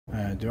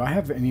Do I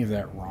have any of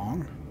that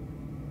wrong?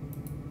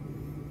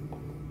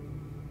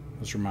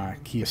 Those are my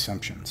key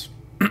assumptions.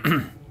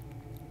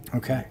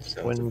 Okay.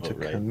 When to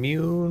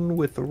commune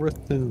with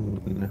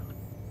Rathun.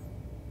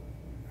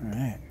 All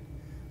right.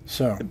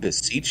 So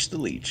beseech the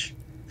leech.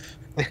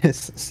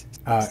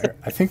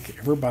 I think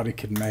everybody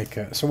could make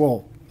a. So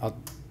well,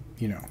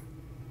 you know,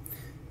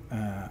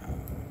 I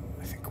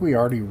think we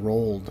already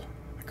rolled.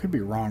 I could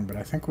be wrong, but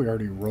I think we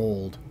already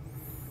rolled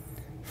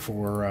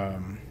for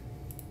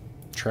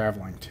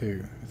traveling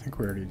too. I think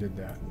we already did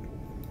that.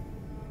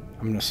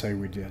 I'm gonna say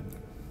we did.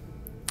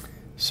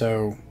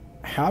 So,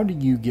 how do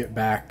you get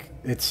back?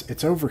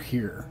 It's over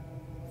here,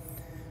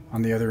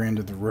 on the other end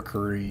of the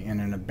rookery in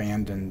an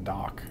abandoned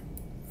dock.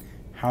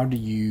 How do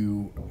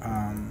you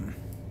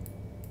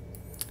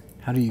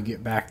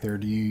get back there?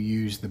 Do you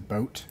use the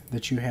boat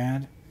that you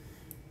had,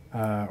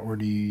 or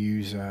do you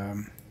use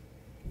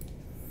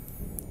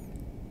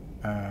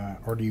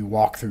or do you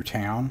walk through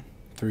town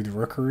through the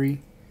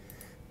rookery,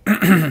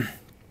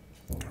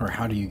 or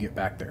how do you get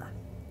back there?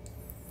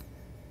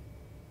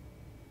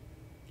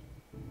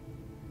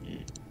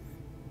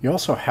 You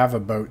also have a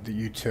boat that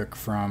you took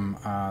from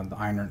the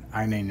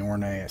Eine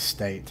Norne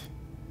estate.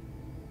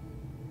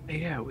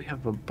 Yeah, we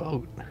have a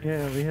boat.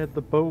 Yeah, we had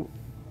the boat,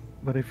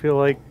 but I feel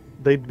like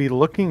they'd be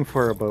looking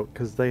for a boat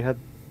because they had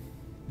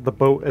the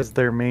boat as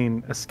their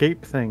main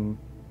escape thing,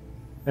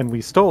 and we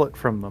stole it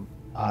from them.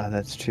 Ah,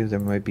 that's true. There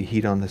might be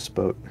heat on this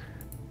boat.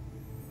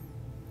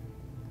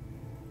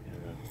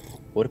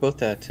 What about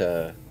that?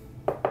 The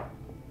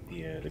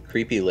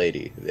creepy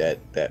lady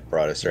that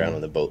brought us around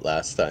on the boat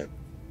last time.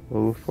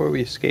 Well, before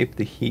we escape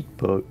the heat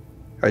boat,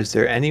 is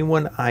there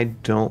anyone I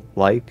don't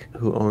like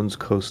who owns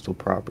coastal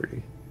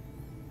property?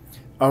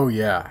 Oh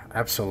yeah,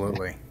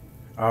 absolutely.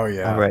 Oh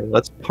yeah. All right,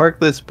 let's park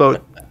this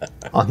boat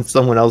on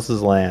someone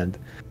else's land,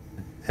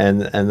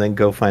 and then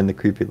go find the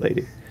creepy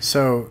lady.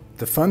 So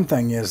the fun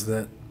thing is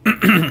that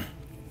the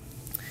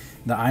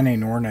Eine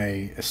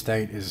Norne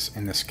estate is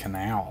in this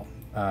canal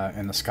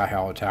in the Sky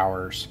Hollow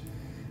Towers,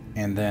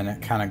 and then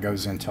it kind of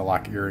goes into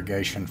like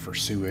irrigation for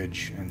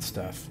sewage and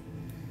stuff,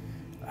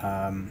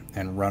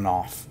 and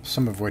runoff.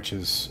 Some of which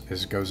is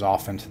goes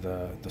off into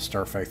the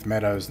Starfaith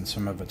Meadows, and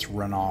some of it's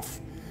runoff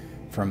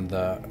from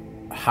the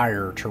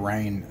higher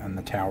terrain and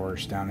the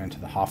towers down into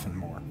the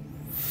Hoffenmoor,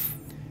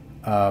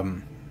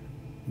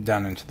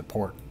 down into the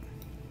port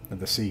of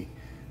the sea.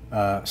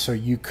 So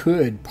you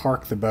could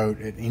park the boat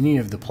at any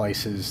of the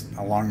places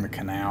along the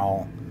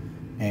canal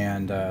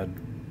and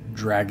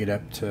drag it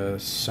up to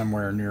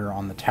somewhere near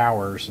on the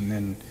towers, and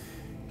then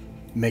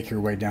make your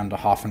way down to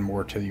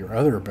Hoffenmoor to your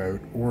other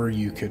boat, or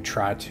you could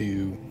try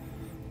to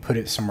put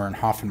it somewhere in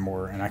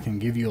Hoffenmoor, and I can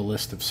give you a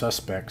list of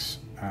suspects.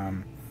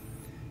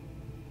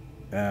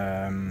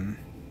 I'm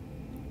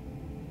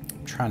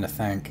trying to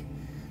think.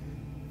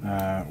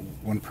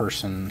 One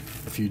person,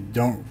 if you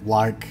don't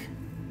like,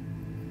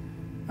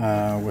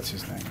 what's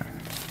his name?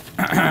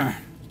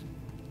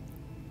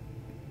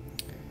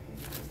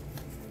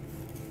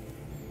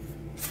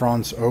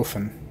 Franz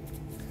Ofen.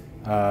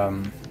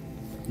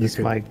 He's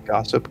my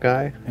gossip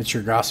guy. It's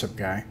your gossip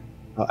guy.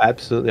 Oh,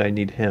 absolutely, I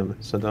need him.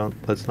 So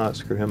let's not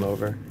screw him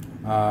over.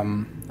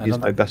 He's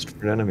my best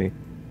friend enemy.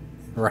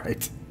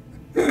 Right.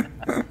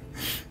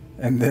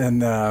 And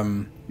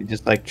then we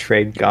just like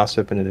trade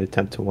gossip in an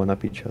attempt to one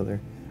up each other.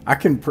 I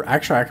can I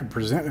can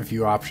present a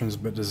few options,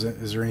 but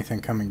is there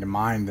anything coming to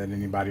mind that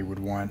anybody would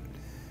want?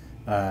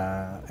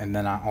 And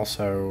then I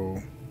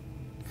also,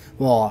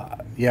 well,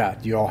 yeah.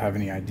 Do you all have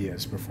any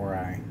ideas before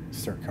I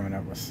start coming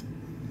up with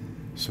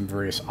some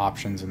various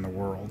options in the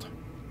world?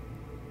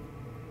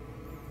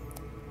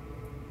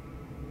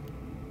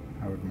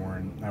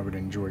 I would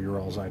enjoy your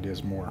all's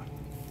ideas more.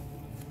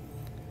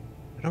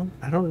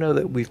 I don't know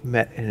that we've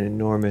met an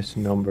enormous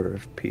number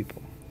of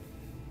people.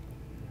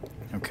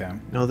 Okay.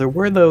 No, there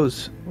were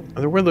those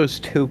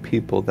two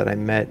people that I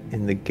met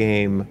in the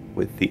game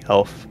with the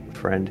elf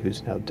friend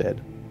who's now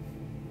dead,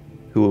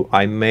 who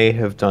I may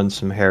have done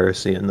some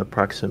heresy in the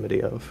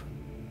proximity of.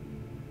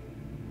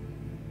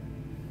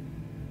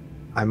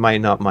 I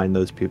might not mind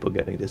those people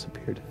getting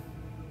disappeared.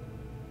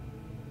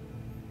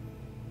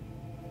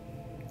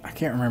 I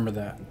can't remember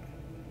that.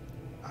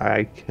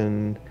 I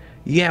can,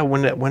 yeah.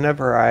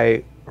 Whenever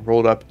I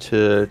rolled up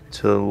to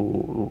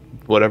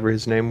whatever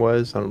his name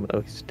was, I don't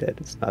know. He's dead.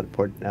 It's not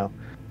important now.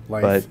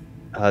 Life.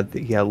 But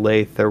yeah,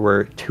 Laith. There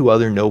were two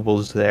other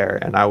nobles there,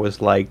 and I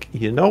was like,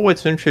 you know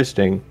what's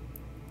interesting?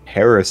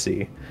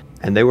 Heresy.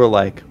 And they were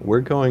like,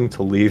 we're going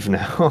to leave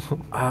now.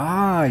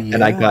 Ah, yes.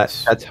 And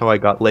that's how I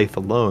got Laith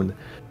alone.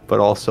 But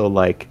also,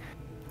 like,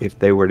 if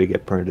they were to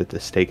get burned at the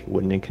stake, it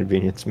wouldn't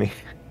inconvenience me.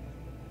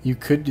 You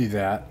could do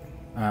that.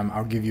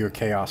 I'll give you a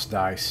chaos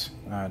die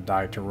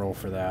to roll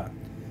for that.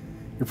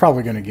 You're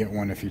probably going to get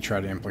one if you try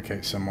to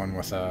implicate someone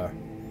with a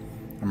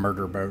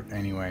murder boat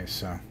anyway.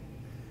 So,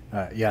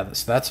 yeah,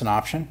 that's an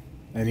option.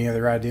 Any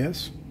other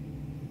ideas?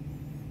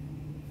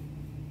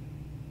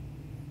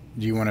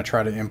 Do you want to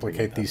try to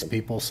implicate these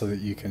people so that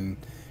you can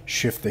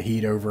shift the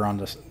heat over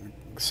onto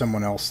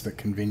someone else that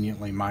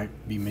conveniently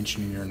might be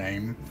mentioning your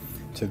name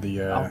to the.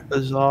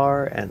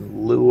 Balthazar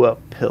and Lua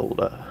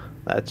Pilda.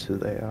 That's who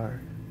they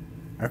are.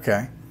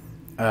 Okay.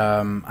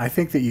 I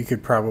think that you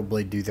could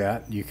probably do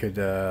that. You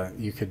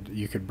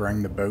could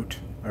bring the boat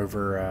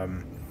over.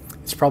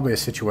 It's probably a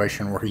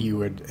situation where you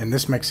would, and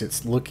this makes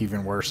it look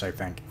even worse. I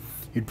think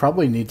you'd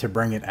probably need to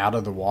bring it out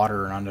of the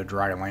water and onto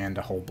dry land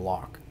a whole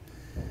block,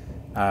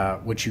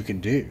 which you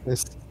can do.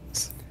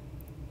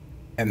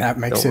 And that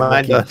makes Don't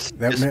mind us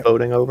just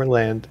boating over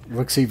land.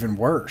 Looks even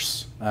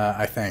worse.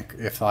 I think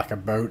if like a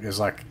boat is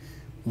like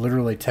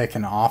literally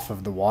taken off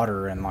of the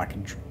water and like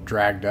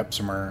dragged up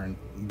somewhere, and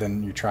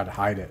then you try to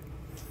hide it.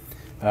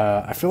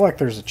 I feel like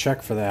there's a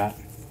check for that.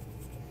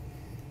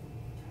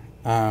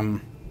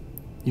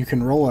 You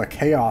can roll a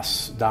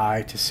chaos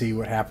die to see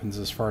what happens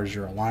as far as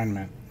your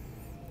alignment,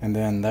 and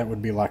then that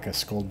would be like a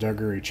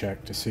skullduggery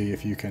check to see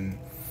if you can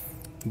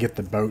get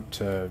the boat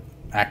to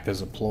act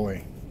as a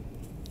ploy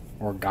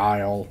or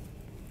guile.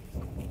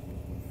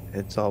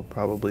 It's all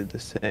probably the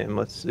same.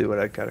 Let's see what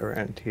I got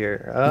around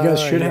here. You guys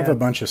should have a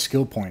bunch of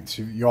skill points.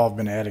 You all have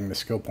been adding the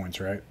skill points,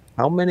 right?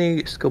 How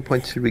many skill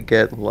points did we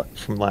get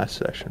from last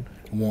session?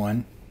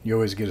 1. You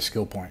always get a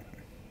skill point.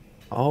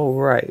 All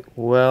right.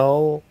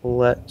 Well,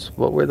 what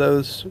were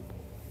those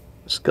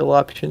skill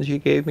options you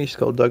gave me?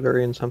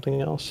 Skullduggery and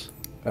something else?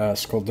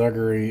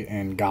 Skullduggery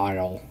and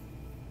guile.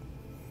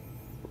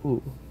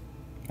 Ooh.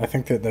 I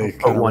think that they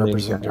kind of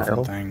represent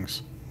different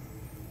things.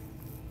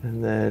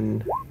 And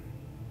then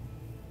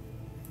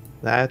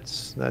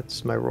that's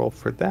my roll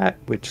for that,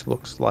 which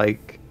looks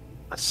like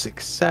a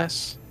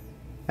success.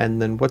 And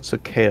then what's a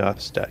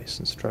chaos dice?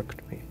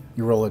 Instruct me.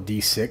 You roll a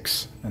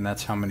d6, and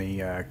that's how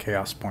many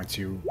chaos points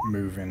you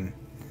move in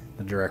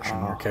the direction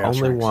your chaos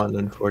only ranks. one,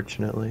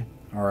 unfortunately.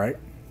 All right.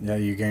 Yeah,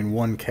 you gain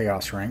 1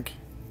 chaos rank.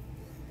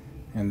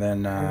 And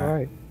then, all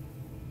right.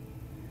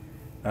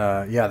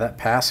 yeah, that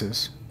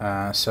passes.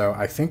 So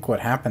I think what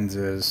happens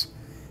is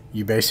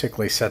you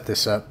basically set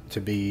this up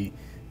to be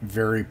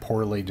very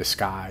poorly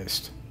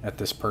disguised at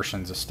this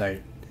person's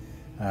estate.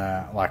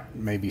 Like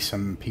maybe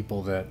some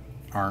people that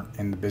aren't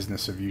in the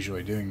business of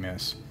usually doing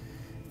this.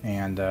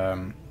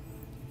 And,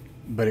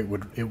 but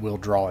it will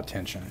draw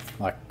attention,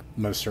 like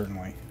most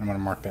certainly. I'm going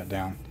to mark that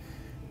down.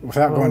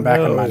 Without going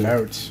back in my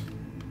notes,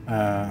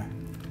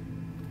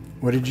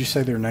 what did you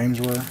say their names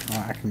were?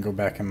 I can go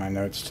back in my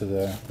notes to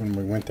when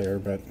we went there,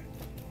 but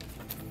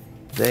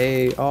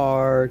they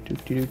are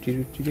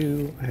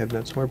I have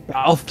notes somewhere.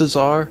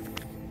 Balthazar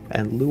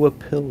and Lua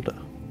Pilda.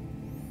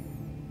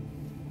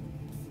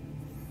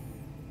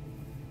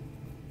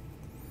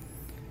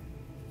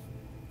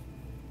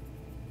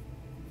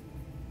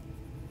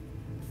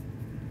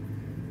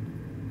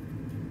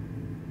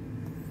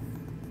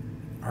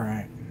 all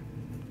right,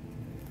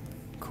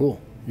 cool.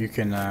 You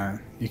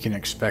can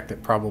expect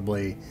that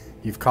probably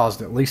you've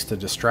caused at least a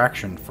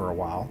distraction for a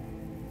while.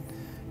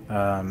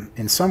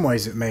 In some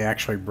ways, it may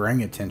actually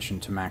bring attention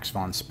to Max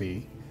von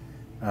Spee,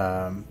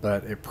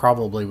 but it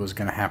probably was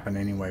going to happen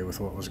anyway with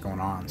what was going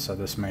on. So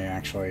this may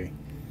actually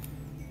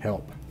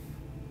help.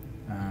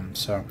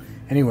 So,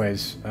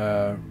 anyways,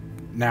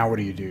 now what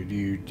do you do?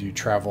 Do you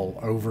travel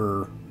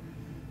over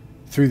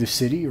through the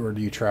city, or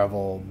do you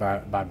travel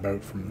by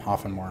boat from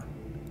Hoffenmoor?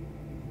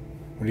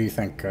 What do you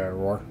think,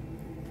 Roar?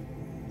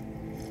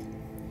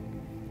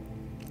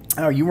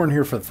 Oh, you weren't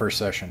here for the first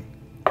session.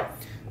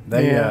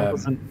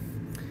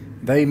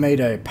 They made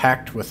a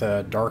pact with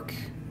a dark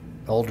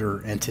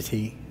elder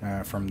entity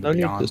from the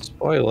beyond. No need to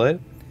spoil it.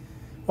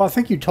 Well, I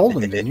think you told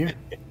them, didn't you?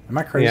 Am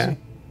I crazy? Yeah.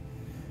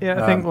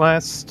 Yeah, I think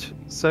last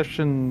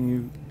session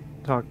you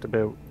talked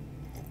about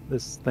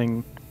this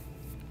thing.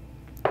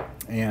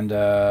 And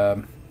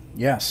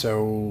yeah,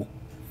 so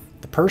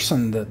the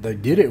person that they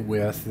did it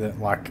with, that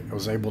like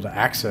was able to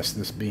access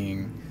this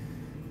being,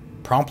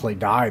 promptly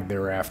died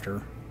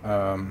thereafter.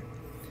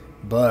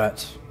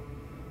 But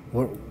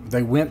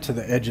they went to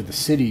the edge of the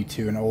city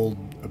to an old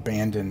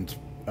abandoned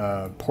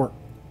port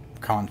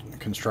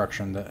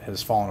construction that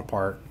has fallen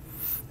apart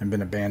and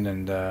been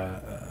abandoned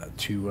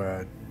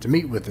to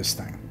meet with this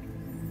thing.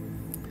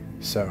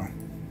 So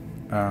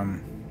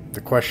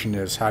the question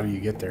is, how do you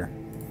get there?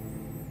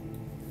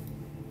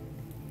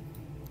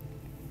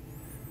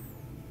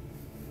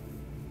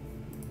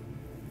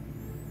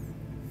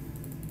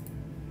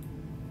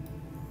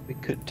 We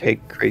could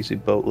take Crazy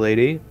Boat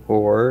Lady,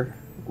 or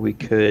we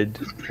could,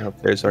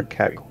 there's our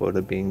cat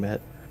quota being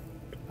met,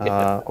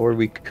 or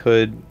we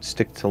could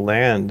stick to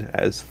land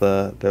as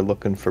they're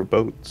looking for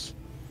boats.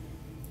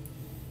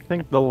 I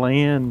think the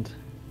land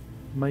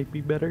might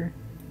be better.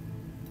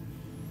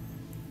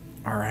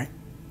 All right.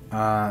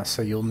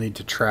 So you'll need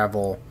to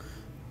travel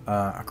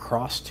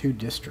across 2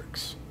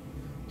 districts.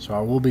 So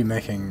I will be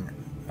making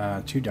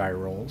 2 die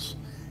rolls.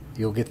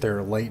 You'll get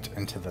there late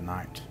into the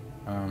night.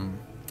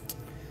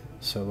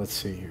 So let's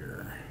see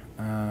here.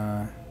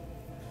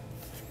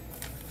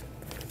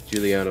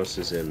 Julianos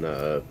is in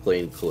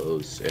plain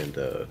clothes and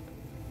a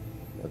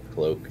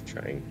cloak,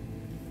 trying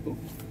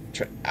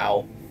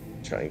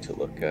to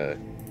look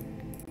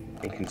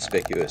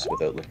inconspicuous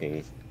without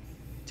looking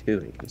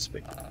too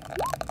inconspicuous.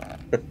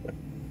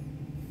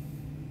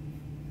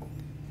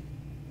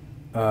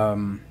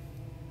 even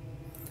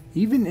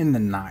in the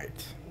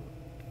night,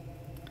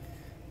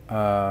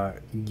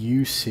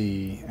 you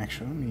see.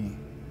 Actually, let me.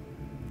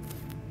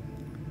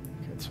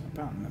 Okay, it's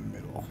about in the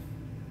middle.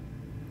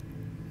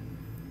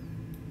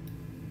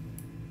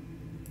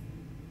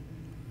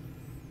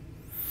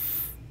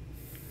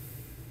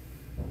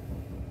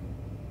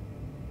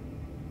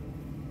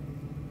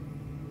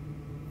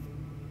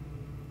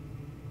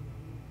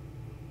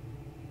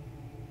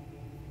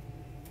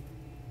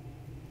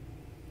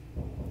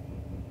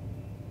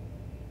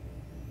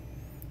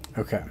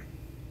 Okay.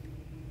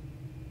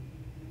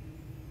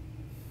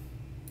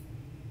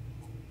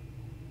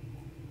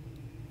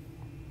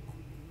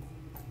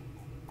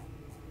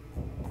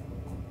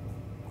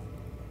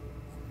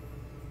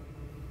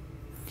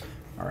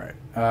 All right.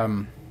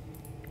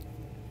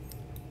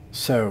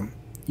 So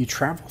you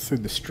travel through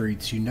the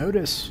streets. You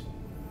notice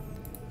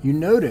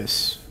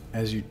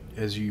as you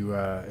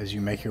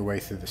make your way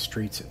through the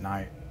streets at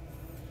night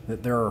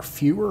that there are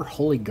fewer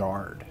holy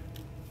guard.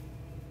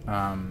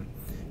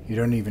 You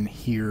don't even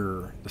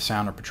hear the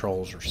sound of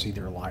patrols or see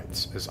their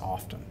lights as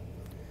often.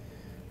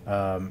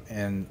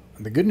 And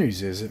the good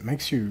news is it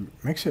makes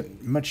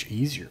it much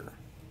easier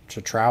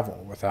to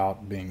travel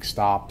without being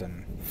stopped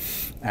and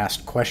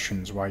asked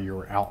questions while you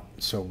were out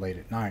so late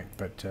at night.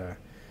 But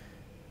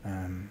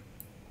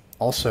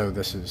also,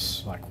 this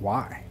is like,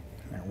 why?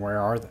 Where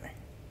are they?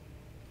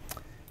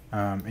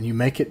 And you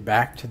make it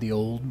back to the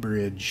old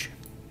bridge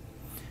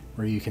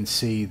where you can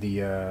see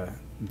the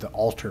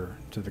altar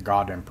to the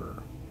God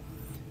Emperor.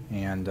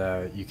 And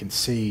you can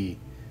see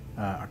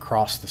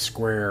across the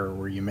square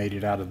where you made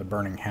it out of the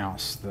burning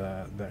house,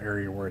 the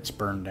area where it's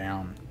burned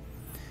down.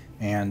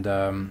 And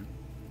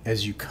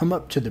as you come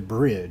up to the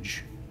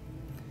bridge,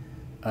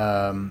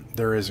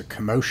 there is a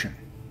commotion.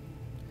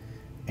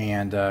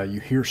 And you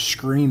hear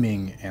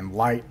screaming and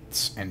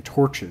lights and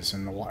torches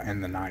in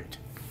the night.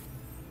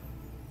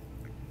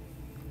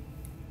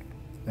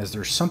 As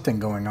there's something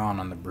going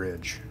on the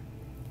bridge.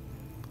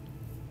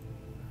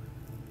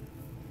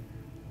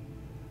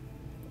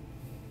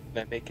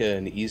 Can I make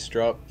an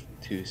eavesdrop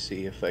to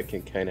see if I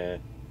can kind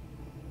of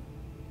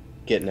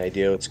get an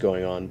idea what's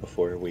going on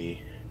before we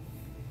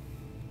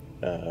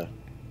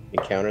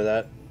encounter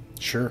that?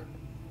 Sure.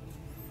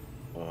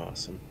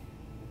 Awesome.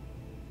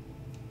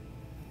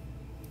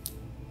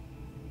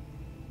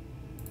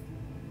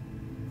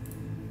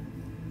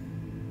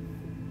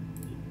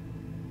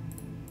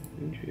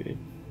 Okay.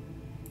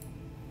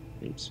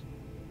 Oops.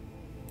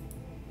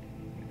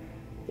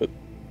 Oop.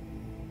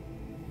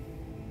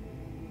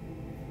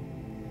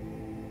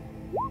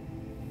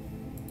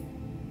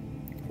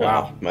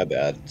 Wow. Oh, my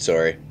bad.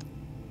 Sorry.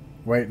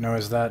 Wait, no,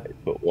 is that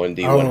But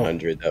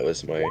 1D100, that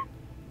was my...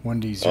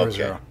 1D00?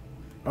 Okay.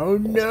 Oh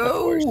course.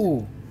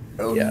 no!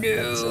 Oh Yeah,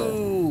 that's,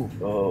 no!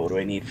 Oh, what do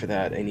I need for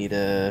that? I need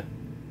a...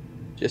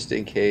 Just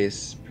in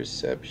case,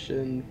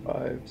 perception,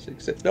 5,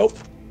 6, 7... Nope!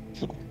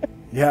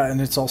 Yeah, and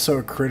it's also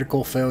a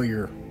critical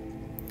failure.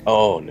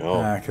 Oh,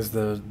 no. Because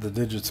the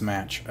digits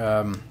match.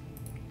 I've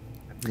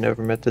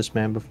never met this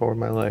man before in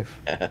my life.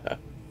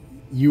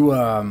 You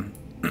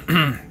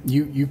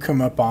you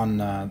come up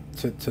on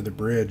to the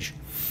bridge,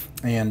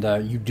 and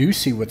you do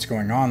see what's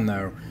going on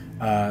though.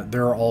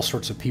 There are all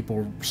sorts of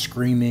people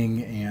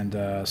screaming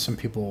and some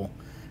people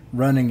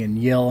running and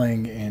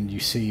yelling, and you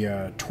see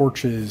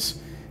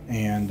torches,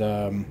 and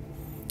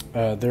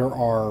there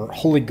are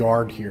holy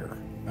guard here,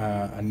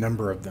 a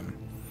number of them,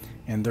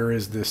 and there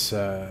is this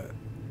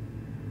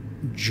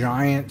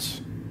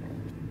giant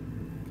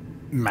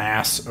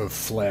mass of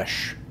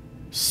flesh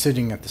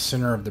sitting at the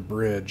center of the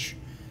bridge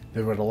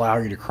that would allow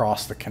you to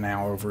cross the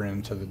canal over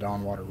into the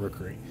Dawnwater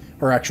Rookery,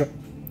 or actually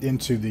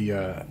into the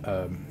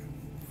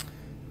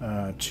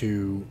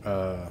to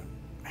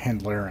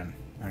Handlaren,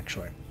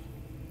 actually,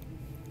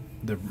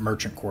 the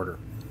merchant quarter.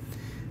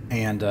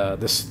 And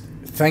this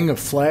thing of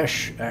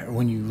flesh,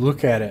 when you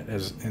look at it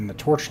as in the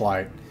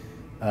torchlight,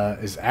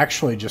 is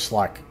actually just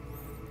like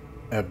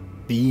a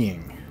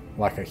being,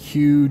 like a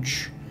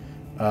huge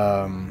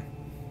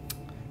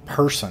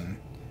person,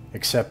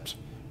 except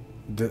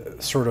the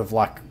sort of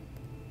like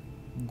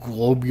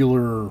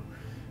globular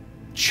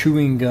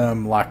chewing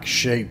gum like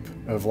shape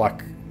of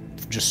like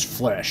just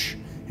flesh,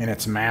 and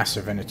it's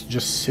massive, and it's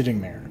just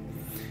sitting there,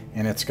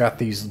 and it's got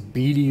these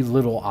beady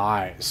little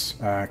eyes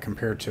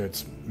compared to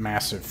its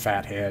massive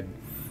fat head,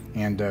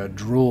 and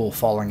drool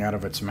falling out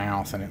of its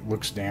mouth, and it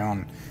looks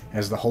down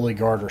as the Holy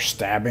Guard are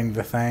stabbing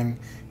the thing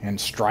and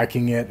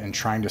striking it and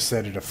trying to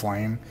set it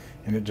aflame,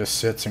 and it just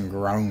sits and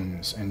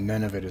groans, and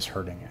none of it is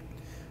hurting it.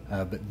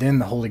 But then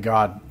the Holy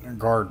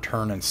Guard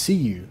turn and see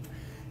you,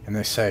 and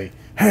they say,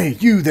 "Hey,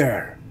 you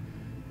there!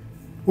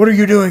 What are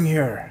you doing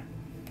here?"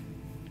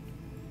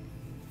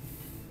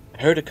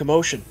 I heard a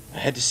commotion. I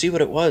had to see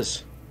what it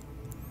was.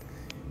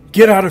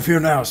 "Get out of here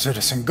now,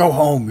 citizen. Go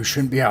home. You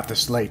shouldn't be out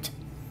this late."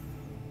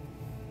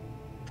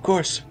 Of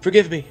course.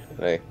 Forgive me.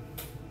 Hey.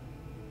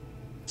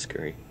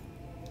 Scurry.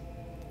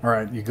 All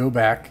right, you go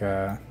back,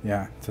 to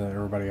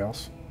everybody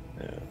else.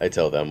 I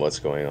tell them what's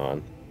going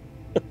on.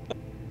 I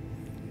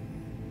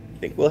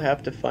think we'll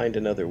have to find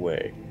another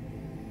way.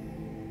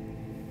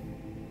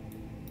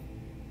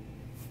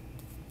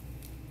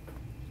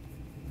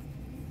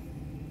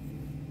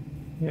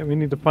 Yeah, we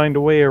need to find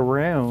a way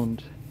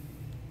around.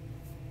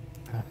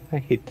 I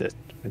hate this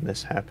when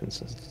this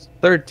happens. It's the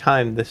third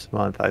time this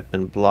month I've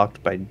been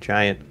blocked by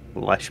giant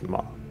flesh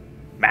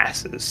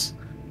masses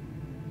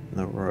in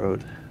the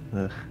road.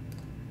 Ugh.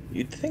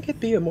 You'd think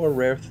it'd be a more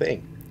rare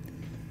thing.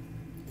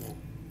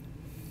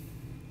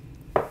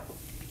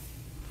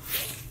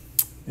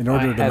 In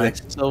order I to had make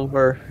a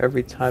silver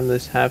every time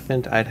this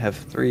happened. I'd have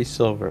 3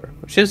 silver,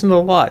 which isn't a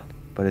lot,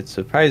 but it's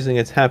surprising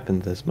it's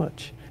happened this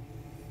much.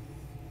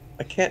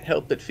 I can't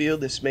help but feel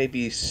this may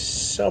be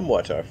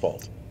somewhat our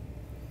fault.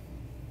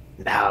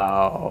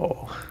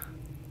 No.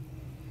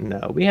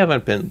 No, we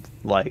haven't been,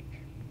 like,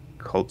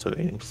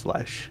 cultivating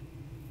flesh.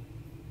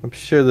 I'm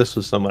sure this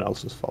was someone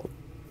else's fault.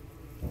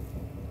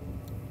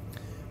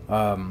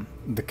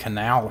 the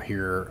canal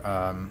here,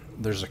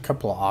 there's a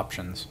couple of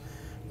options.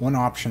 One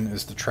option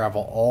is to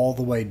travel all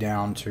the way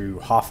down to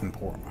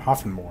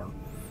Hoffenmoor,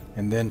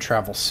 and then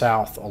travel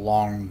south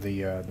along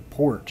the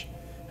port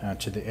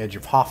to the edge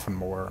of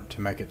Hoffenmoor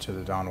to make it to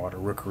the Dawnwater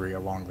Rookery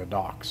along the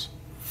docks.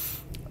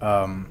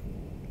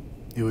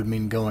 It would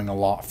mean going a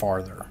lot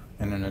farther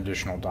and an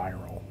additional die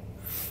roll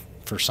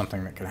for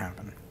something that could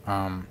happen.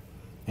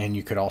 And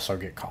you could also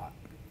get caught.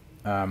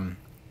 The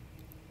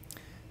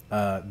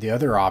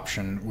other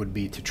option would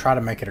be to try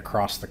to make it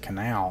across the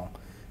canal,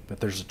 but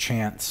there's a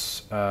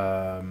chance,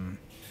 well,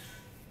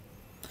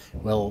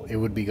 it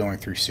would be going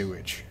through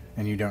sewage,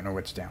 and you don't know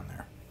what's down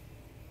there.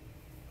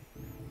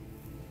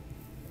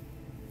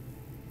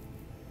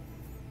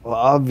 Well,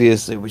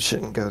 obviously we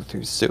shouldn't go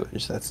through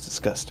sewage. That's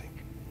disgusting.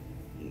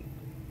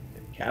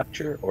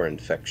 Capture or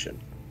infection?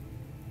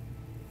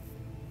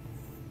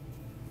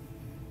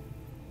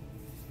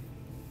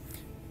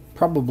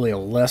 Probably a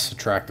less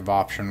attractive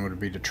option would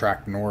be to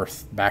track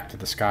north back to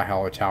the Sky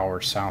Hollow Tower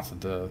south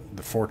of the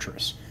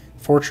fortress.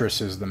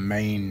 Fortress is the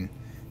main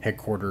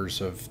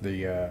headquarters of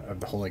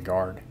the Holy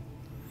Guard,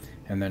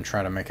 and then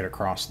try to make it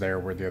across there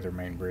where the other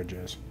main bridge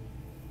is.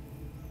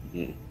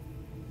 I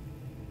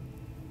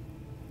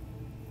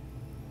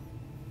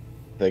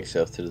think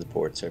south to the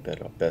port's our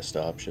best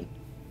option.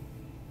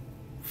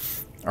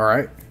 All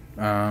right,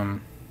 I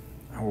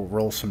will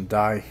roll some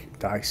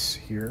dice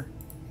here.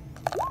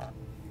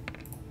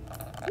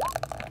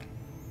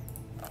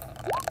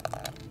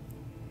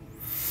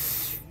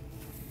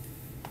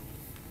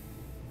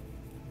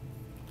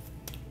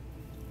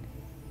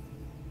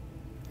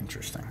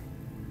 Interesting.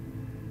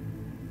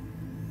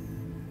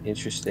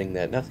 Interesting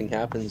that nothing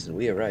happens and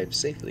we arrive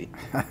safely.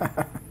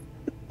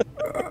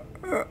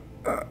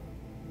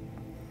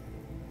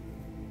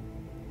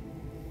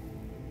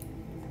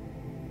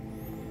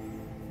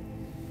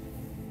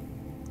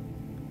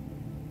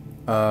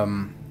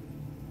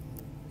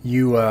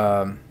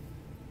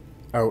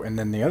 Oh, and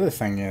then the other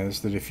thing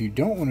is that if you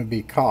don't want to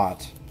be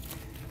caught,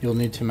 you'll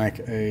need to make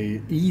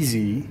a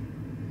easy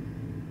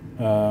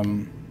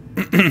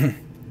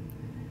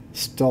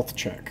stealth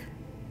check,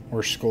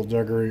 or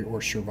skullduggery,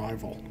 or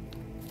survival,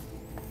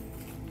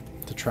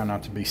 to try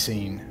not to be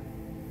seen.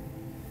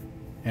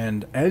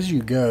 And as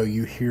you go,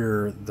 you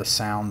hear the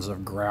sounds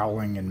of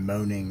growling and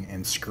moaning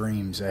and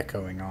screams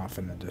echoing off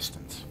in the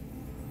distance.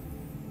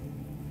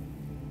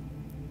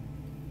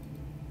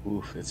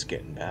 Oof, it's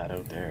getting bad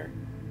out there.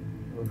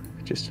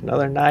 Just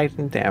another night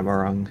in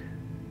Dammerung.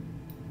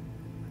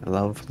 I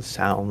love the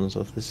sounds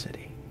of the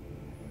city.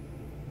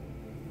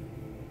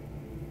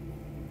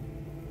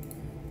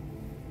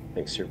 I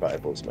think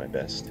survival is my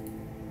best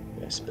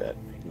bet.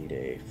 I need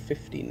a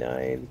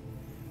 59.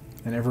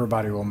 And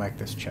everybody will make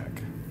this check.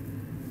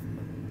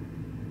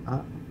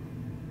 Oh,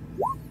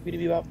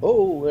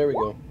 there we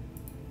go.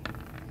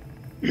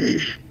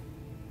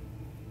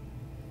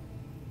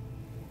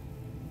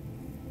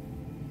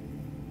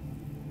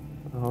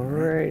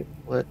 Alright,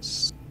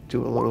 let's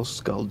do a little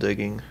skull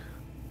digging.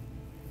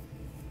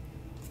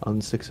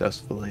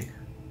 Unsuccessfully.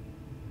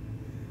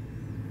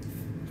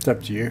 It's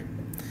up to you.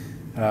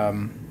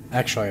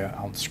 Actually,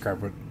 I'll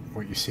describe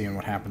what you see and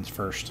what happens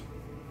first.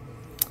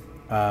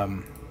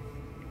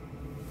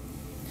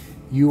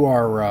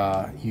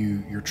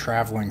 You're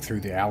traveling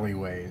through the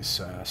alleyways,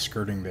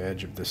 skirting the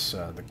edge of this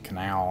the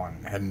canal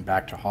and heading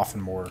back to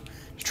Hoffenmoor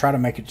to try to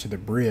make it to the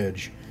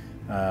bridge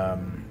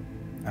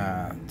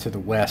to the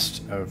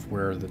west of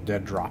where the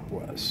dead drop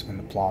was in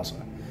the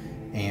plaza,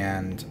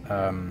 and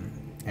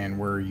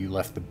where you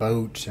left the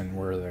boat and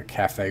where the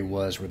cafe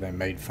was where they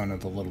made fun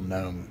of the little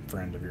gnome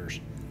friend of yours.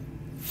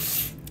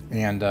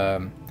 And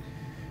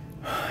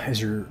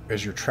as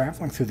you're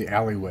traveling through the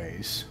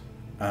alleyways,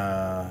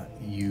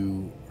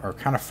 you are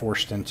kind of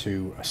forced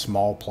into a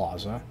small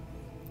plaza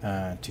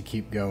to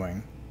keep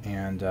going,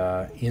 and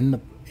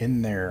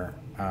in there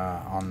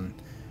on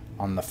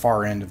the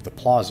far end of the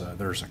plaza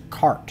there's a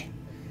cart,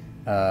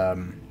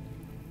 and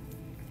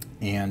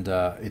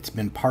it's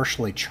been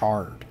partially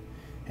charred,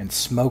 and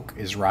smoke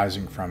is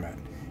rising from it,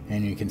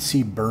 and you can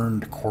see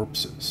burned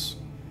corpses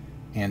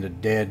and a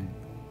dead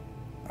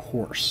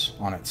horse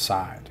on its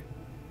side,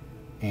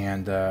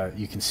 and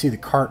you can see the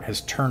cart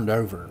has turned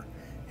over,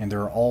 and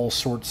there are all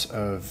sorts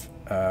of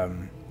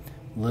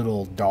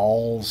little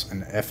dolls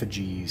and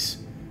effigies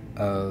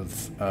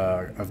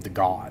of the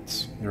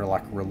gods. They're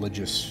like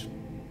religious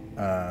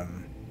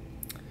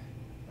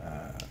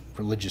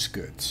religious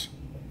goods,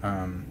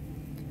 and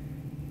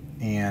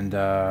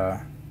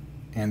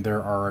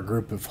there are a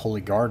group of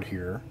holy guard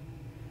here,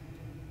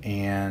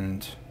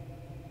 and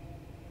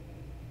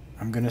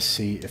I'm gonna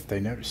see if they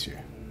notice you.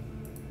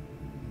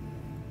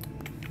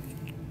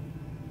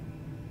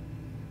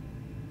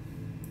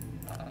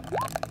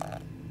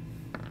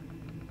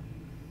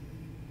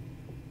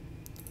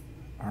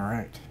 All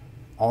right.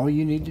 All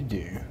you need to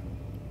do,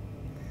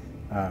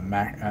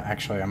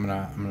 actually, I'm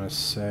gonna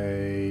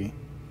say,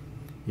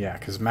 yeah,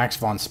 because Max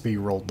von Spee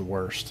rolled the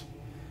worst.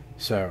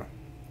 So,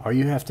 all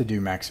you have to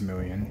do,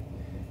 Maximilian,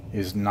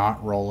 is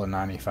not roll a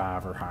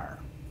 95 or higher.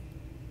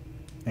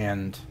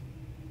 And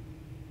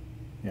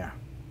yeah,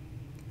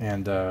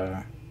 and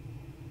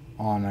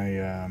on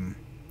a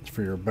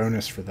for your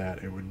bonus for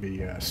that, it would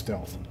be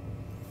stealth.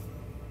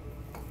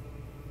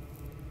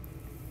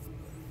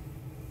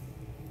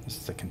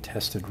 This is a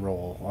contested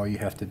roll. All you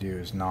have to do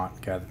is not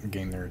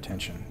gain their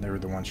attention. They were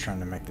the ones trying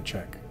to make the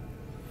check.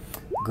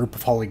 A group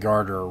of Holy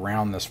Guard are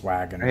around this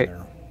wagon. Right.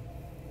 And they're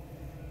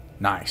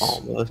nice.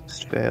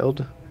 Almost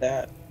failed.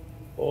 That.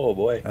 Oh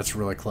boy. That's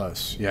really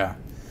close. Yeah.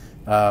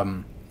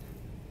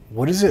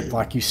 What is it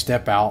like? You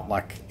step out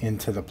like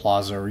into the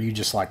plaza, or are you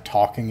just like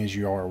talking as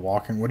you are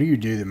walking? What do you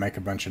do to make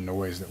a bunch of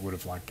noise that would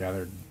have like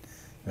gathered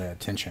the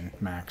attention,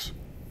 Max,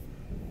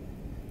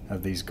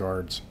 of these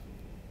guards?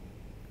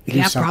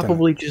 Yeah,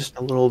 probably just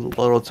a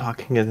little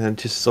talking, and then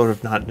just sort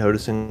of not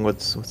noticing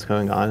what's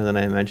going on. And then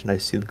I imagine I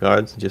see the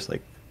guards and just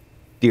like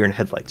deer in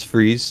headlights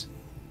freeze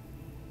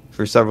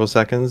for several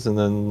seconds, and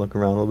then look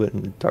around a little bit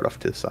and dart off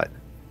to the side.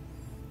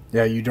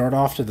 Yeah, you dart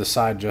off to the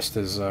side just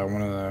as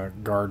one of the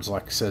guards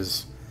like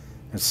says,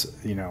 "It's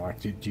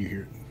like do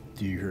you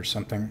hear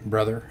something,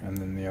 brother?" And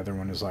then the other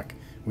one is like,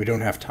 "We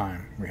don't have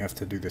time. We have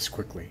to do this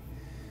quickly."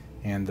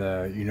 And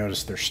you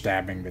notice they're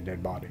stabbing the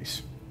dead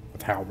bodies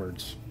with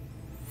halberds.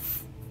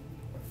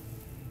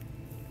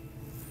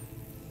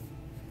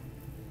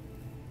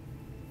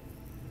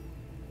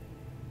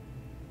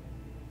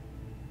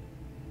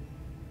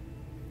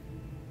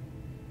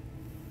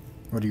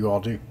 What do you all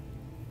do?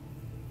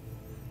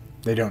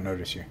 They don't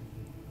notice you.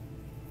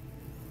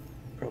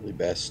 Probably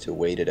best to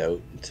wait it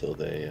out until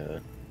they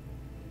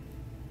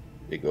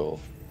go.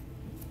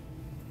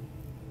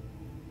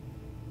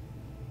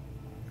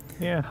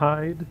 Yeah,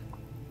 hide.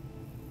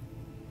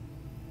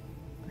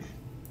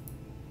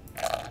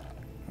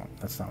 Well,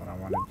 that's not what I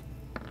wanted.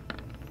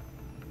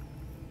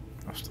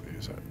 I'll still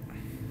use it.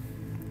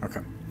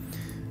 Okay.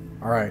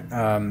 All right.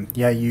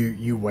 Yeah,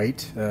 you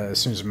wait as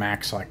soon as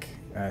Max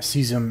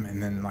sees him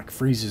and then like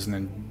freezes and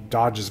then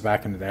dodges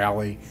back into the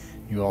alley.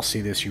 You all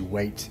see this. You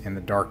wait in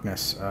the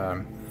darkness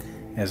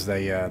as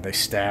they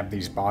stab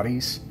these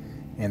bodies,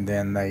 and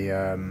then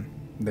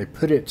they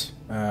put it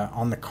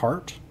on the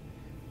cart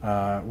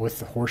with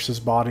the horse's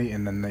body,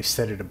 and then they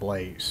set it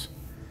ablaze,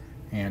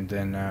 and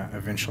then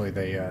eventually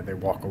they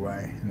walk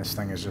away, and this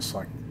thing is just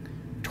like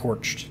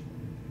torched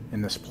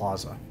in this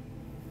plaza.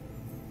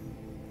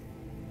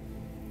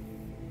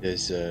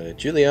 Does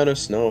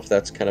Julianos know if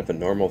that's kind of a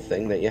normal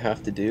thing that you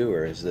have to do,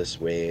 or is this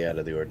way out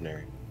of the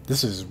ordinary?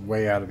 This is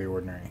way out of the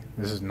ordinary.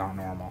 This is not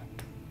normal.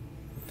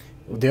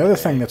 The other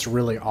thing that's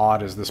really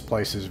odd is this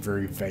place is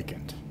very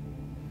vacant.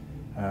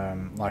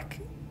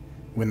 Like,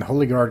 when the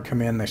Holy Guard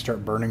come in, they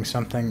start burning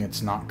something,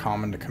 it's not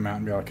common to come out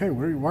and be like, hey,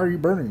 why are you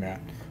burning that?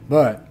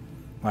 But,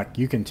 like,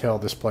 you can tell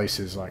this place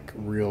is, like,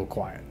 real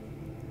quiet.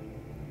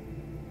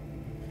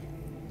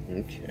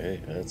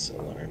 Okay, that's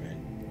alarming.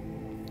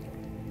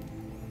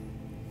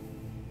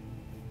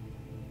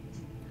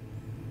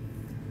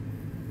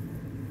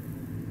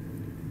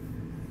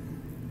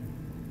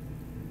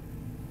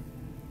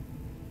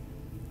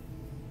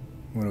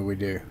 What do we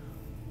do?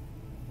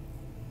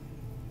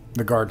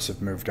 The guards have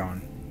moved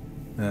on.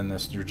 And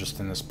you're just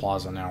in this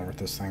plaza now with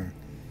this thing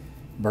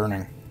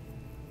burning.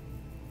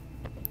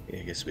 Yeah,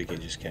 I guess we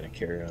can just kind of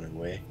carry on and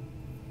way.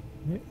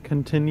 Yeah,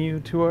 continue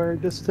to our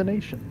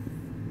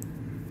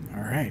destination.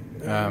 All right.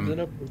 Then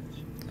upwards.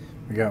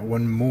 We got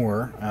one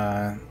more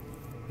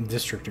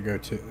district to go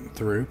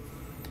through.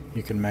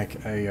 You can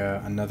make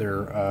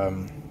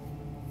another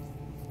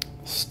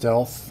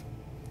stealth,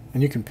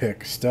 and you can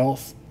pick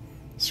stealth,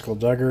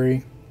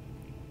 skullduggery,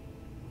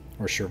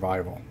 or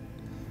survival.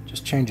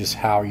 Just changes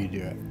how you do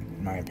it,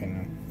 in my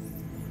opinion.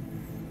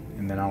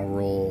 And then I'll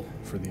roll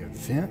for the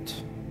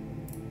event.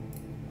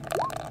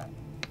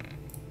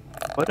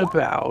 What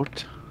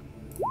about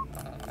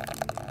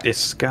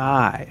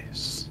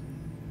disguise?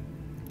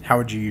 How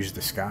would you use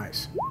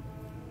disguise?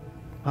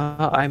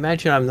 I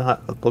imagine I'm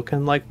not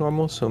looking like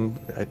normal, so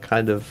I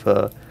kind of,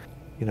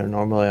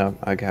 normally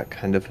I got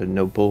kind of a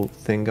noble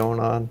thing going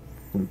on.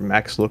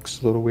 Max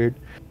looks a little weird.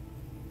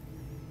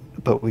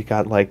 But we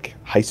got like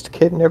heist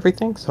kit and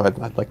everything, so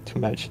I'd like to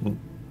imagine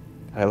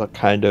I look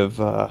kind of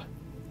a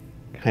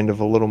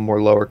little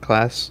more lower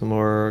class,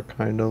 more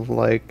kind of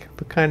like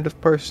the kind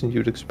of person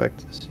you'd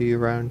expect to see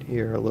around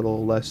here, a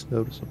little less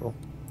noticeable.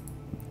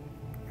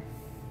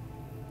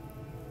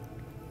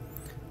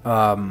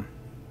 Yeah,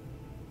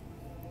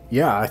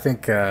 I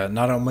think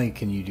not only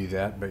can you do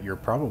that, but you're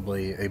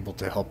probably able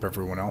to help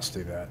everyone else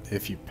do that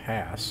if you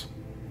pass.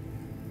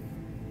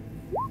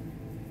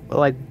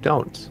 Well, I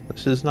don't.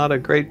 This is not a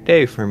great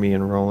day for me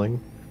in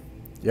rolling.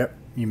 Yep,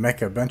 you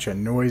make a bunch of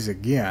noise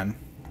again.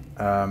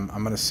 I'm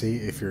going to see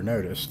if you're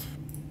noticed.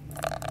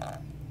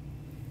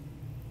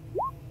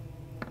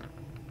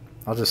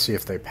 I'll just see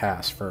if they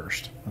pass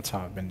first. That's how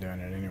I've been doing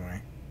it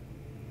anyway.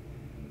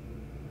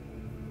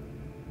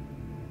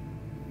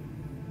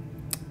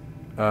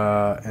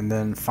 And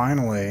then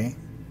finally,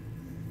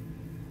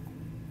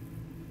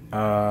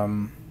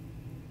 I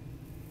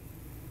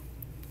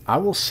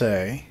will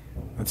say,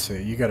 let's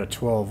see, you got a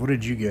 12. What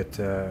did you get?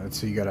 Let's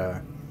see, you got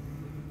a,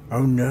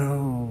 oh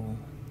no.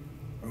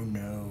 Oh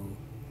no.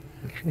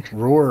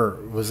 Roar,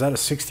 was that a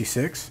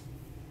 66?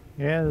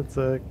 Yeah, it's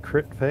a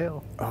crit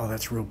fail. Oh,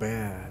 that's real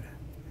bad.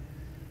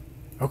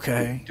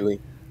 Okay. Do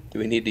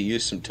we need to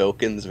use some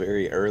tokens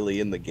very early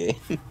in the game?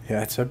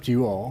 Yeah, it's up to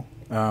you all.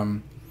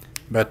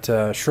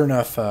 But sure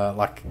enough,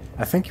 like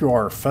I think you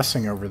are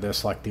fussing over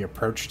this, like the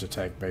approach to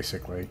take.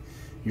 Basically,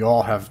 you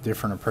all have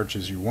different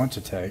approaches you want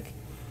to take.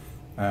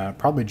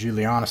 Probably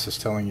Julianus is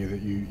telling you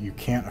that you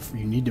can't.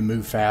 You need to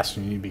move fast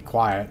and you need to be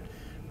quiet.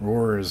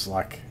 Roar is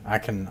like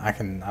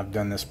I've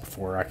done this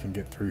before. I can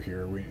get through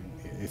here.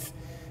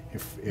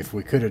 If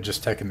we could have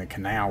just taken the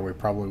canal, we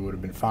probably would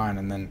have been fine.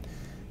 And then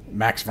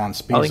Max von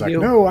Speed's like,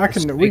 no, I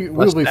can.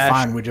 We'll be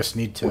fine. We just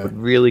need to would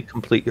really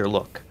complete your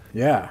look.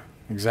 Yeah,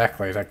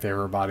 exactly, like to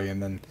everybody.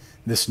 And then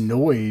this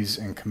noise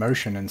and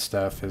commotion and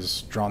stuff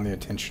has drawn the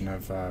attention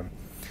of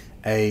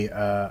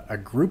a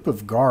group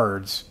of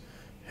guards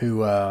who,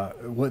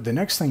 what the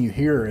next thing you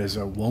hear is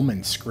a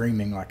woman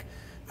screaming like,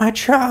 my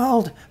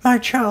child,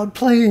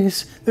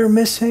 please, they're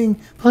missing,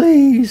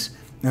 please.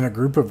 And a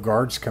group of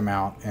guards come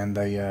out and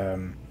they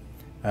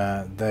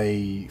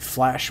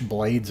flash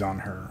blades on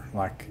her,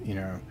 like, you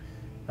know,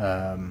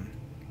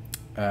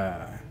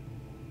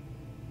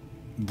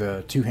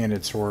 the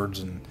two-handed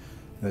swords and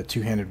the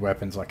two-handed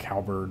weapons like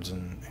halberds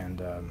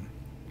and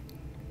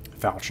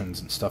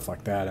falchions and stuff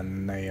like that.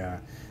 And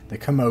they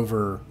come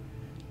over,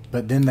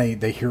 but then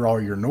they hear all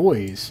your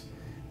noise,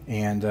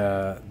 and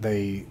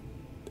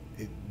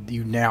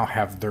you now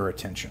have their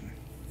attention.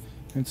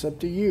 It's up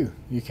to you.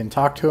 You can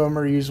talk to them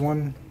or use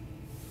one,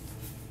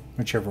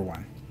 whichever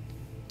one.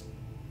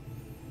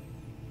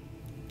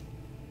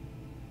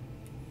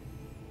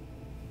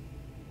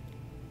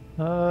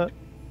 Try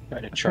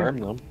to charm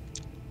them.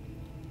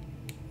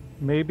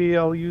 Maybe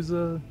I'll use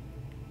a...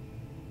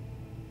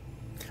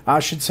 I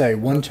should say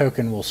one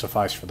token will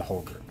suffice for the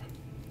whole group.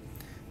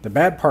 The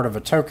bad part of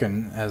a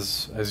token,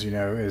 as you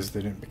know, is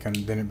that it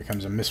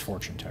becomes a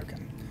misfortune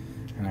token,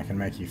 and I can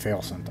make you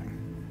fail something.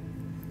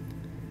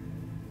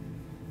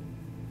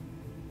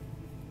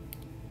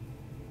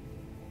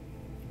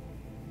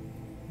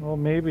 Well,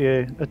 maybe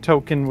a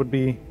token would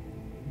be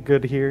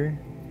good here.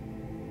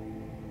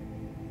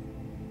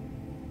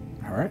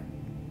 All right.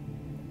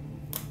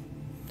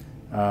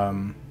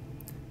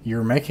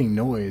 You're making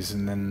noise,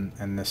 and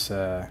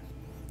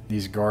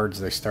these guards,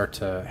 they start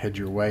to head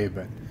your way,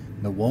 but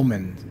the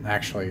woman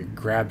actually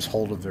grabs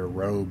hold of their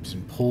robes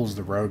and pulls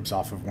the robes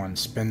off of one,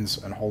 spins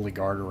an holy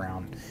guard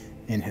around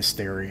in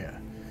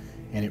hysteria,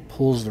 and it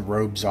pulls the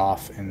robes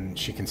off, and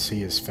she can see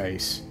his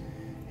face,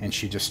 and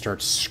she just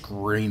starts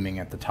screaming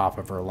at the top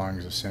of her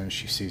lungs as soon as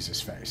she sees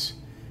his face.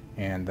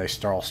 And they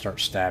all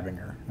start stabbing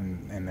her,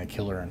 and they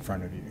kill her in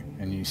front of you.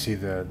 And you see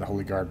the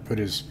holy guard put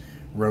his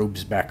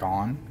robes back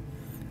on,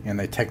 and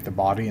they take the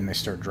body and they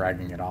start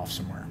dragging it off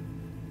somewhere.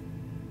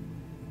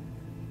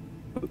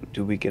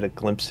 Do we get a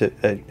glimpse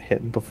at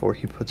him before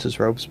he puts his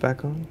robes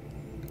back on?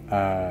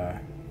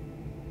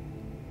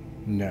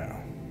 No.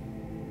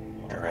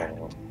 All right.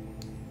 Well,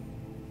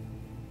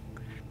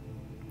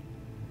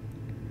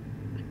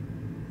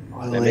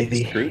 They make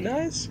lady.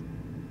 scrutinize?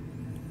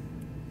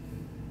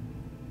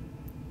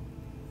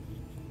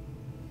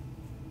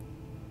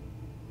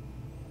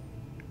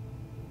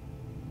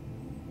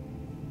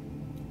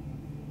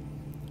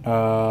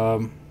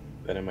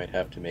 Then I might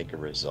have to make a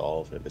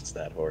resolve if it's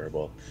that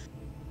horrible.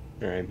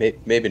 All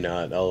right, maybe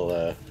not.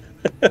 I'll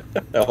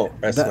I'll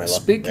rest my luck.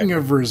 Speaking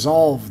of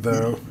resolve,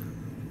 though,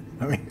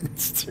 I mean,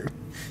 it's true.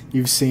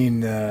 You've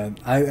seen.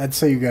 I'd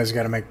say you guys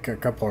got to make a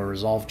couple of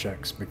resolve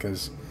checks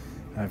because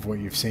of what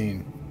you've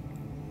seen.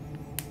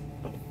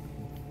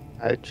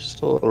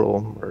 Just a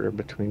little murder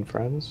between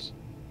friends.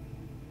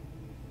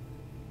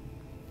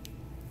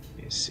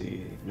 You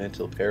see,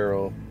 mental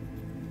peril,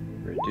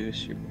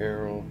 reduce your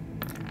peril.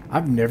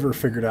 I've never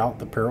figured out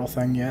the peril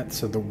thing yet.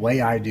 So the way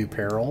I do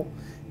peril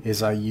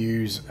is I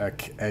use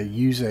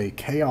a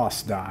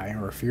chaos die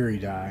or a fury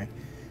die,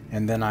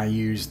 and then I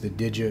use the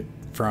digit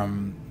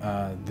from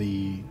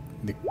the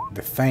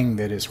thing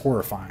that is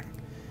horrifying,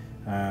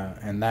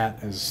 and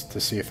that is to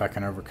see if I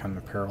can overcome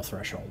the peril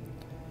threshold.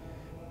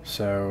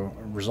 So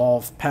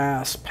resolve,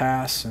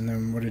 pass, and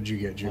then what did you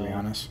get,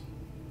 Julianus?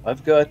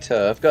 I've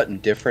got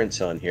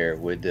indifference on here.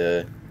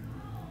 Would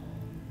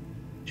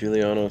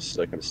Julianos,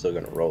 like, I'm still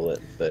gonna roll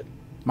it, but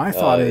My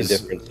thought is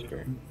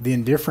Indifference. the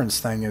indifference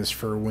thing is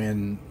for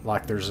when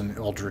like there's an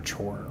eldritch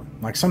horror,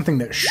 like something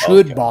that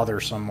should bother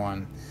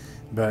someone,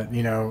 but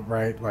you know,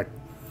 right? Like,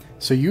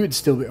 so you would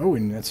still be. Oh,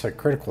 and that's a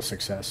critical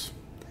success.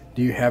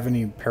 Do you have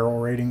any peril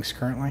ratings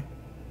currently?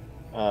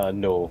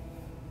 No.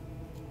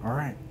 All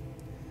right.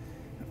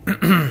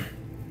 You're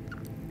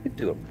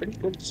doing pretty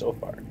good so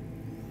far.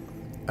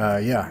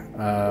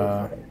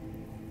 Yeah.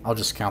 I'll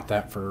just count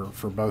that for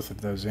both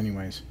of those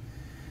anyways.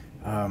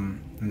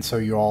 And so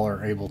you all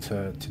are able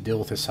to deal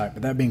with this site.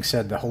 But that being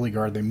said, the Holy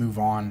Guard, they move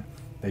on.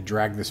 They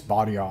drag this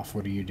body off.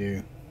 What do?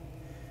 You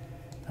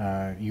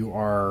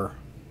are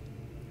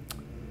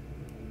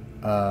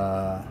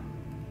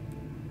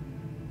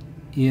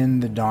in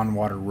the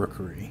Dawnwater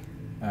Rookery.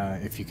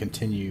 If you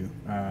continue,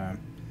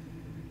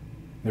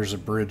 there's a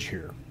bridge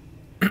here.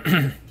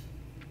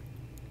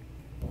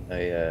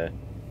 I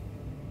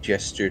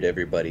gestured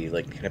everybody,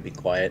 like, can I be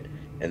quiet?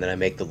 And then I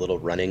make the little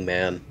running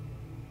man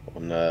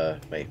on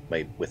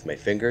with my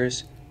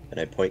fingers, and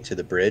I point to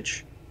the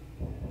bridge.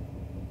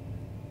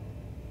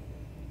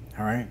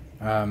 All right.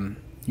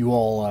 You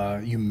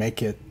all you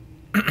make it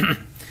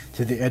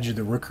to the edge of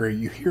the rookery.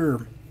 You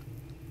hear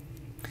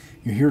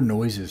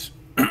noises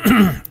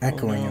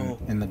echoing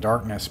in the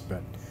darkness,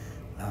 but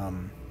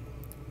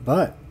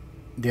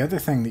the other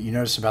thing that you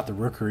notice about the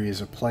rookery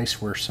is a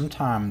place where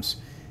sometimes,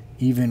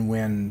 even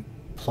when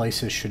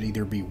places should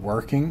either be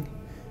working,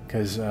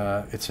 because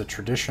it's a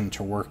tradition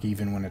to work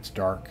even when it's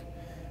dark,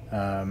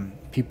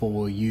 people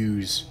will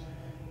use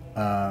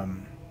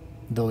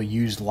they'll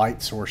use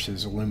light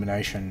sources,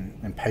 illumination,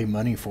 and pay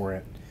money for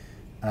it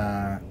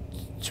to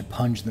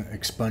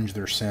expunge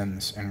their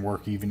sins and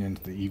work even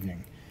into the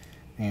evening.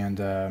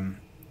 And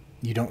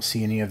you don't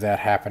see any of that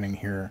happening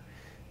here.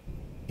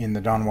 In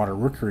the Dawnwater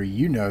Rookery,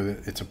 you know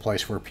that it's a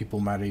place where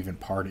people might even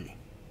party,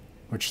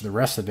 which the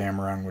rest of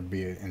Dammerung would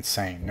be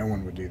insane. No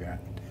one would do that,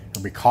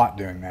 or be caught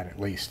doing that at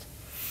least,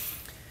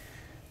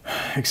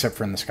 except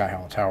for in the Sky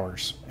Hollow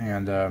Towers.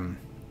 And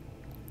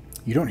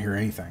you don't hear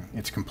anything.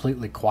 It's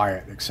completely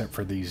quiet except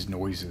for these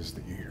noises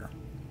that you hear,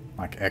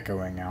 like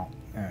echoing out,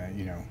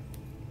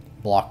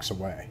 blocks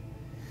away.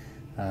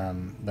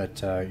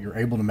 But you're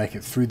able to make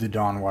it through the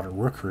Dawnwater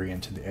Rookery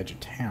into the edge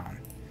of town,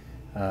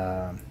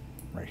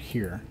 right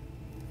here.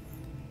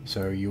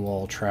 So you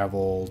all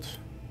traveled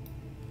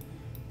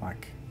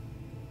like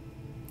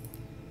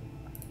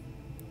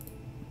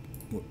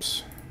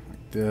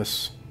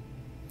this.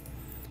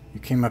 You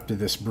came up to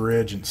this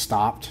bridge and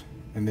stopped,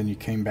 and then you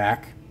came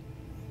back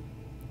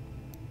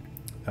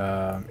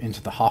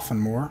into the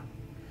Hoffenmoor,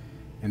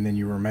 and then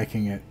you were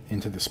making it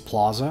into this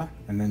plaza,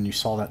 and then you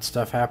saw that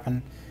stuff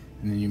happen,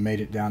 and then you made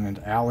it down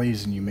into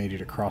alleys, and you made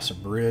it across a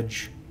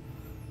bridge.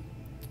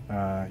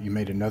 You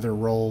made another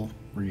roll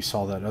where you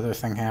saw that other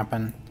thing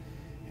happen,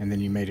 and then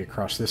you made it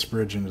across this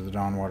bridge into the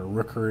Dawnwater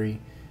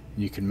Rookery,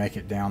 and you can make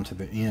it down to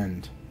the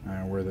end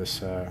where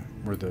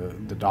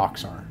the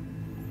docks are.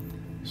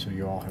 So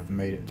you all have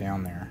made it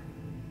down there.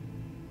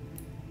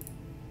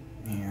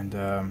 And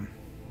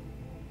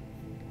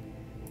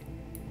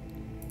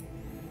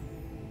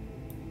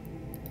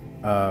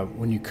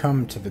when you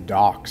come to the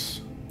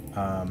docks,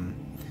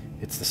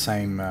 it's the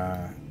same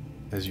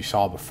as you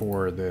saw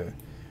before. The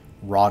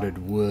rotted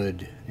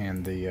wood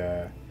and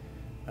the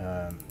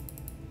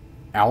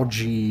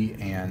algae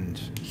and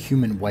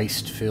human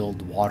waste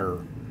filled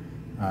water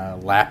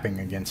lapping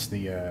against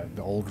the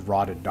old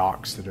rotted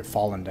docks that have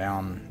fallen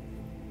down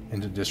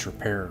into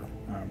disrepair,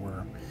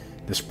 where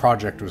this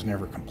project was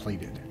never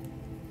completed.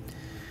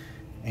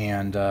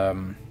 And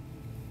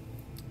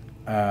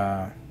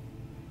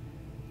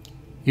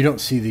you don't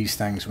see these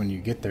things when you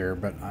get there,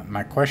 but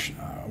my question,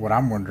 what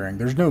I'm wondering,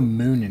 there's no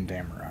moon in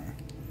Dammerung.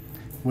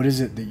 What is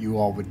it that you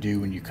all would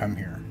do when you come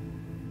here?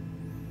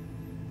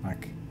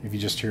 Like, if you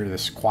just hear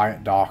this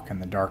quiet dock in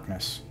the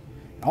darkness.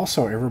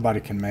 Also, everybody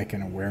can make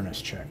an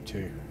awareness check,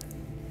 too.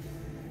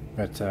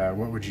 But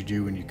what would you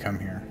do when you come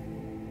here?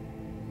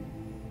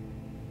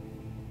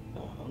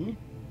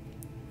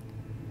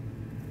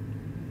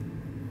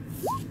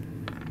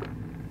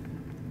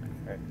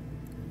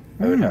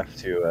 I would have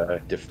to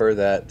defer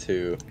that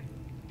to...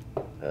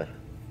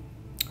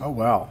 Oh,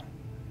 wow.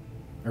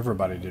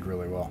 Everybody did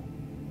really well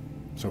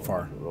so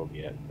far. Rolled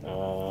yet.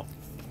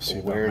 See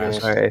about Awareness.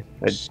 Sorry,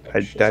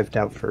 I dived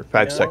out for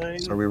 5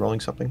 seconds. Are we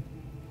rolling something?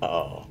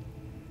 Oh.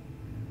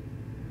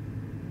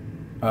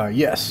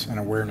 Yes, an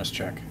awareness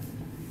check.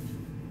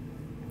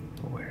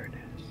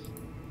 Awareness.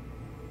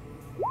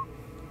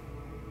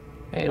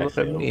 Hey, look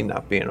at me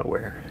not being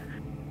aware.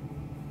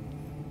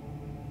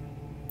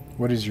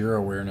 What is your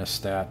awareness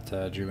stat,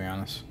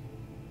 Julianus?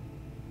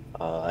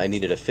 I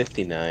needed a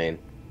 59.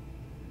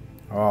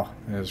 Oh,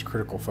 it was a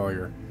critical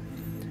failure.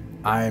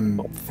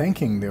 I'm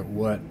thinking that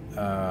what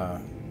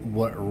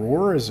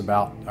Roar is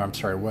about. I'm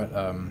sorry. What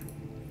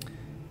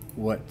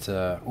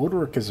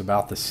Ulrich is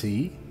about to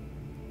see.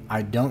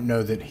 I don't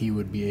know that he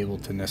would be able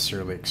to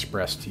necessarily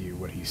express to you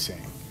what he's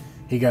seeing.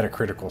 He got a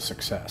critical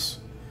success.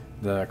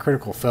 The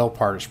critical fail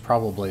part is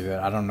probably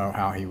that I don't know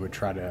how he would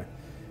try to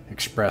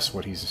express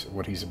what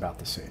he's about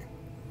to see.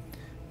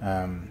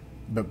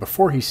 But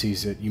before he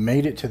sees it, you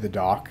made it to the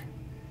dock,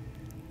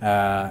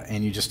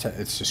 and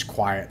it's just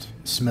quiet.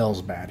 It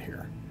smells bad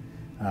here.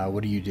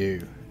 What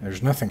do?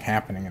 There's nothing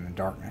happening in the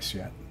darkness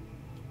yet.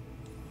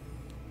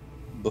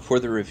 Before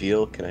the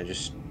reveal, can I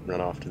just run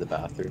off to the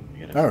bathroom?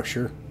 Oh,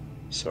 sure.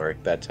 Sorry,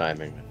 bad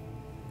timing.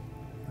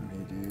 Let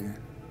me do...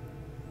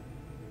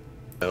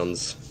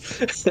 Sounds...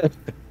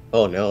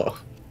 Oh, no.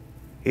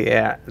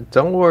 Yeah,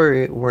 don't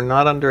worry, we're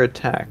not under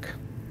attack.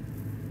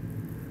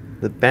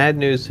 The bad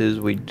news is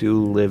we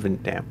do live in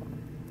Dammerung.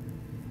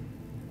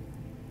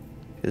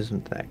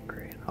 Isn't that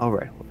great?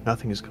 Alright, well,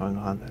 nothing is going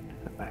on then.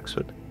 Max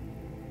would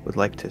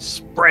like to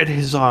spread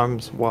his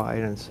arms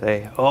wide and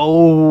say,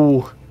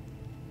 "Oh,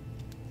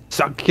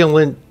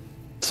 succulent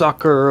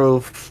sucker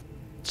of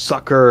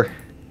sucker.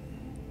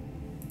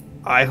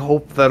 I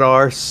hope that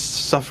our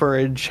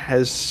suffrage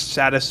has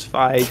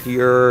satisfied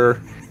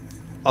your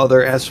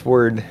other S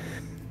word.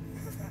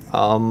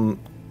 Yo."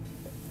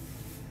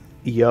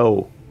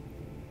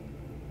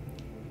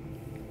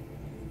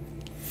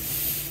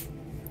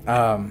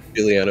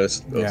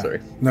 Julianus... Oh, yeah.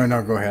 sorry.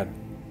 No, go ahead.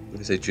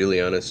 I say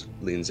Julianus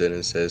leans in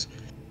and says,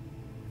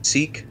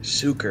 "Seek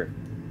Suker."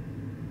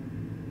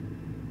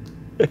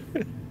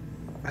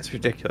 That's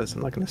ridiculous.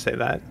 I'm not going to say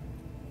that.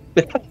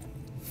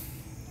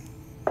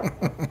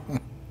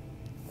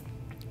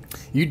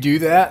 You do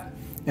that,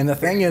 and the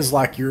thing is,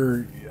 like,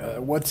 you're...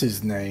 what's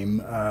his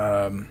name?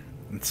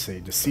 Let's see,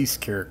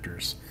 deceased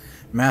characters.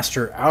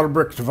 Master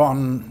Albrecht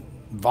von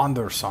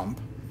Vondersump,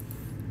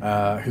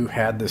 who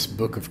had this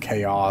book of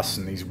chaos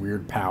and these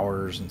weird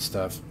powers and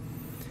stuff.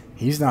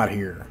 He's not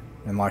here,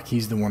 and like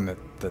he's the one that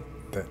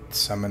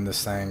summoned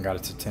this thing, got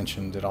its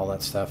attention, did all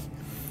that stuff.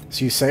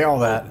 So you say all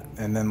that,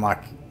 and then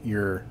like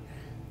you're...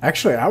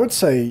 Actually, I would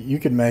say you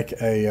could make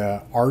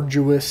a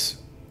arduous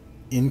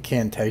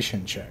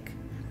incantation check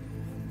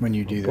when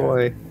you do that.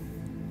 Boy,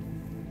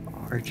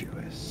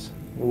 arduous.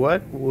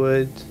 What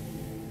would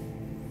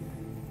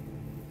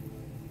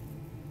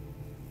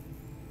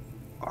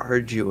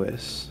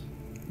arduous?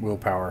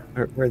 Willpower.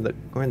 Where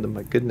in the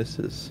my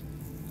goodnesses?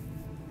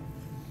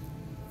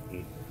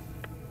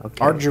 Okay,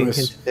 Arduous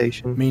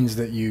incantation. means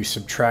that you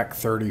subtract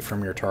 30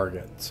 from your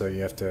target, so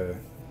you have to...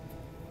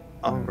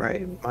 All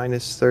right,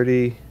 minus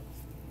 30.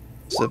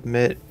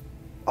 Submit.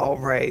 All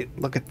right,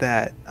 look at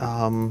that.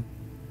 Oh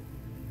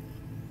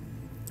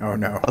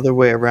no. Other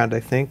way around, I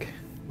think,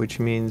 which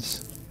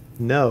means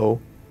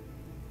no.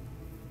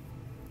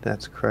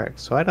 That's correct.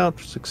 So I don't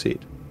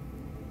succeed.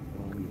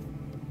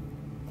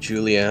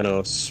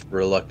 Julianos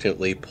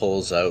reluctantly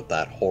pulls out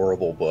that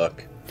horrible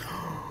book.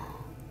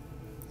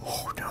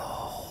 Oh no.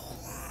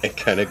 It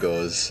kind of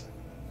goes,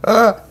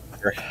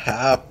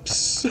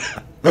 perhaps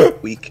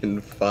we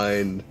can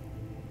find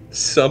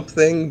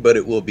something, but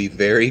it will be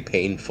very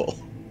painful.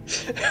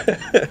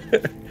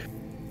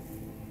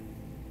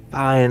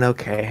 Fine,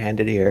 okay, hand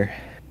it here.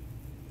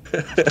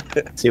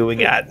 See what we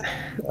got.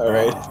 All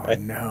right. Oh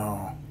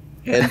no.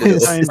 Hand What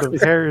it kind over.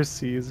 of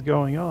heresy is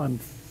going on?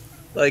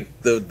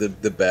 Like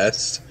the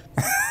best.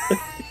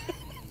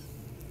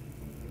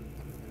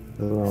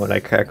 When I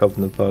crack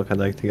open the book, I'd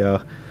like to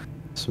go,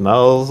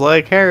 smells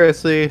like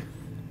heresy.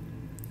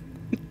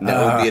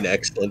 That would be an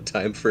excellent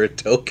time for a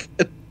token.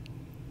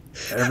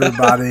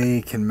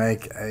 Everybody can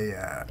make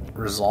a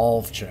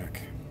resolve check.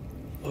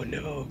 Oh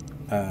no.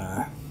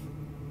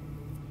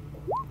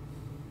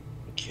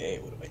 Okay,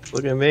 what do I do?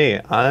 Look at me.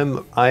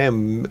 I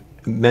am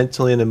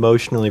mentally and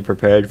emotionally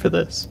prepared for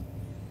this.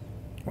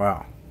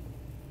 Wow.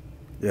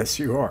 Yes,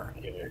 you are.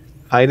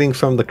 Hiding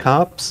from the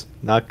cops,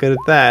 not good at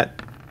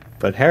that.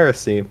 But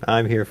heresy,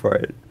 I'm here for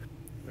it.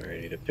 Alright,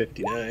 I need a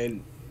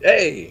 59.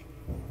 Hey!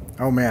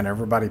 Oh man,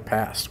 everybody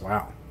passed.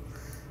 Wow.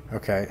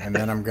 Okay, and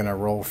then I'm going to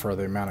roll for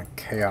the amount of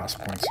chaos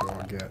points you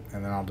all get,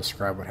 and then I'll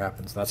describe what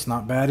happens. That's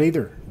not bad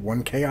either.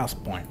 1 chaos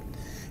point.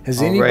 Has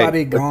All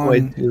anybody right, what do I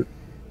gone... do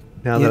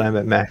now that I'm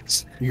at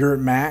max? You're at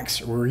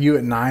max? Were you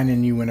at 9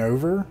 and you went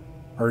over?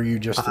 Or are you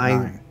just at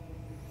 9?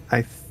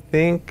 I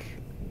think...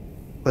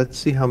 Let's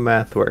see how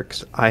math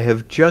works. I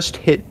have just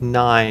hit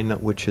 9,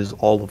 which is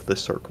all of the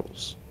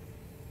circles.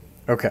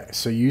 Okay,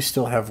 so you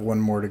still have 1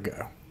 more to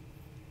go.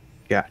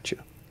 Gotcha.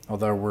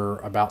 Although we're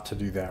about to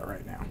do that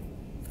right now.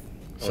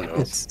 Oh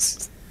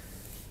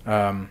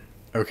no.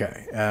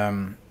 Okay.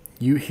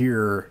 You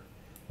hear...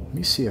 Let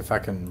me see if I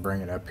can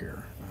bring it up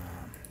here.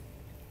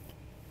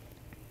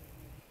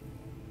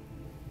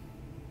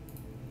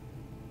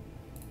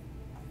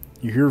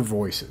 You hear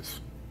voices.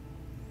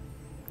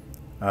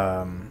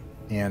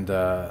 And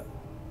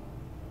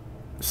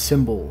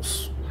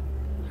symbols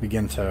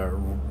begin to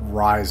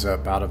rise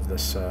up out of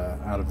this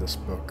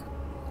book.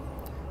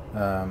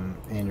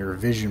 And your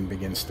vision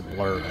begins to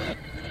blur.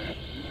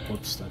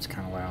 Whoops, that's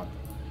kind of loud.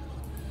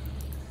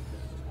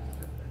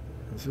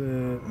 Is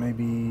it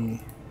maybe...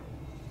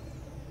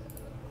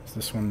 Is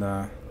this one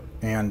the...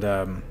 And,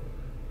 no,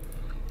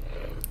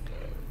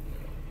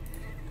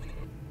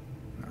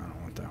 I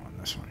don't want that one,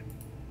 this one.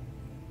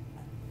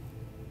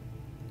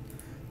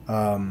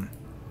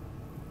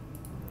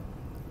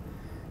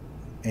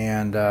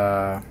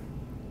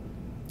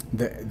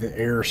 the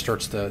air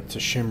starts to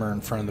shimmer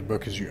in front of the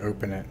book as you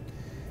open it.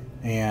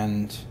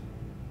 And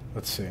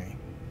let's see,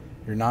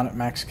 you're not at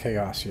max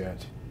chaos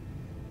yet.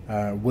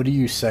 What do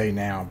you say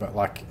now? But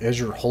like as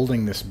you're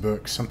holding this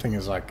book, something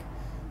is like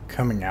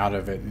coming out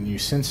of it, and you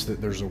sense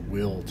that there's a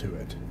will to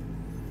it.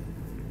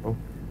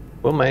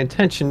 Well, my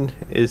intention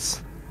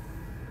is,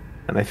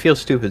 and I feel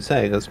stupid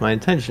saying this, my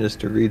intention is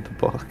to read the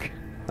book.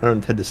 I don't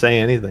intend to say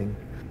anything.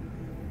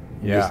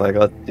 Yeah. Just like,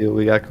 let's see what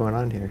we got going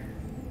on here.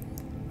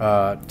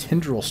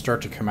 Tendrils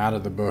start to come out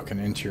of the book and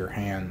into your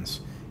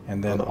hands,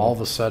 and then all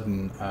of a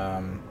sudden,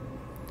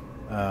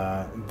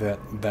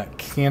 that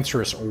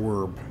cancerous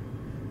orb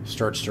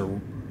starts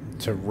to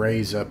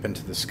raise up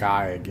into the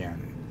sky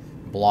again,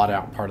 blot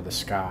out part of the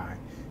sky.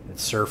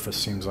 Its surface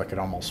seems like it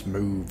almost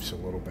moves a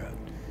little bit,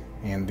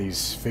 and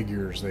these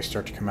figures, they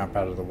start to come up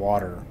out of the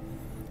water,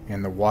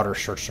 and the water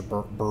starts to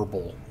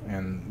burble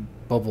and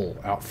bubble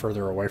out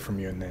further away from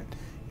you,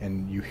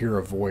 and you hear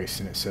a voice,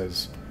 and it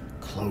says,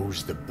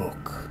 "Close the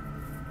book."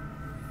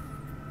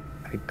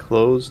 I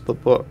close the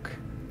book.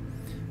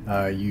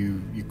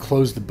 You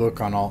close the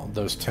book on all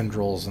those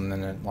tendrils, and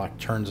then it like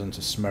turns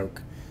into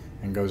smoke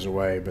and goes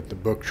away, but the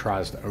book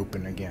tries to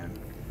open again.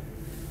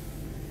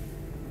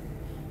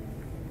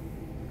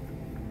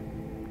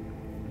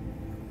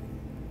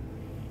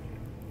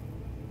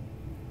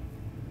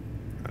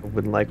 I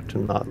would like to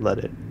not let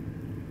it.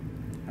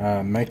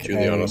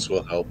 Julianus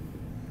will help.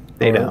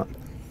 Stay down.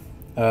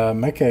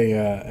 Make a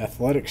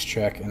athletics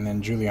check, and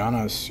then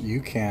Julianus, you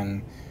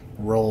can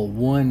roll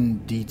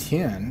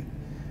 1d10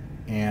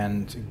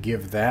 and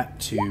give that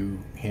to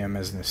him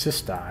as an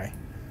assist die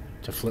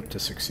to flip to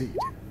succeed.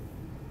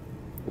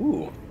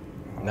 Ooh,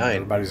 9.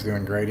 Everybody's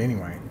doing great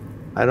anyway.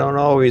 I don't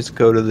always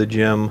go to the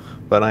gym,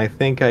 but I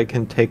think I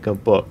can take a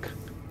book.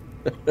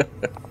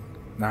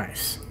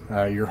 Nice.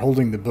 You're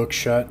holding the book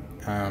shut.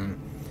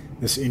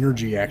 This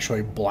energy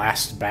actually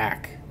blasts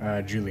back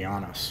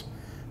Julianus.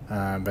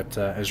 But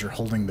as you're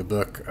holding the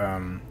book,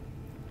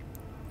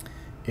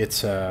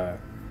 it's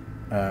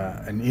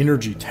an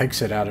energy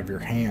takes it out of your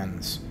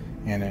hands,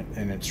 and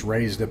it's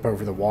raised up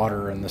over the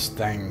water. And this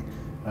thing,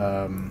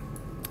 let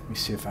me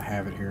see if I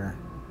have it here.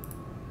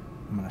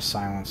 I'm going to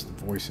silence the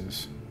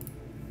voices.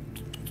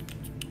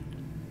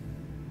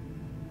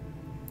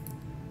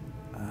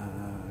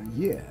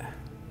 Yeah.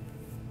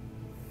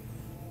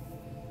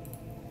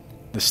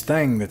 This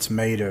thing that's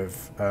made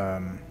of,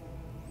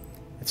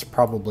 it's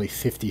probably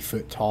 50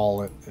 foot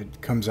tall.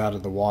 It comes out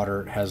of the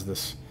water. It has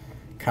this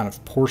kind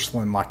of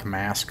porcelain-like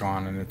mask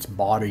on, and its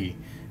body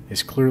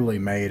is clearly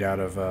made out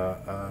of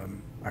a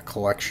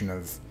collection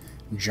of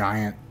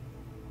giant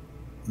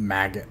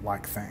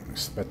maggot-like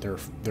things, but they're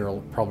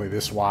probably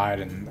this wide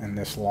and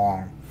this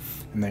long,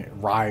 and it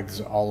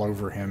writhes all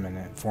over him, and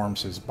it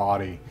forms his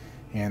body.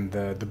 And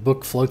the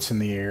book floats in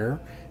the air,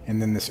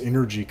 and then this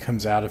energy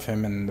comes out of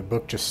him, and the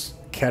book just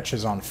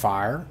catches on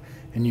fire,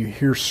 and you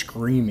hear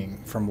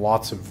screaming from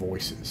lots of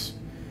voices,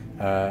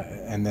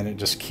 and then it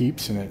just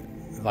keeps, and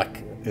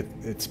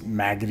it's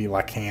maggoty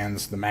like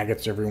hands. The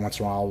maggots every once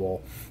in a while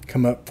will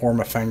come up, form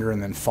a finger,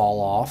 and then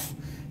fall off,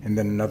 and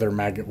then another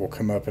maggot will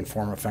come up and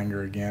form a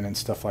finger again, and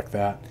stuff like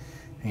that.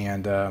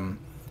 And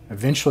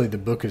eventually the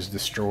book is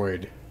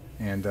destroyed,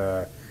 and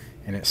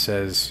it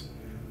says,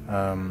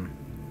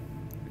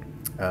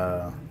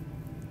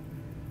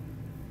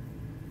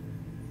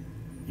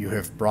 "You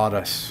have brought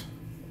us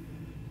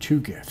 2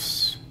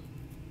 gifts.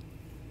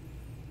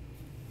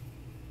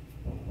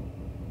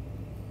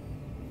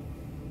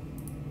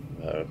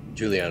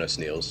 Julianus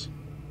kneels,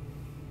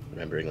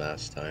 remembering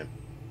last time.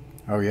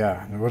 Oh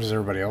yeah, and what does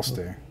everybody else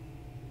do?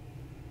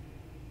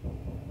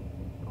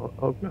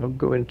 I'll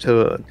go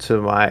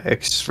into my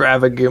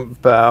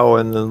extravagant bow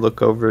and then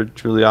look over at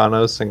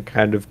Julianus and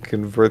kind of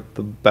convert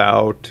the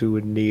bow to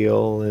a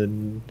kneel,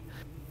 and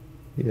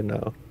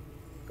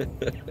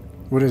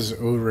What does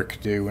Ulrich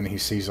do when he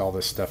sees all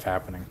this stuff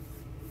happening?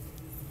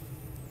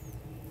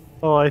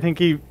 Well, I think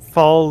he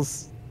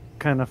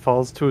kind of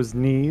falls to his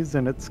knees,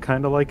 and it's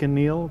kind of like a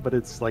kneel, but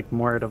it's like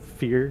more out of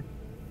fear.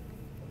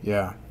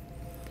 Yeah.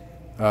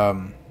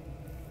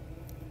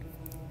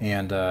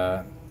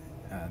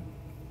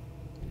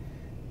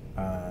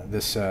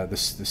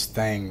 This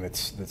thing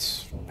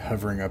that's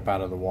hovering up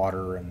out of the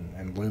water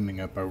and looming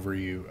up over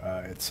you,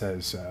 it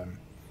says,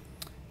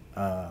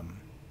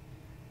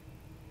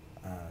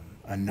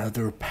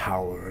 "Another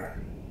power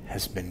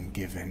has been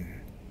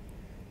given,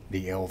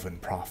 the Elven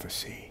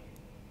prophecy.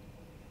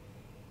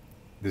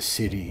 The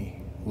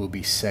city will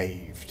be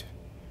saved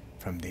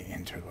from the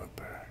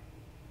interloper.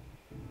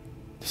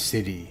 The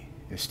city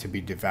is to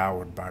be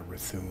devoured by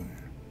Rethun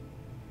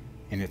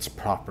in its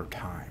proper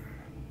time.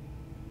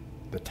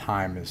 The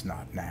time is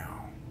not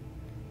now.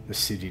 The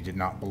city did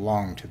not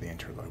belong to the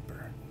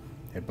interloper.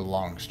 It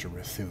belongs to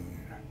Rethun."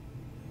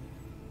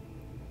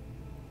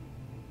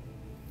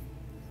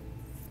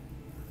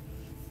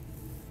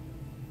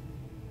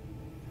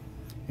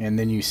 And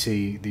then you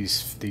see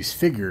these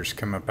figures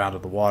come up out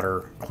of the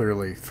water,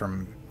 clearly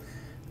from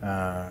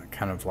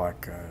kind of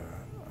like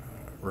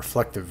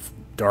reflective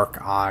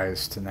dark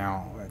eyes to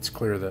now it's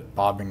clear that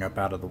bobbing up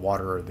out of the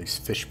water are these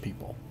fish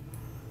people.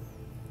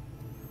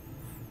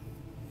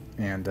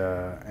 And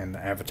in the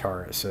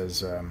avatar it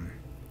says,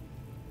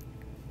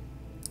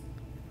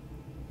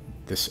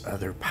 this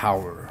other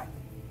power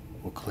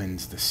will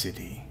cleanse the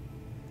city,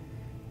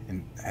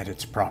 and at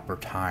its proper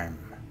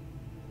time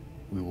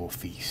we will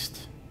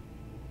feast.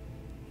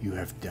 You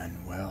have done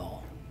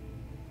well.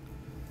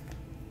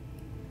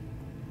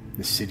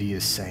 The city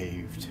is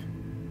saved,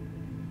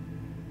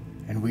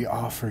 and we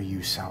offer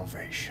you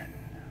salvation.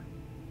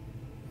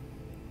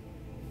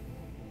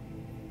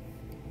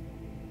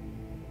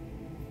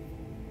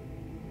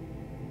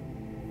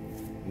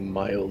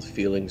 Mild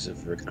feelings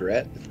of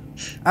regret.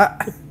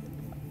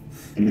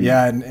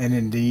 Yeah, and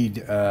indeed,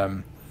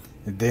 it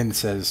then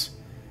says,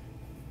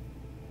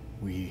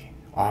 we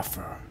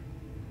offer,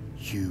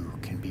 you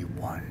can be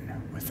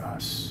one with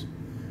us,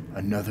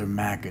 another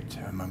maggot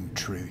among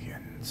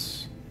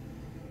trillions,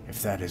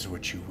 if that is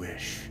what you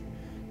wish,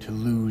 to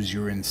lose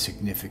your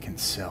insignificant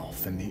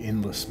self in the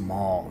endless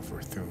maw of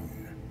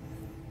Rthun.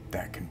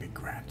 That can be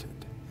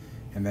granted.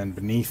 And then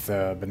beneath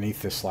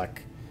this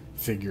like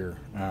figure,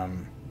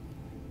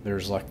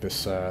 there's like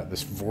this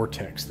this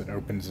vortex that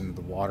opens into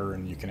the water,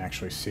 and you can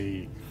actually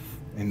see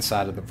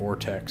inside of the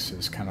vortex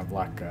is kind of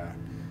like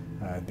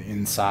the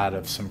inside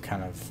of some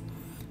kind of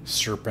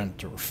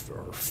serpent or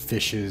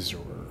fishes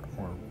or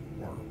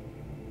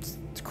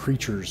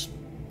creature's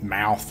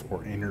mouth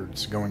or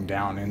innards going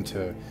down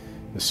into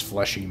this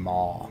fleshy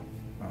maw,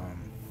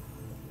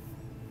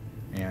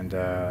 and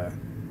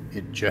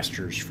it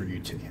gestures for you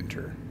to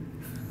enter.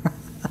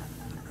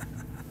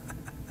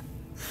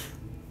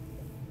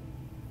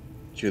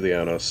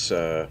 Julianos,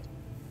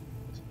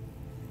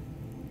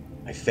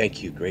 I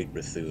thank you, great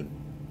Rthun,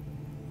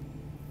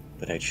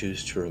 but I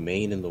choose to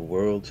remain in the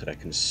world so that I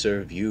can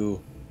serve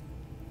you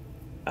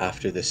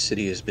after the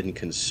city has been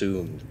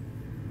consumed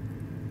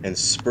and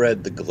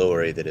spread the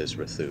glory that is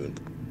Rthun.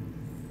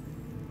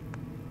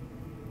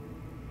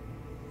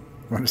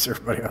 What does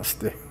everybody else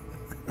do?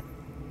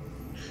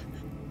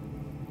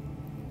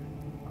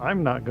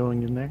 I'm not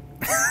going in there.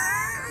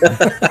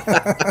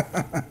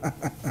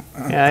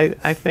 Yeah,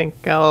 I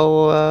think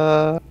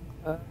I'll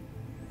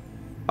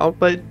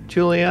let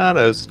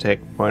Julianos take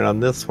point on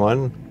this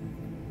one.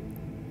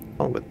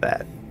 On with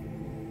that.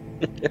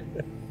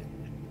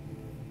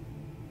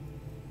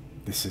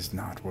 This is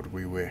not what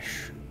we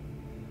wish.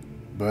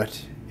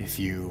 But if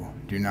you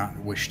do not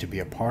wish to be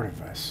a part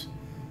of us,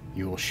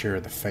 you will share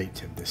the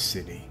fate of this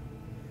city.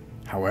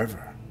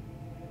 However,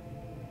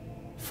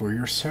 for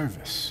your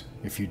service,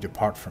 if you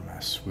depart from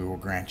us, we will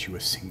grant you a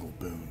single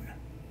boon.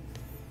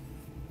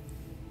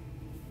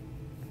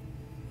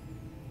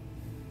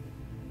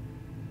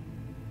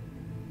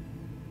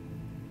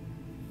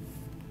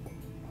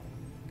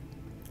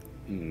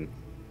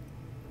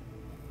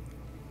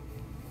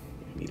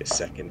 Need a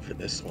second for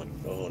this one.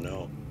 Oh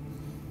no.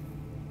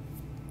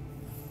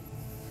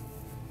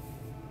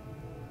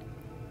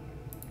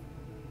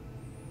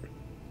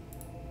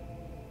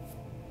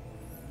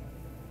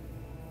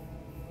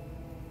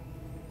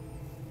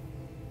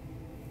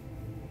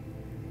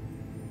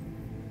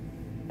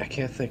 I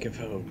can't think of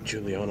how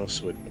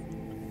Julianos would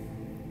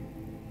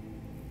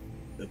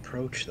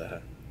approach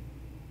that.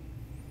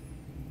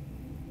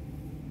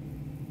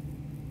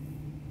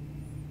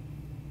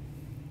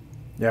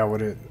 Yeah,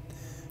 what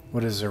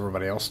does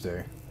everybody else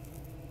do?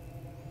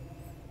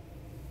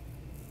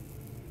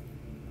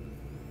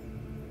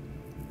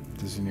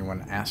 Does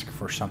anyone ask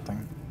for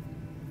something?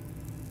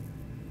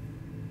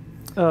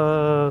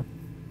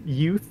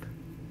 Youth.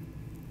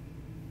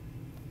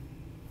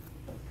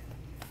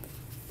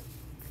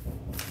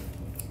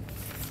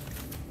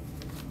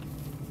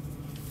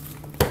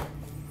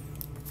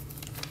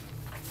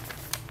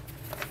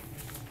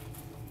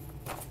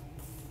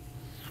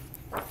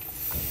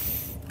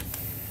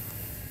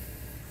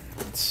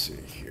 Let's see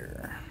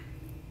here.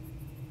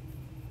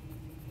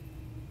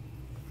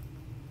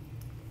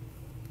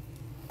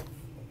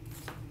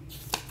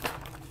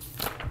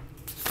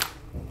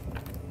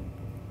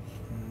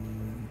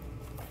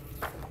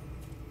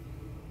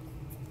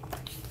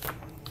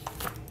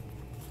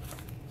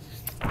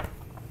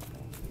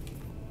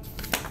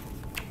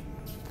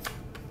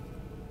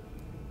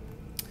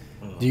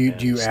 Do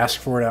you ask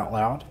for it out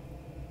loud?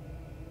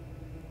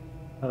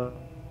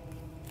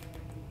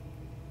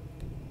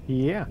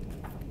 Yeah.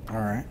 All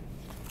right.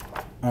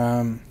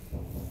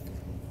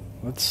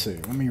 Let's see.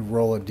 Let me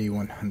roll a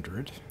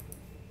D100.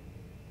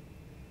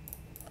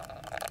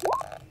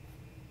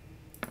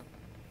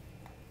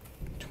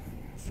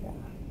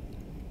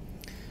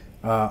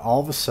 All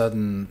of a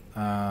sudden,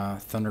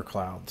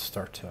 thunderclouds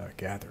start to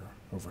gather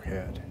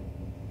overhead,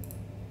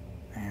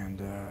 and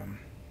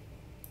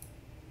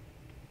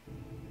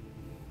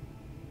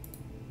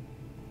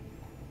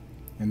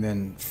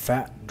then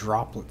fat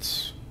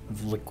droplets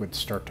of liquid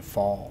start to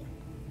fall.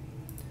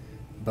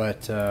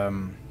 But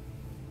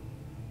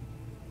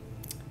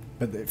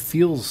it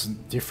feels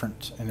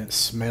different and it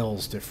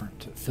smells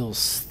different. It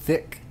feels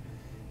thick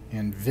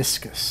and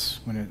viscous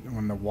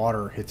when the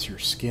water hits your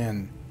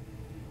skin.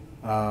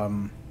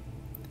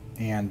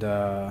 and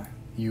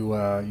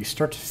you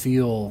start to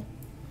feel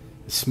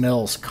it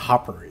smells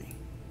coppery.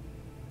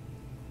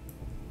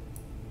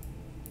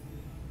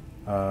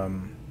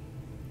 And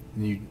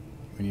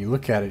when you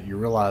look at it, you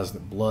realize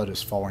that blood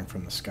is falling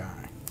from the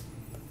sky,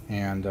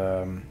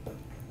 and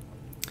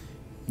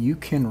you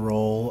can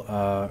roll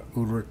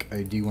Ulrich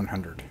a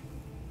D100.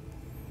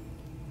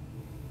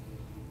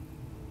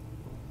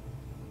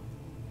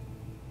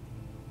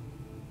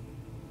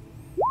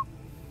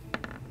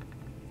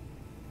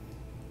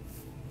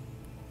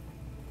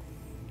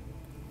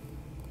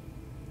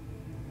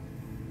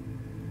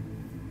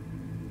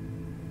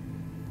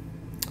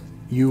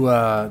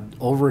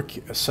 Ulrich,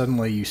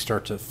 suddenly you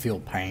start to feel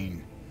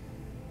pain,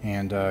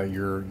 and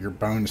your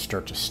bones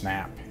start to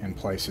snap in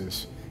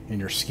places, and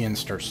your skin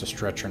starts to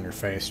stretch on your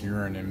face, and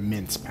you're in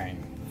immense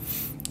pain.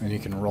 And you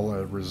can roll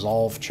a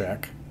resolve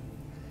check,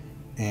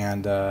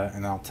 and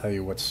I'll tell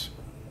you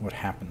what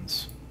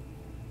happens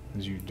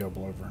as you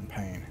double over in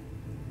pain.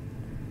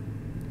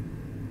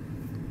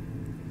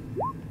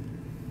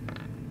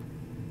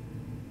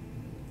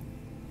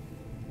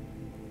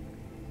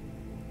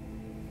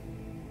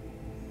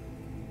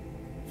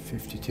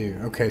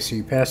 Okay, so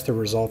you pass the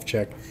resolve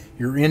check.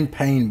 You're in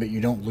pain, but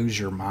you don't lose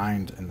your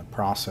mind in the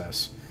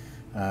process.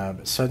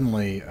 But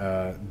suddenly,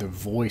 the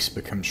voice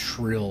becomes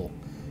shrill,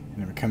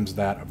 and it becomes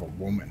that of a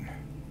woman.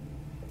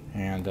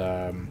 And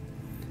when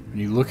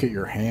you look at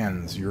your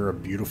hands, you're a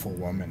beautiful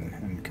woman,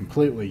 and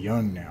completely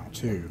young now,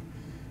 too.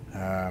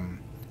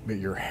 But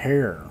your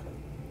hair,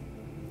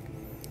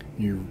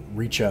 you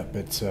reach up,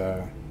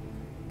 they're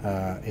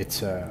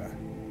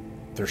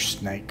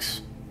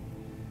snakes.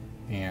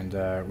 And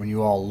when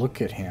you all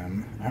look at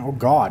him, oh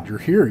God, you're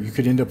here. You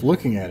could end up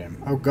looking at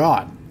him. Oh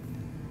God.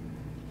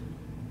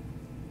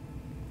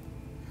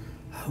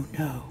 Oh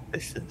no.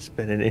 This has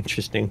been an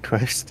interesting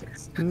quest.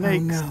 Oh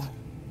no.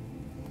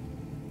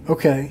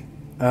 Okay.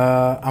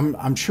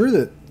 I'm sure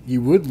that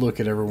you would look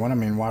at everyone. I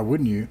mean, why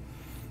wouldn't you?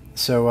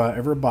 So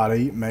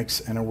everybody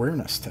makes an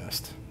awareness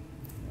test.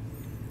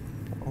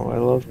 Oh, I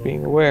love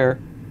being aware.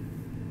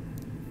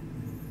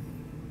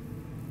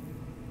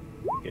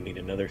 You need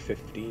another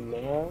 15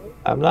 now?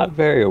 I'm not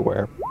very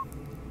aware.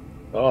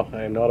 Oh,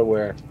 I am not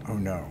aware. Oh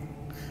no.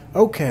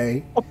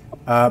 Okay.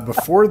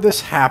 Before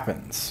this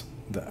happens,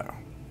 though,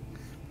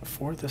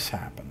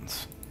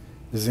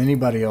 does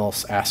anybody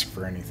else ask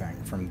for anything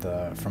from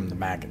the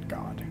maggot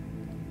god?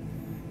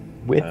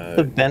 With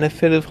the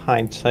benefit of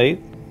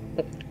hindsight,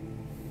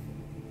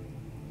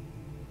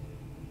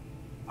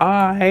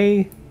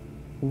 I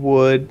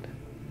would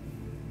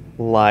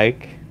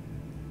like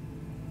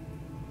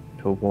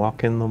to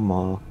walk in the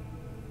maw.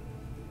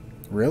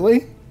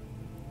 Really?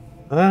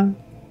 I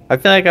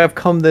feel like I've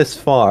come this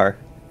far.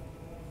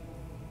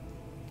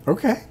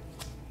 Okay.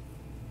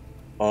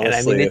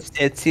 Honestly, And I mean,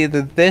 it's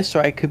either this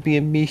or I could be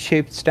a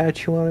me-shaped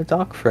statue on a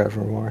dock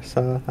forevermore.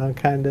 So I'm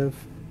kind of,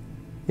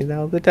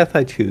 the death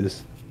I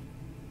choose,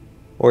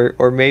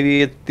 or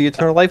maybe it's the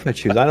eternal life I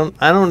choose. I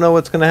don't know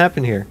what's gonna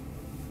happen here.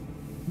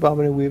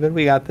 Bobbing and weaving,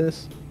 we got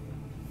this.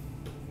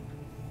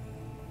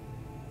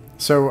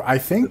 So I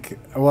think,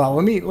 well,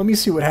 let me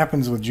see what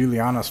happens with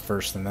Julianus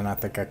first, and then I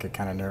think I could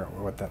kind of narrow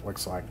what that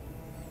looks like.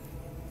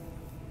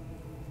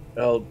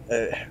 well,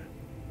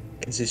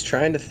 because he's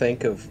trying to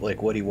think of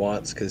like what he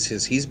wants, because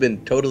he's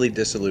been totally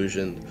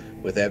disillusioned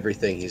with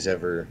everything he's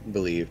ever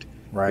believed.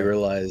 Right. He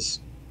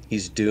realized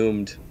he's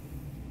doomed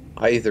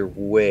either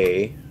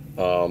way.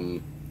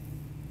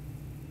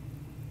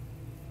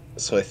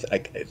 So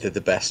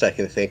the best I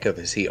can think of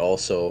is he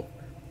also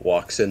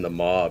walks in the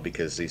maw,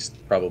 because he's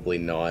probably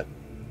not.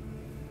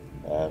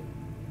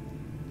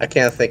 I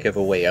can't think of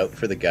a way out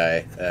for the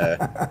guy.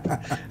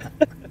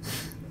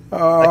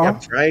 Like I'm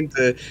trying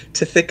to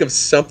think of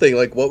something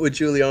like what would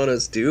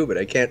Julianus do, but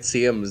I can't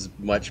see him as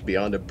much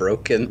beyond a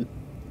broken.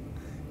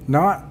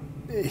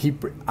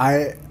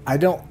 I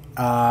don't.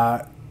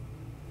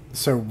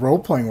 So role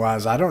playing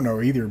wise, I don't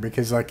know either,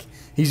 because like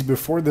he's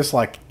before this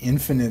like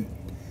infinite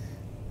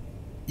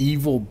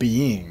evil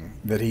being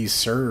that he's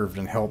served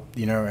and helped,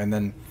 and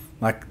then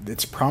like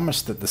it's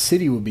promised that the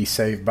city will be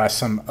saved by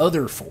some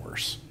other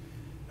force,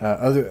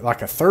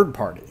 like a third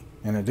party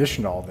in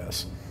addition to all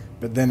this.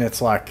 But then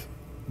it's like,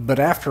 but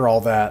after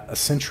all that, a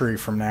century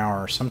from now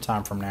or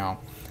sometime from now,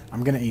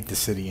 I'm going to eat the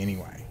city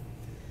anyway.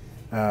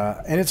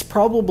 And it's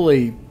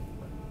probably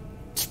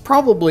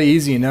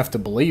easy enough to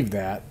believe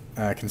that,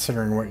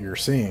 considering what you're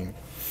seeing.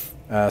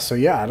 So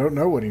yeah, I don't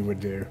know what he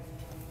would do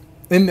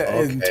in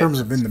terms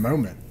of in the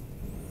moment.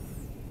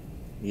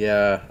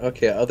 Yeah.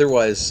 Okay.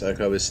 Otherwise, like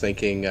I was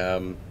thinking,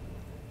 to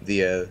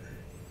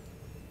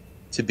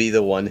be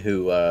the one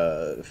who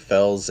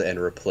fells and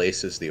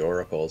replaces the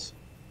oracles.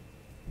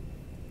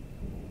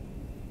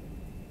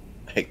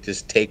 Like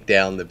just take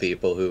down the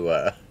people who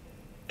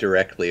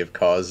directly have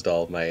caused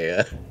all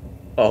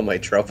my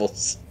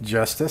troubles.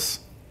 Justice.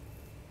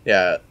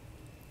 Yeah.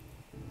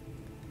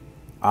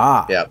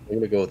 Ah. Yeah. I'm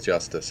gonna go with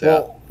justice.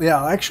 Well,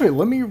 yeah. Actually,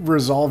 let me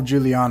resolve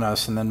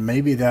Julianus, and then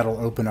maybe that'll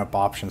open up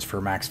options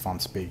for Max von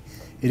Spee.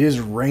 It is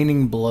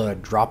raining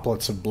blood.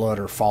 Droplets of blood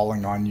are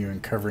falling on you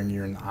and covering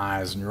you in the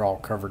eyes, and you're all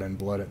covered in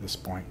blood at this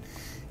point.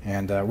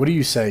 And what do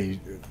you say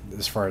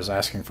as far as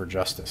asking for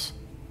justice?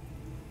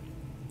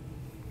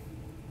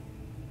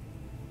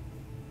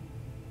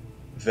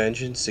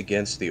 Vengeance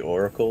against the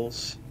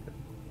oracles,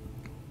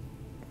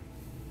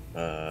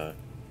 and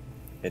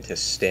to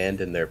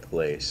stand in their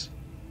place.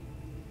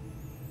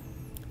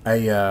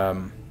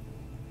 How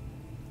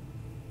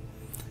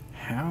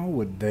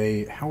would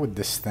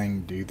this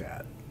thing do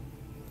that?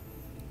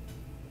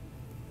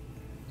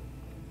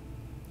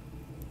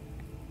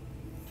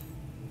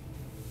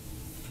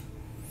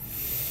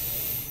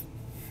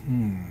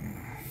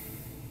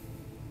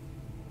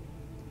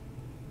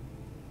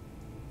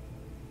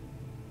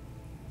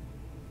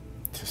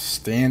 To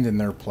stand in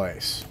their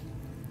place.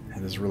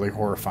 That is really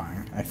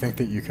horrifying. I think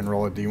that you can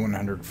roll a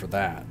D100 for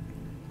that.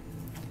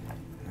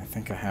 I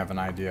think I have an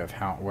idea of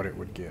what it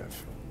would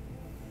give.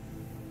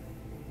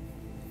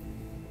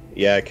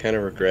 Yeah, I kind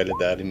of regretted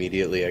that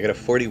immediately. I got a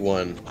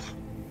 41.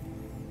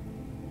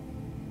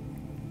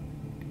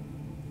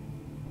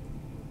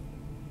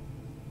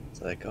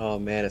 It's like, oh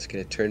man, it's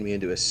going to turn me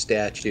into a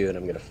statue and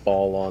I'm going to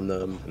fall on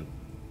them.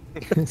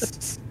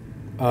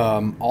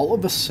 All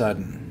of a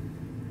sudden,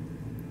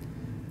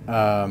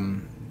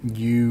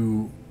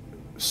 you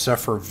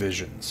suffer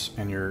visions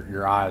and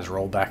your eyes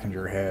roll back into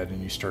your head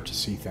and you start to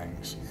see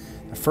things.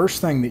 The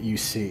first thing that you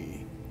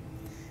see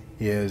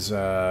is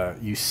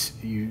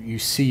you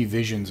see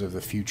visions of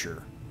the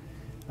future,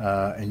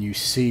 and you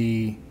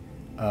see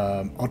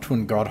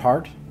Otwin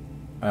Godhard,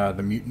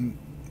 the mutant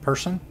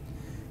person,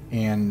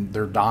 and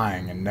they're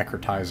dying and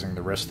necrotizing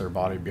the rest of their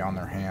body beyond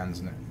their hands,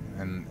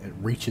 and it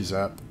reaches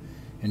up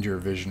into your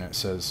vision. It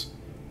says,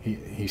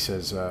 he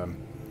says,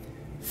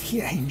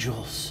 the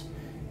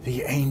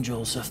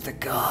angels of the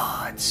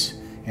gods.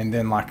 And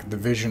then like the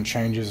vision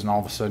changes and all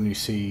of a sudden you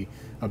see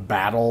a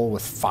battle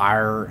with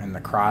fire and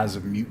the cries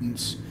of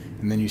mutants.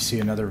 And then you see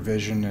another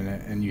vision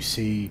and you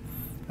see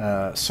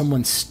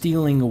someone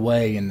stealing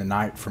away in the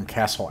night from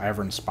Castle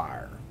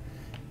Avernspire,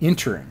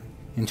 entering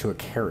into a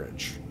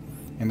carriage.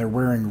 And they're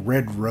wearing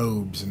red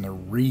robes and they're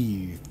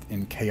wreathed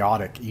in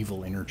chaotic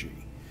evil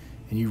energy.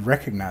 And you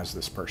recognize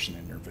this person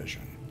in your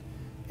vision.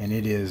 And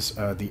it is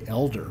the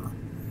elder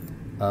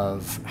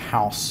of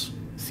House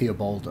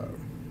Theobaldo.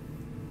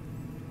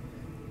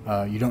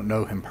 You don't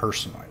know him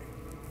personally,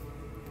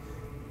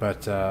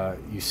 but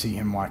you see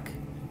him like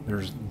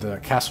there's the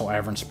Castle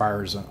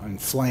Avernspire is in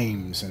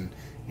flames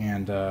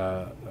and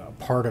a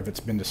part of it's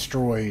been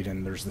destroyed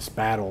and there's this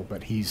battle,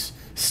 but he's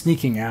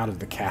sneaking out of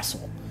the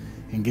castle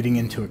and getting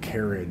into a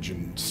carriage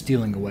and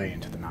stealing away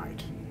into the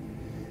night.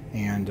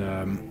 And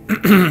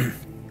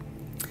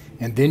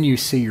and then you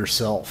see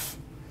yourself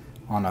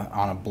on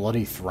a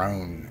bloody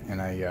throne in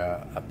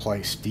a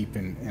place deep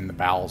in the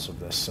bowels of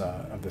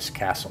this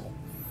castle,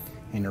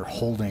 and you're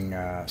holding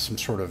some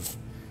sort of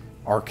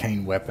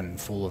arcane weapon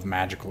full of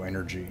magical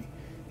energy,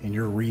 and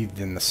you're wreathed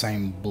in the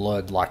same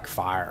blood like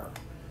fire,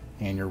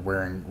 and you're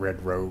wearing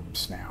red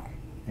robes now,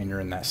 and you're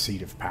in that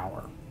seat of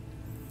power,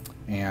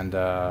 and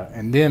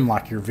then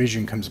like your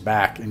vision comes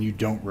back, and you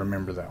don't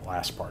remember that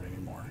last part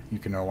anymore. You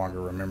can no longer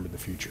remember the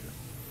future,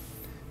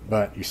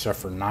 but you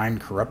suffer 9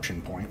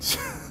 corruption points.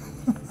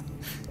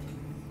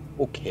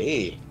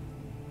 Okay.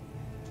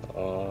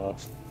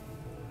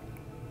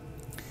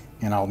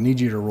 And I'll need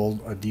you to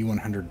roll a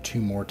D100 2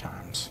 more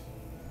times.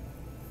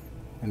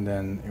 And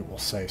then it will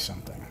say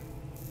something.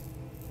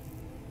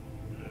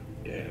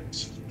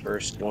 Yes.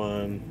 First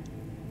one.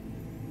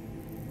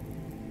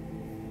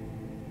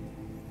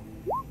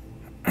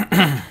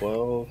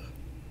 12.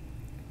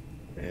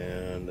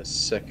 And the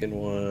second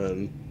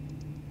one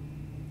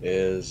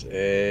is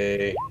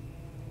a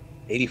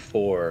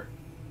 84.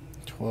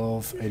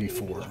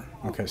 1284.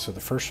 Okay, so the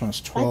first one is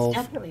That's 12.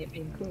 definitely a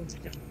big boost.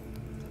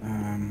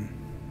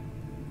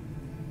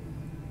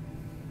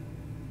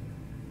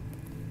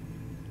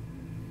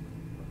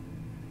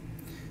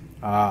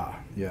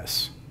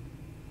 Yes.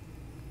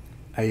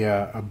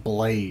 A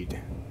blade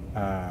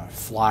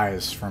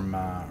flies from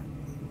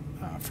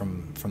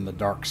the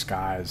dark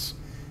skies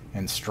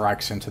and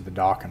strikes into the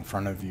dock in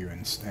front of you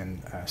and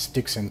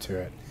sticks into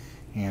it,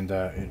 and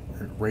it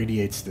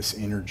radiates this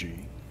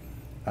energy.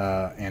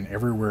 And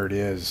everywhere it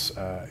is,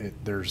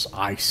 there's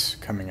ice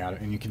coming out of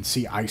it, and you can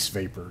see ice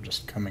vapor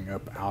just coming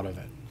up out of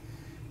it.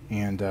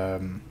 And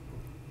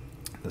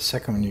the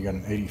second one, you got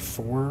an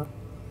 84.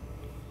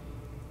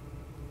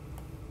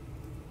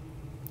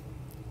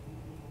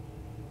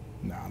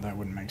 No, that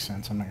wouldn't make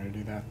sense. I'm not going to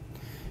do that.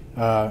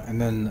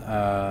 And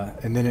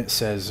then it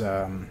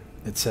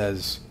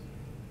says,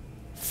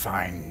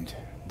 find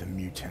the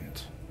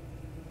mutant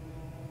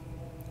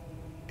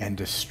and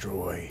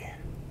destroy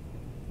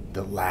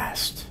the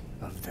last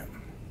of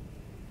them.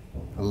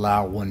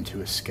 Allow one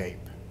to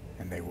escape,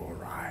 and they will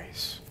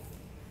rise.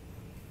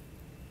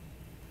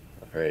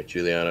 All right,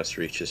 Julianus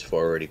reaches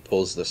forward. He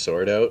pulls the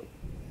sword out,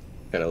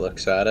 kind of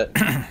looks at it,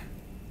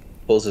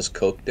 pulls his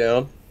coat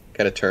down,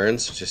 kind of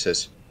turns, just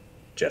says,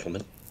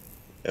 "Gentlemen,"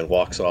 and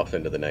walks off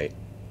into the night.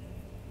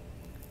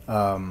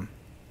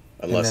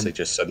 Unless then- they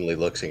just suddenly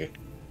looks at you.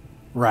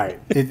 Right.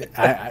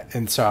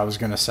 And so I was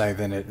going to say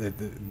then it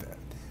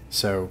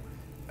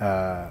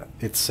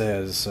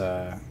says,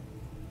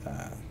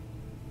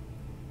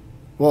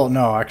 well,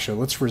 no, actually,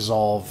 let's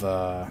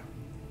resolve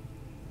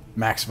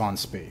Max von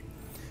Spee.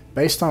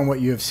 Based on what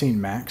you have seen,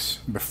 Max,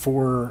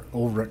 before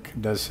Ulrich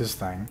does his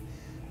thing,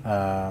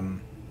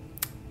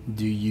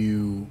 do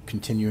you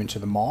continue into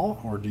the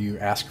mall or do you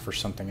ask for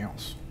something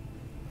else?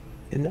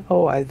 You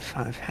know, I've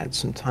had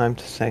some time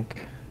to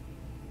think,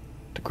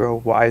 to grow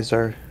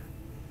wiser,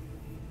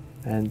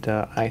 and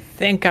I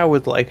think I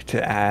would like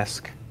to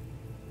ask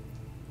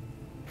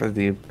for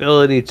the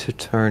ability to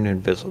turn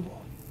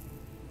invisible.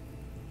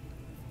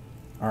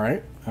 All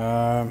right.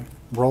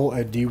 Roll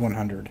a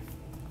D100.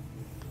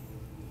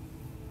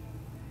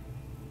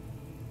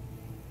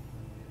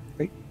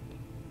 Right.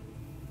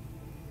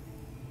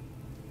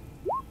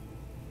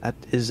 That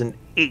is an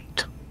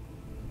 8.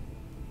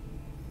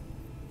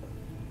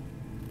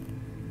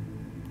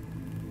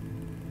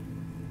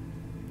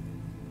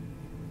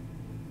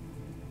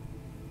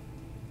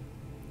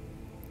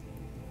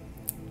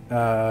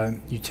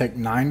 You take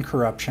 9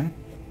 corruption.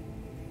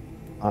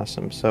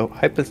 Awesome. So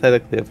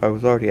hypothetically, if I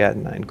was already at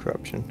 9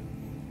 corruption,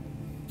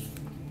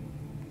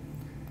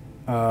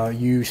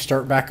 You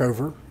start back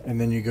over, and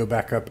then you go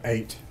back up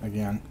 8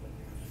 again.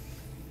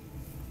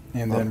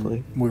 And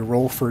Lovely. then we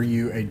roll for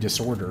you a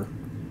disorder,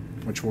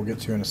 which we'll get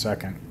to in a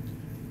second.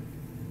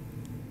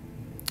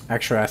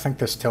 Actually, I think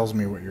this tells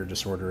me what your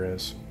disorder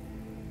is.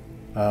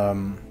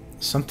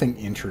 Something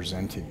enters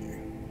into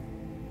you.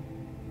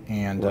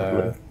 And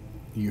Lovely.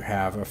 you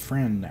have a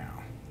friend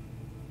now.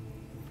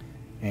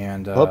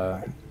 And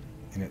Lovely.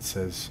 and it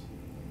says,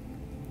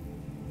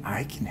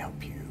 I can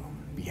help you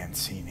be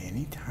unseen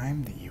any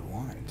time that you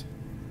want.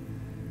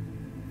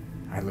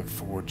 I look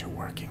forward to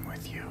working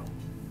with you.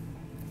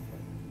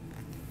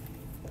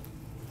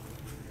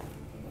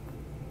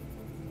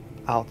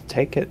 I'll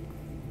take it.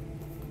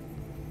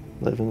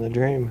 Living the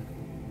dream.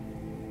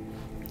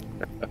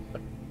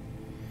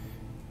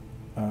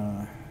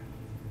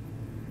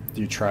 Do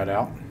you try it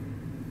out?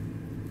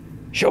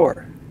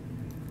 Sure.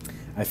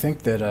 I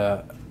think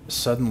that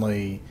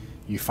suddenly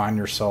you find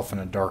yourself in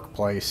a dark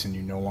place and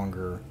you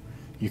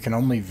can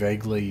only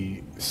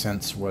vaguely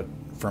sense what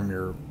from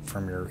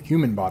your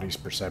human body's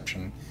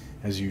perception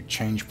as you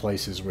change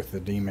places with the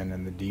demon,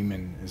 and the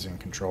demon is in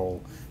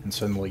control, and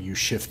suddenly you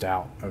shift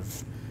out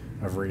of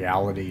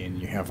reality,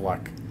 and you have the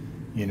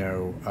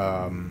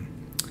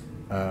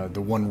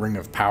one ring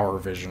of power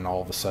vision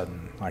all of a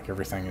sudden, like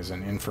everything is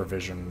in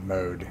infravision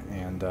mode,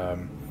 and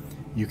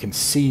you can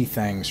see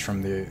things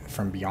from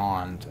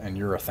beyond, and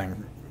you're a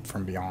thing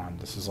from beyond.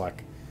 This is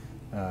like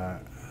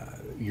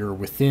you're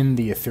within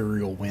the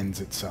ethereal winds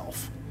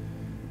itself.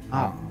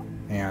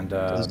 And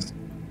Does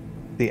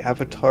the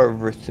avatar of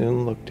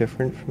Rthun look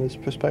different from this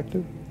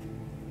perspective?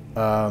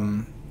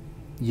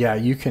 yeah,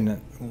 you can.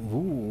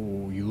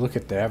 Ooh, you look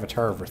at the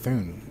avatar of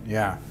Rthun.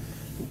 Yeah,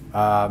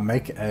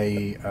 make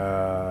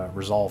a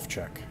resolve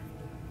check.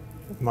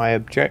 My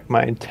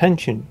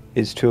intention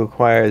is to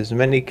acquire as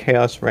many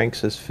chaos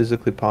ranks as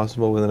physically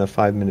possible within a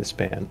 5-minute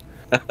span.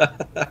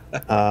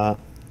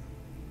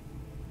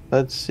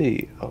 Let's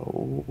see.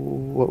 Oh,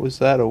 what was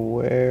that?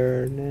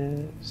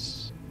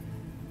 Awareness.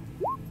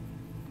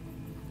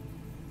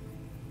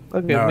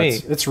 Look No, at me.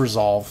 it's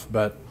resolve,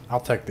 but I'll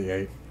take the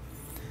 8.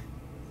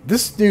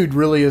 This dude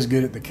really is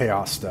good at the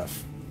chaos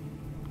stuff.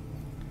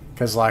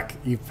 Because, like,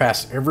 you've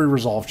passed every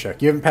resolve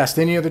check. You haven't passed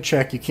any other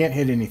check. You can't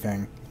hit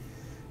anything.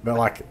 But,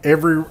 like,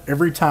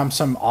 every time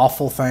some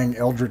awful thing,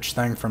 eldritch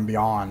thing from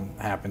beyond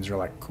happens, you're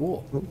like,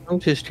 cool. I'm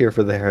just here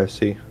for the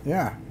heresy.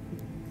 Yeah.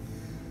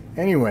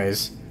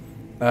 Anyways,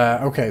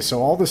 okay,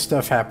 so all this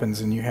stuff happens,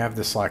 and you have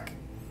this, like,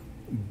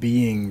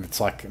 being that's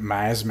like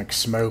miasmic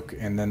smoke,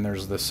 and then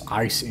there's this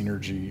ice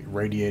energy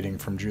radiating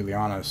from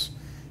Julianus,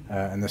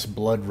 and this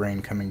blood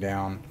rain coming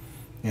down,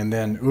 and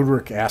then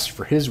Ulrich asks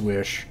for his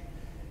wish,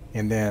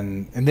 and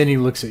then he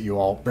looks at you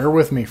all. Bear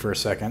with me for a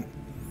second.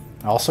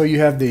 Also, you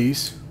have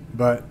these,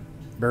 but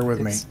bear with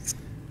me.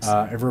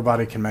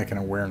 Everybody can make an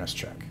awareness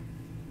check.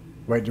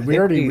 Wait, we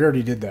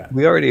already did that?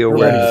 We already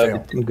Everybody awareness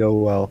failed. it didn't go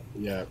well.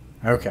 Yeah.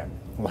 Okay.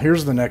 Well,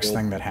 here's the next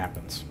thing that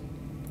happens.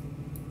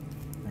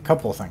 A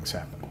couple of things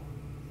happen.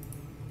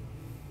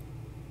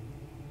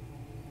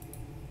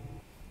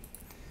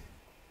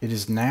 It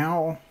is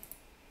now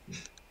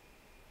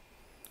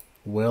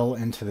well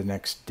into the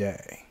next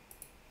day.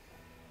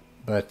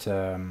 But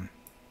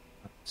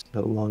It's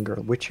no longer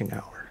a witching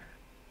hour.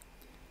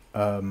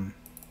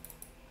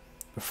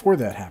 before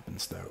that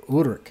happens, though,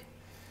 Ulrich,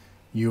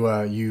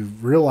 you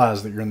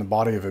realize that you're in the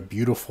body of a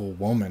beautiful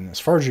woman. As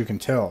far as you can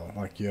tell,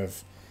 like you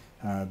have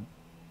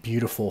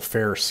beautiful,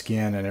 fair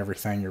skin and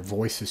everything. Your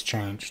voice has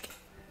changed.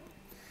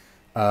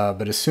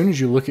 But as soon as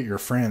you look at your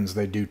friends,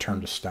 they do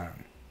turn to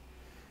stone.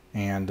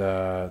 And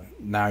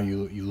now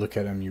you look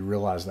at them, you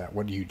realize that.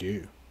 What do you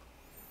do?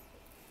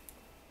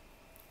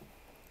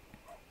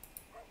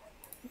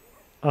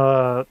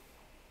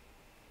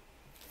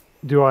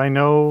 Do I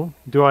know?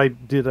 Do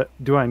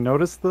I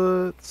notice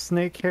the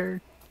snake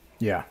hair?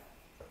 Yeah.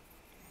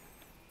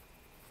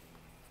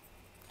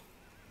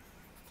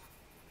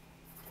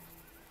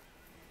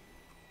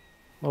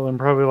 Well, I'm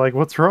probably like,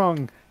 what's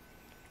wrong?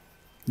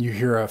 You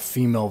hear a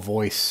female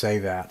voice say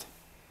that.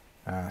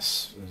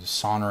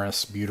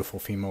 Sonorous, beautiful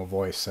female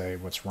voice say,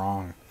 "What's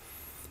wrong?"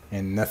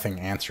 And nothing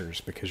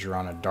answers because you're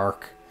on a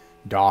dark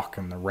dock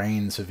and the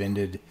rains have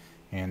ended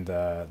and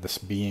this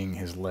being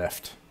has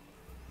left.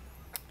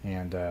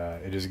 And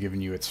it has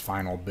given you its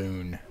final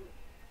boon.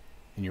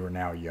 And you are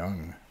now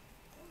young.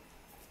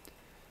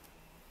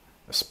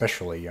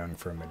 Especially young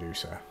for a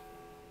Medusa.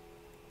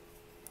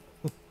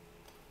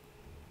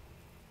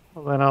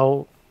 Well, then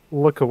I'll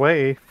look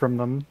away from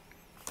them.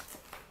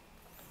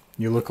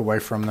 You look away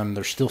from them,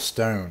 they're still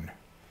stone.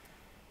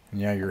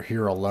 And yeah, you're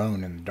here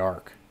alone in the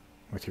dark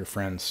with your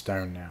friends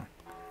stone now.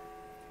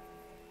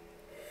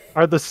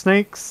 Are the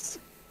snakes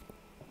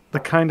the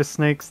kind of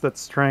snakes that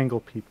strangle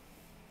people?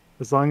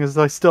 As long as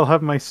I still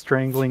have my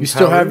strangling You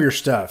still power? have your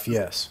stuff,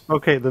 yes.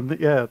 Okay, then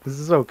yeah, this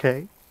is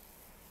okay.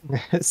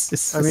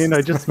 It's I mean,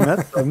 I just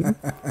met them.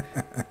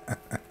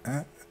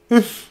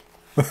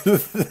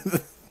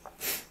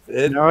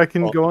 Now I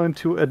can go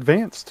into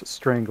advanced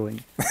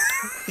strangling.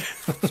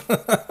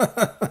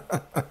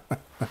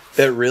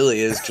 That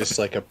really is just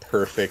like a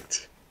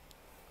perfect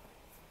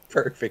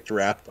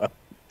wrap up.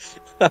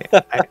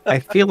 I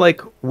feel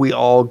like we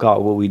all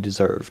got what we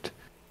deserved.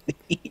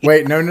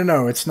 Wait,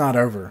 no, it's not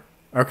over.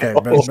 Okay,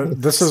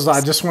 but this is,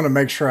 I just want to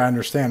make sure I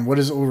understand. What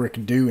does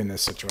Ulrich do in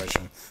this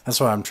situation? That's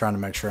what I'm trying to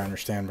make sure I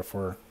understand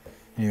before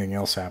anything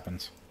else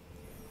happens.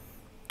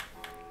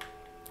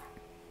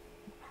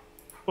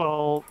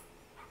 Well,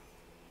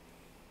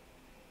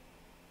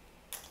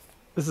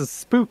 this is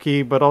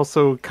spooky, but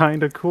also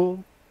kind of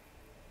cool.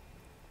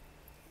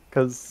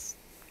 Because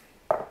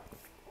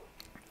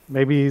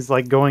maybe he's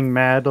like going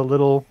mad a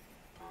little,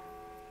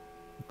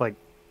 like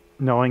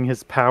knowing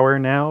his power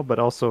now, but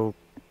also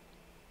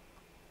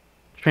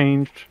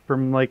changed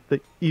from like the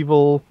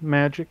evil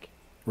magic.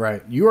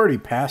 Right. You already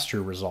passed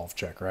your resolve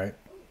check, right?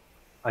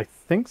 I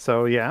think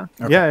so, yeah.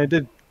 Okay. Yeah, I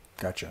did.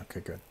 Gotcha. Okay,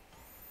 good.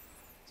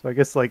 So I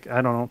guess, like,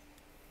 I don't know.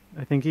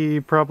 I think he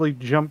probably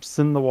jumps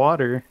in the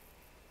water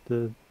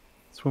to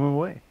swim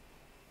away.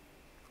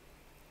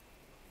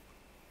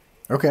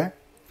 Okay.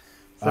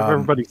 So if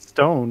everybody's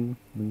stone.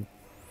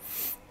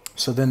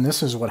 So then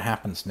this is what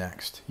happens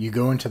next. You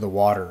go into the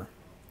water.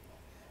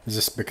 Is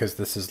this because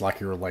this is like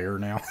your lair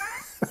now?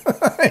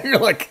 You're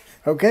like,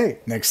 okay,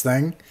 next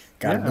thing,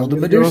 gotta Yeah, build a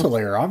I'm gonna Medusa go-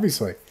 lair,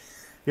 obviously.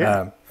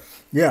 Yeah.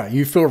 Yeah,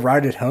 you feel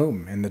right at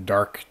home in the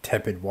dark,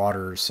 tepid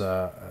waters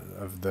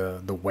of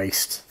the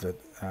waste that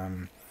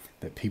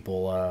that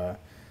people,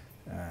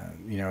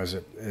 as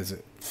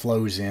it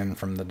flows in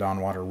from the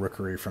Dawnwater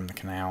Rookery from the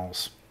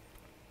canals,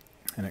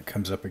 and it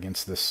comes up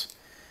against this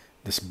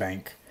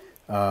bank,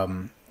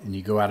 and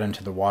you go out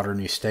into the water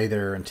and you stay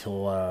there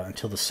until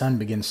the sun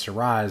begins to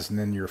rise, and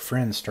then your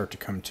friends start to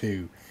come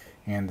too,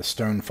 and the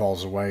stone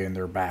falls away and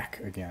they're back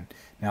again.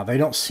 Now they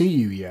don't see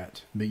you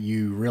yet, but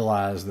you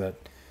realize that.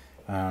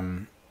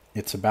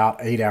 It's about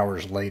 8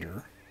 hours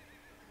later.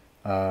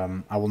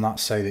 I will not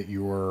say that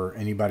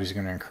anybody's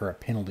going to incur a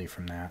penalty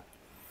from that,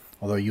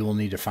 although you will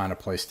need to find a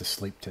place to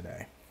sleep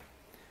today,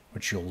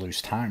 which you'll lose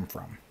time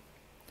from.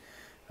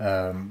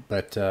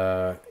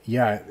 Yeah,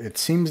 it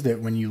seems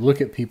that when you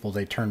look at people,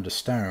 they turn to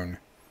stone,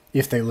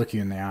 if they look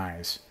you in the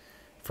eyes,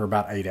 for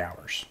about 8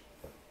 hours.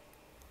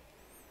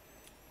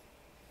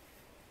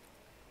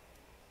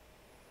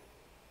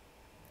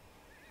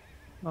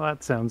 Well,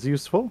 that sounds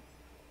useful.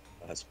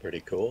 That's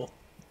pretty cool.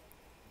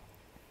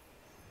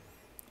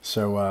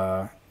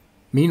 So,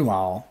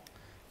 meanwhile,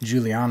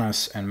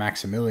 Julianus and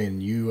Maximilian,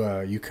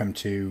 you come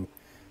to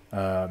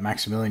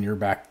Maximilian. You're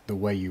back the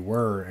way you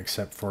were,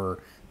 except for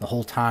the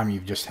whole time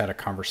you've just had a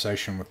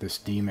conversation with this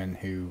demon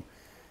who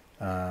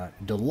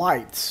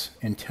delights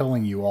in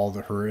telling you all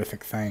the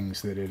horrific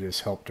things that it has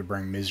helped to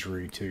bring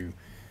misery to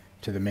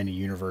the many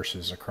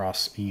universes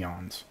across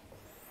eons,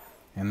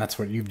 and that's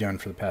what you've done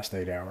for the past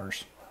 8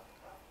 hours.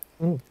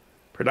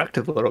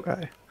 Productive little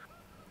guy.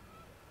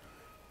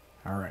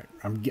 All right,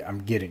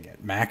 I'm getting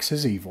it. Max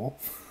is evil.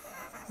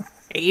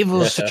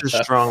 Evil is such a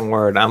strong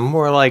word. I'm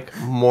more like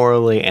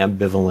morally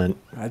ambivalent.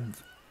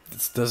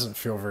 This doesn't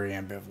feel very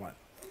ambivalent.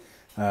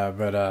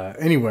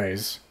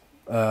 Anyways,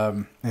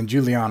 and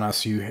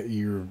Julianus,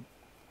 you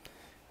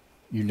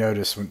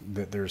notice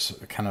that there's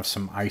kind of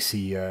some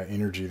icy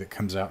energy that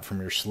comes out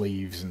from your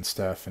sleeves and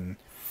stuff, and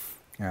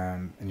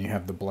you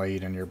have the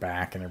blade on your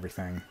back and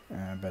everything.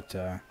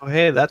 Oh,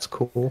 hey, that's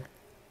cool.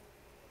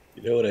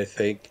 You know what I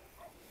think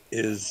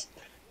is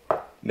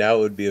now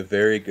would be a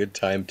very good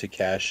time to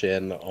cash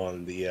in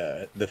on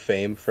the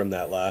fame from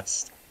that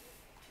last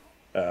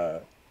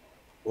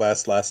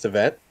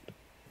event,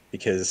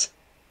 because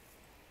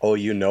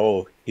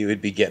he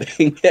would be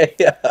getting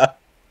a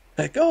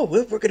like, oh,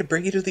 we're going to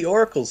bring you to the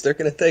oracles. They're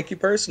going to thank you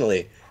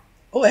personally.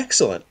 Oh,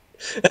 excellent.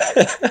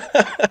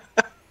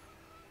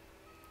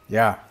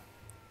 Yeah.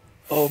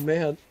 Oh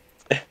man.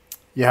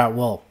 Yeah.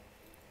 Well,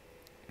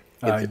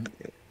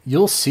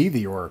 you'll see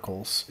the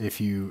oracles if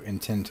you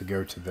intend to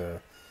go to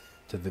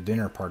the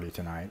dinner party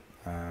tonight.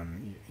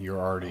 You're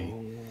already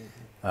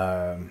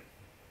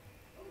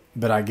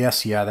But I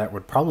guess, yeah, that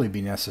would probably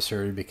be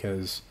necessary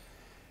because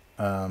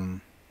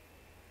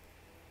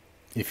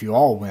if you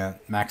all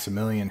went,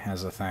 Maximilian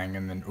has a thing,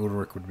 and then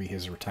Ulrich would be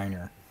his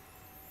retainer.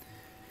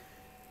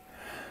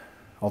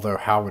 Although,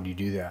 how would you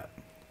do that?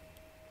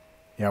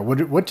 Yeah,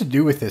 what to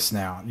do with this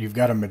now? You've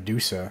got a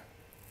Medusa.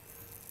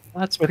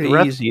 That's With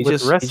pretty easy. You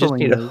just wrestling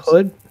need a moves.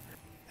 hood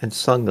and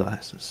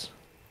sunglasses.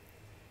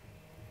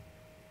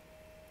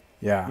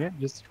 Yeah. Yeah,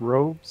 just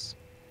robes.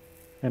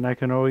 And I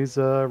can always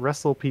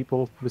wrestle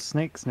people with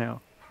snakes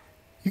now.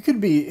 It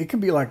could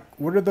be like,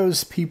 what are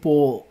those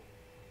people?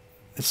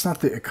 It's not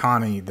the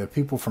Ikani, the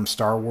people from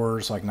Star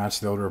Wars, like Knights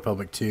of the Old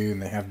Republic 2,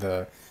 and they have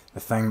the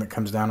thing that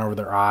comes down over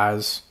their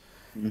eyes.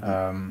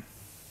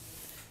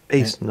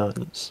 Space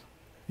nuns.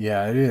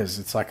 Yeah, it is.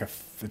 It's like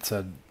it's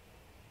a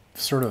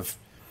sort of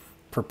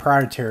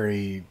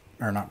proprietary,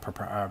 or not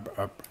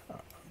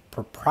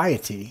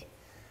propriety,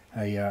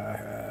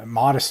 a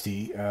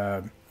modesty,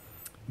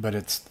 but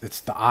it's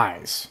the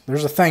eyes.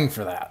 There's a thing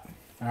for that.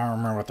 I don't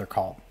remember what they're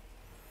called.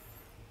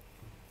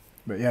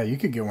 But yeah, you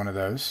could get one of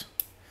those.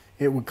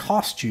 It would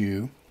cost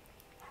you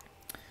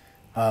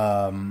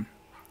for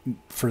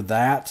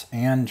that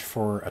and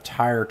for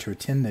attire to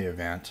attend the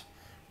event,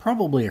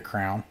 probably a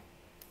crown.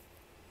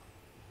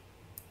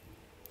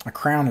 A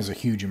crown is a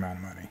huge amount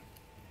of money.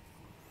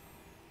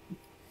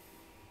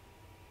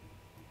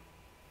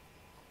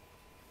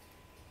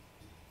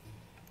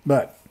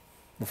 But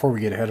before we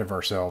get ahead of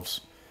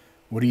ourselves,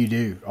 what do you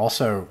do?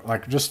 Also,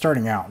 like, just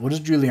starting out, what does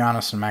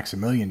Julianus and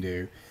Maximilian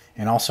do?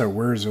 And also,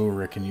 where's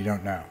Ulrich and you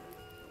don't know?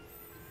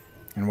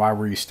 And why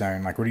were you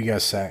staying? Like, what do you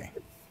guys say?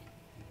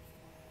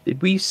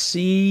 Did we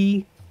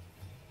see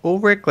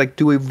Ulrich? Like,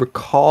 do we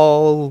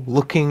recall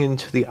looking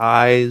into the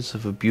eyes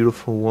of a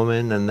beautiful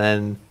woman and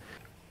then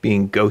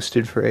being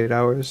ghosted for 8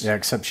 hours? Yeah,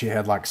 except she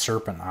had, like,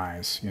 serpent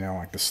eyes, you know,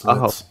 like the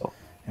slits. Oh,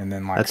 And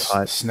then, like, that's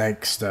hot.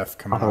 snake stuff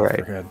coming All off right.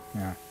 her head.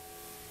 Yeah.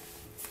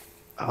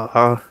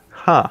 Huh.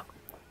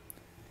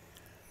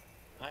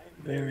 I'm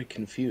very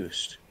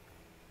confused.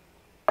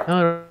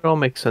 No, it all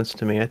makes sense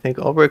to me. I think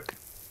Ulrich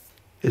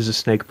is a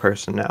snake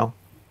person now.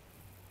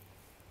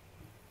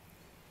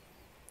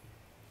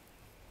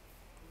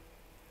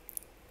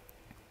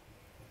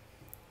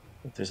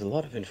 There's a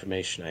lot of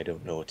information I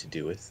don't know what to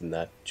do with, and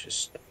that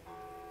just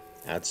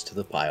adds to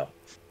the pile.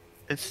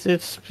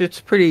 It's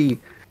pretty.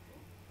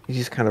 You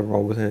just kind of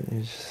roll with it.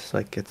 It's just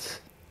like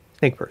it's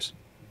snake person.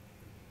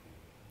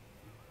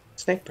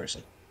 Snake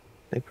person.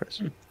 Snake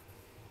person.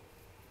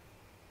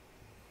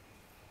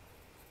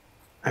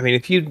 I mean,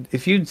 if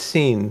you'd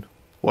seen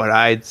what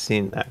I'd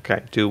seen that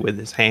guy do with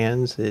his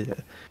hands, you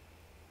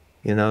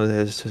know,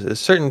 there's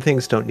certain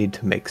things don't need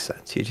to make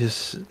sense. You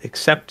just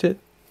accept it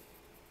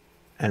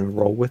and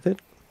roll with it.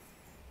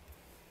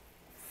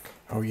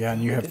 Oh, yeah,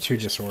 and you have 2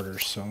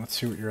 disorders, so let's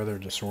see what your other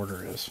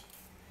disorder is.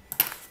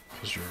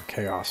 Because your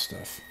chaos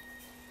stuff.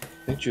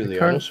 I think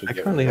Julianus would I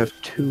get currently one of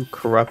have 2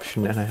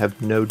 corruption and I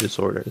have no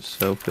disorders,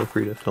 so feel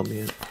free to fill me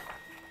in.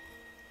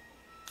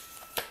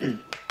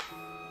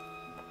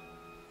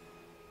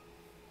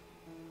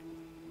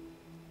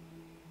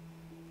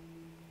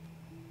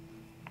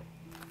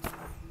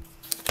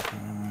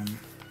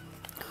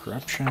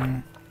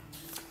 Corruption.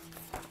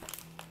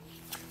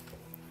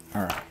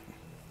 Alright.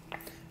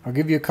 I'll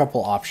give you a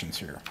couple options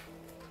here.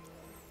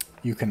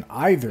 You can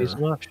either These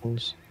are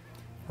options.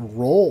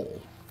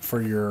 roll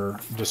for your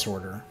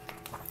disorder,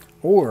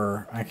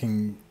 or I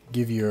can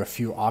give you a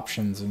few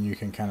options and you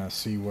can kind of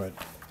see what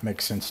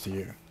makes sense to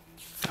you.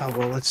 Oh,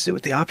 well, let's see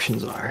what the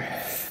options are.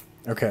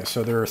 Okay,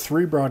 so there are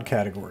 3 broad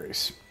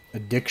categories: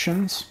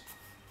 addictions,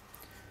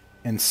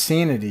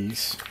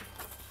 insanities,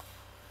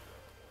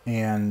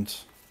 and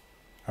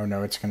oh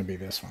no, it's going to be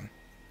this one.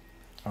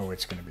 Oh,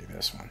 it's going to be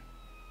this one.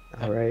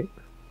 All right.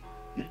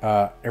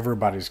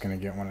 Everybody's going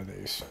to get one of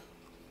these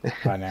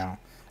by now.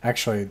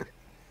 Actually,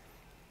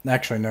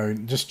 no,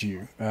 just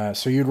you.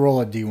 So you'd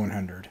roll a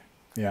D100.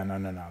 Yeah,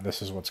 no.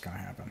 This is what's going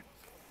to happen.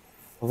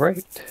 All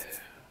right.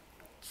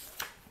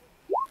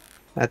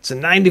 That's a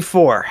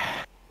 94.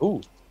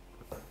 Ooh,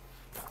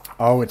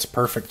 Oh, it's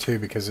perfect too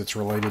because it's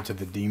related to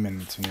the demon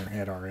that's in your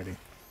head already.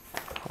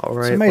 All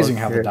right. It's amazing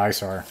well, how the here-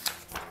 dice are.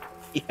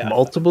 yeah.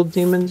 Multiple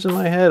demons in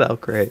my head? Oh,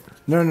 great.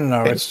 No.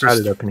 Okay, It's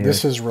crowded just up in here.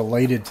 this is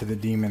related to the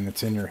demon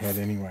that's in your head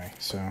anyway.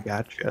 So,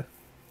 Gotcha.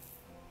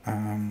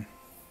 oh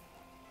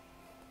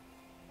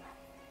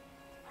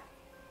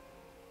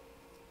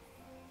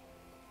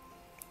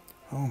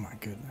my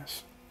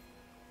goodness.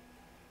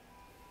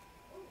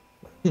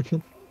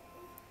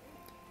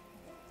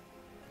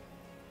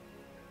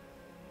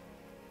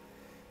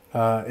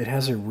 It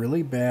has a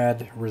really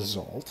bad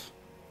result.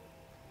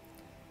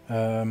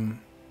 And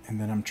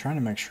then I'm trying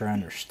to make sure I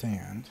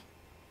understand.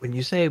 When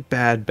you say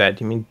bad, do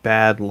you mean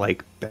bad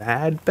like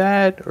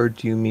bad, or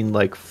do you mean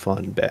like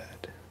fun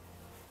bad?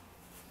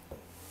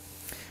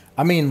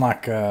 I mean,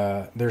 like,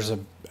 there's a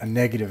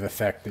negative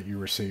effect that you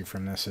receive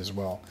from this as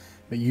well.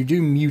 But you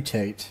do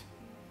mutate.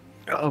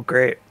 Oh,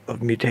 great. Of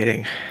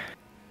mutating.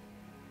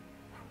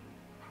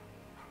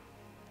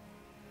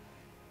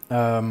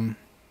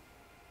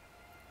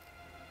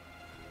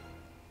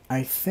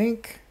 I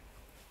think,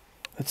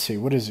 let's see,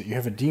 what is it? You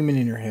have a demon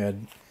in your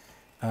head.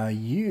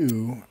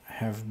 You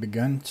have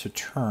begun to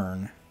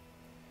turn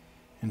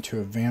into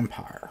a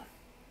vampire.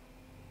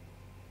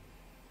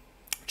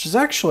 Which is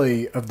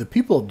actually, of the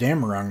people of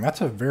Dammerung, that's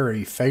a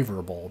very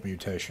favorable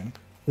mutation.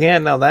 Yeah,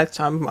 no, that's it's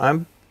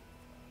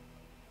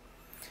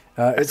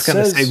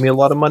gonna save me a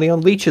lot of money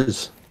on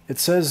leeches. It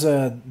says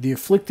the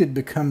afflicted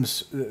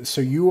becomes...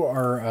 so you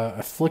are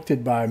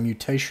afflicted by a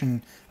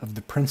mutation of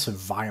the Prince of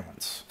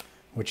Violence,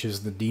 which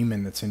is the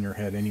demon that's in your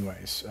head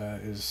anyways.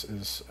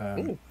 Is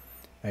a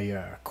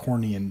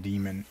Cornian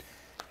demon.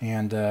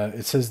 And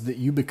it says that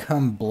you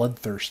become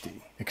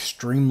bloodthirsty,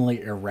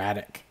 extremely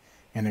erratic,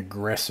 and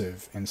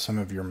aggressive in some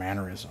of your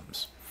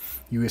mannerisms.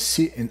 You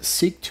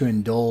seek to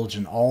indulge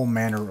in all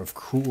manner of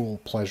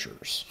cruel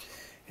pleasures.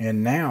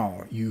 And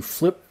now you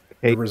flip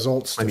the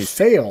results to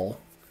fail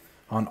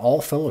on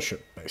all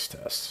fellowship-based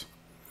tests.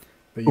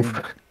 But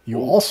you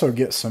also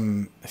get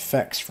some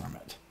effects from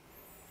it.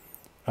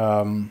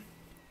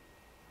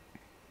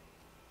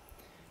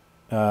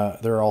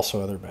 There are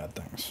also other bad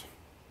things.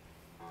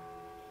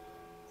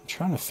 I'm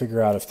trying to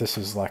figure out if this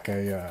is like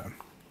a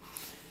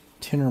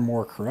 10 or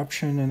more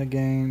corruption in a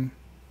game.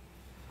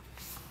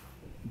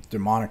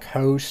 Demonic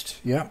host.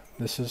 Yep,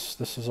 this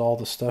is all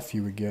the stuff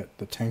you would get.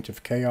 The taint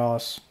of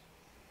chaos.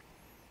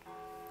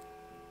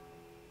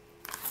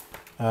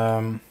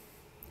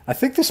 I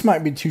think this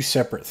might be two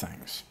separate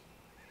things.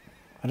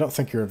 I don't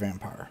think you're a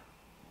vampire.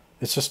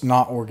 It's just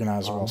not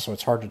organized well, so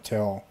it's hard to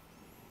tell.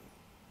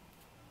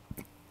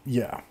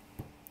 Yeah.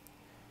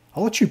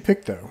 I'll let you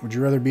pick, though. Would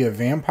you rather be a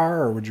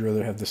vampire, or would you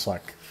rather have this,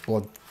 like,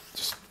 blood,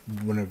 just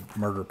want to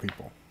murder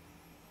people?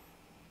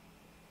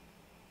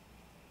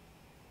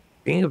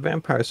 Being a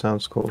vampire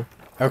sounds cool.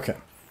 Okay.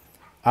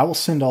 I will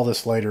send all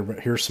this later, but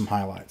here's some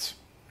highlights.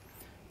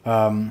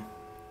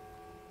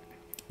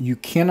 You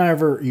can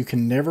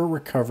never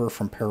recover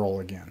from peril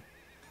again.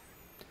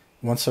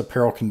 Once a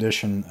peril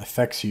condition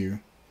affects you,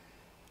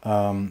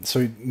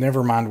 so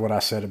never mind what I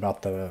said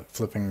about the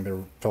flipping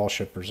the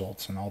fellowship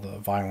results and all the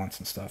violence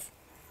and stuff.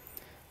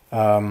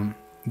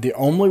 The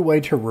only way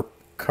to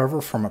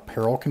recover from a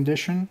peril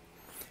condition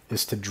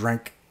is to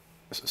drink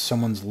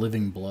someone's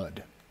living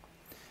blood.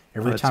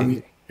 Every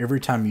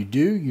time you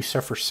do, you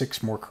suffer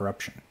 6 more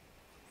corruption.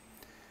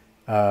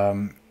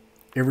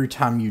 Every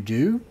time you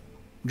do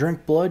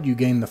drink blood, you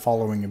gain the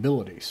following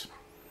abilities.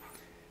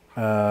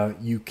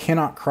 You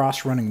cannot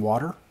cross running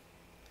water.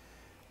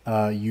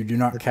 You do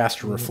not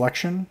cast a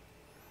reflection.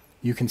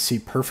 You can see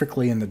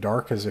perfectly in the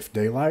dark as if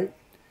daylight.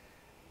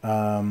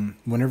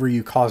 Whenever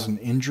you cause an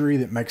injury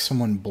that makes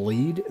someone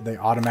bleed, they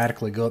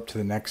automatically go up to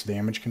the next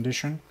damage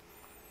condition.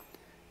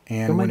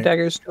 And do my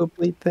daggers do a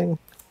bleed thing?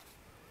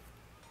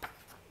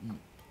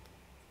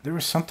 There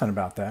was something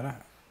about that. I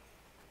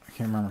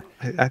can't remember.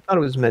 I thought it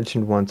was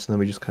mentioned once, and then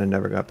we just kind of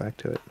never got back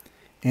to it.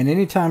 And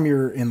anytime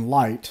you're in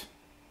light,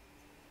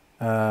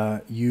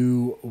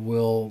 you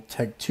will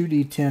take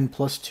 2d10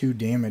 plus 2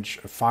 damage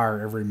of fire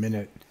every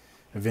minute,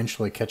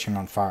 eventually catching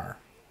on fire.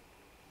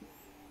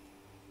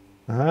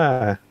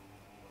 Ah.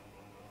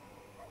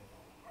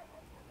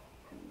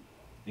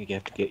 You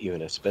have to get you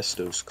an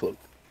asbestos cloak.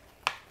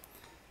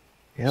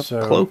 Yep,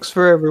 So, cloaks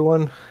for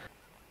everyone.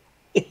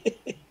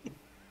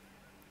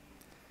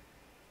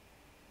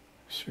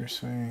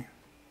 Seriously.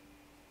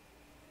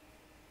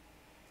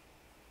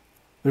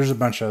 There's a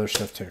bunch of other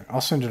stuff too. I'll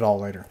send it all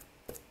later.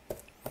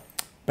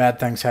 Bad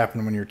things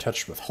happen when you're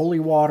touched with holy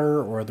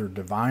water or other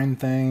divine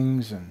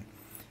things, and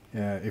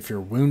if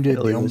you're wounded,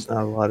 There's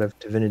not a lot of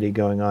divinity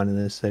going on in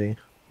this city.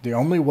 The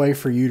only way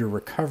for you to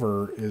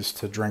recover is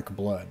to drink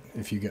blood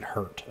if you get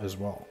hurt as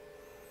well.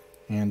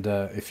 And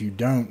if you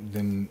don't,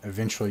 then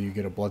eventually you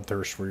get a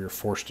bloodthirst where you're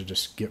forced to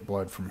just get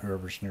blood from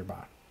whoever's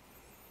nearby.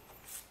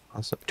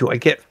 Awesome. Do I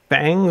get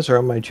fangs, or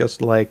am I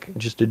just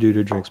a dude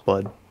who drinks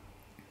blood?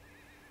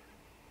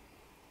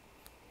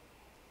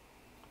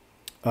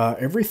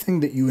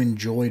 Everything that you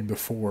enjoyed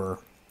before,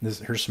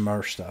 here's some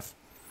other stuff.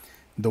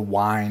 The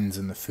wines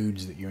and the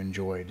foods that you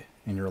enjoyed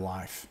in your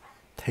life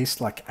taste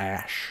like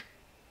ash.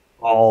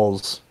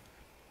 Balls.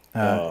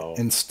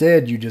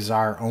 Instead, you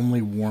desire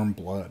only warm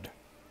blood.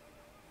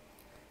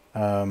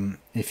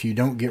 If you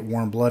don't get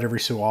warm blood every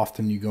so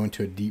often, you go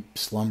into a deep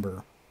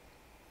slumber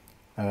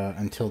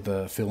until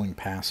the feeling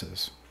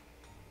passes.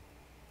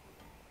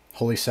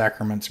 Holy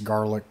sacraments,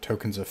 garlic,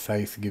 tokens of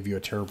faith give you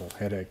a terrible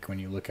headache when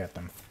you look at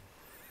them.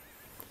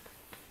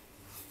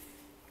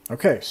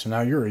 Okay, so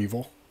now you're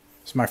evil.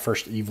 This is my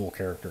first evil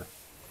character.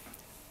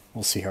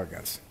 We'll see how it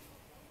goes.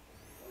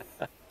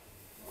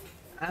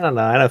 I don't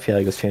know. I don't feel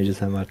like this changes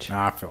that much.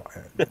 Nah, I feel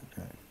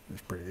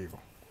it's pretty evil.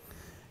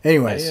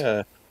 Anyways,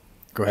 go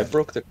ahead. I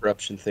broke the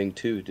corruption thing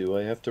too. Do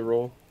I have to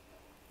roll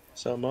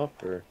some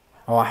up, or?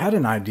 Oh, I had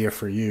an idea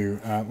for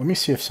you. Let me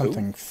see if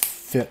something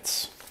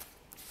fits.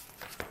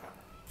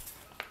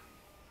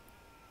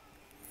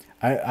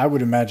 I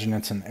would imagine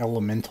it's an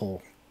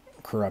elemental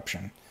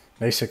corruption.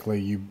 Basically,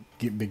 you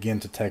begin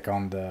to take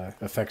on the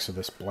effects of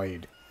this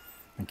blade.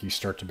 Like you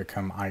start to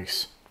become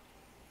ice.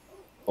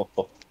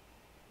 Oh.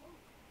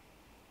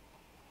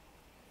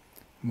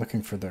 I'm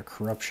looking for the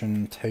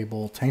corruption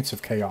table. Taints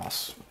of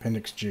Chaos,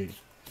 Appendix G.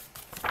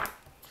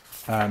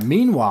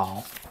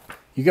 Meanwhile,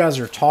 you guys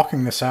are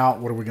talking this out.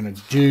 What are we going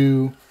to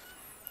do?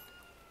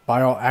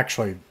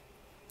 Actually,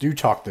 do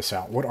talk this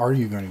out. What are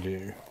you going to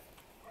do?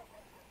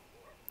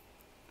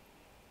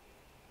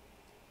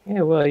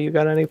 Yeah, well, you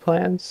got any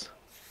plans?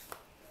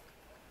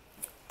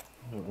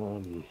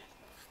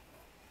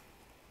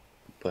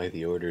 By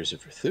the orders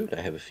of Rthun,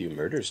 I have a few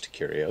murders to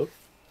carry out.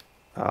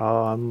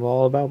 Oh, I'm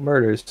all about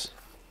murders.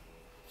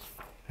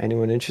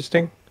 Anyone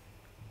interesting?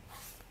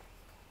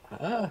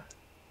 Well,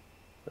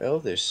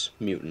 there's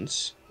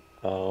mutants.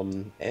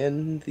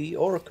 And the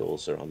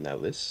oracles are on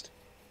that list.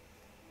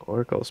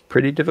 Oracle's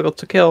pretty difficult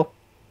to kill.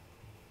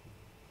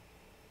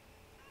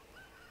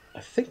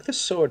 I think the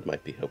sword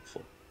might be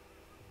helpful.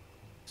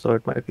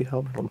 Sword might be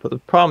helpful, but the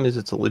problem is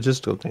it's a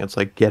logistical thing. It's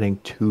like getting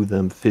to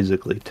them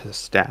physically to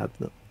stab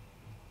them.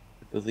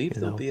 I believe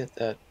they'll be at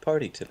that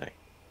party tonight.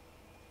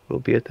 We'll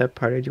be at that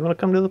party. Do you want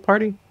to come to the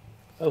party?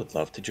 I would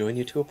love to join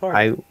you to a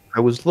party. I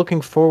was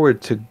looking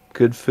forward to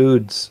good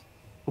foods,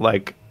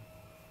 like,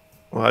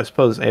 well, I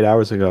suppose 8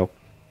 hours ago.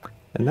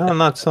 And now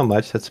not so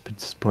much. That's a bit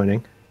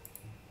disappointing.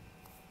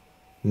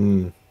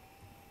 I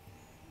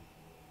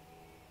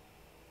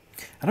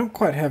don't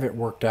quite have it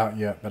worked out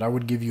yet, but I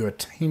would give you a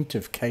Taint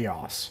of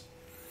Chaos.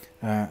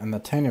 And the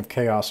Taint of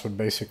Chaos would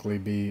basically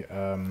be...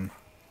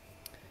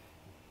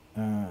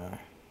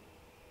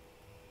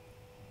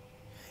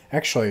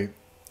 actually,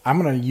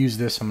 I'm going to use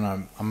this. I'm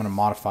going to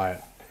modify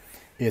it.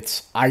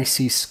 It's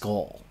Icy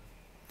Skull.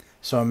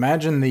 So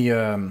imagine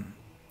the...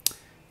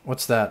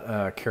 what's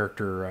that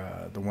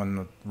character, the one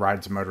that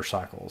rides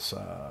motorcycles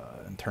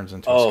and turns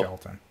into a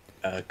skeleton?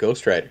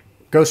 Ghost Rider.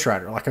 Ghost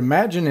Rider. Like,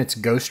 imagine it's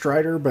Ghost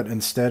Rider, but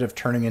instead of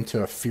turning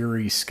into a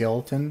Fury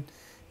skeleton,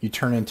 you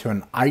turn into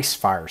an Ice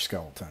Fire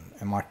skeleton.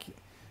 And, like,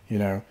 you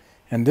know,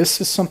 and this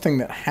is something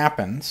that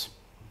happens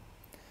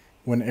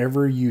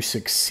whenever you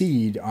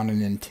succeed on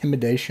an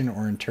intimidation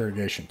or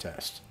interrogation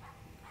test.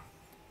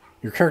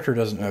 Your character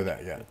doesn't know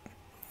that yet.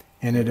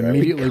 And it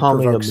immediately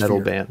provokes a metal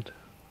fear. band.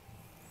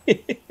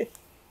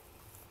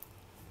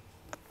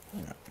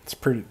 It's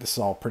pretty. This is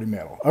all pretty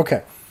metal.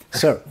 Okay,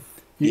 so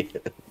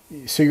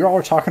so you all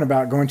are talking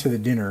about going to the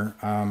dinner,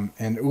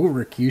 and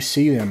Ulrich, you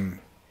see them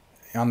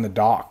on the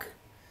dock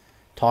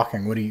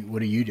talking. What do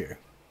you do?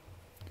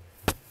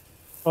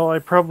 Well, I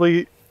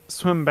probably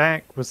swim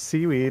back with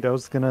seaweed. I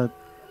was gonna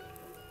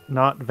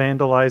not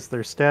vandalize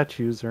their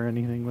statues or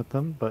anything with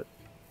them, but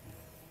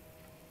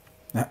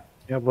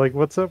yeah, like,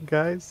 what's up,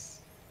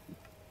 guys?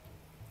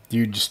 Do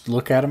you just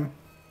look at them?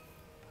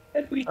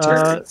 And we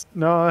turn.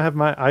 No, I have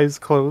my eyes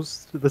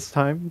closed this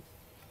time.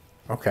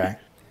 Okay.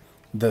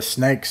 The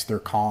snakes, they're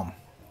calm,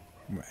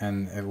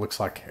 and it looks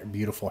like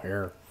beautiful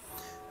hair.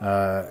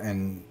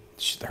 And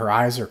her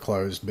eyes are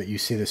closed, but you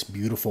see this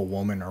beautiful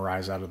woman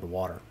arise out of the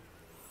water.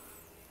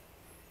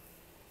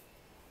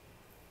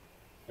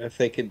 I'm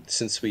thinking,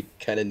 since we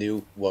kind of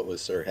knew what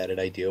was, or had an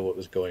idea what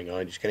was going on,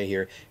 you just kind of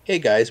hear, "Hey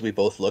guys," we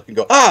both look and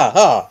go,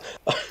 "Ah,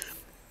 ah."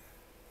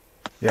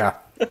 Yeah.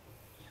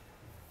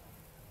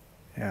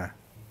 Yeah.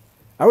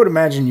 I would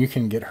imagine you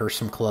can get her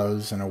some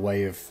clothes and a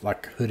way of,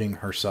 like, hooding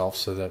herself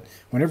so that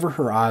whenever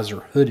her eyes are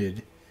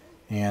hooded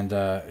and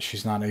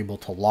she's not able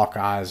to lock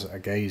eyes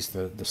agaze,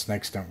 the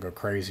snakes don't go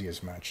crazy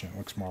as much, and it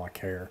looks more like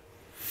hair.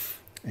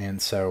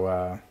 And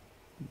so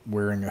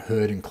wearing a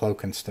hood and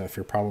cloak and stuff,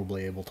 you're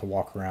probably able to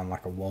walk around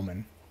like a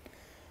woman.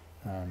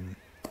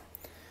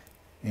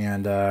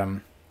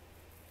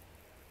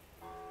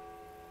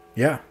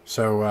 Yeah,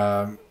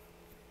 so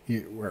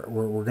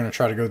we're going to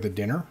try to go to the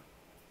dinner.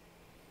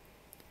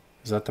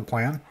 Is that the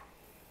plan?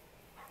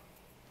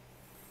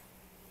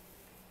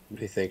 What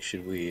do you think?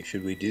 Should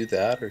we do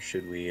that, or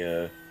should we?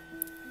 I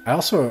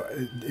also,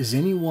 is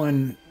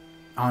anyone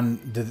on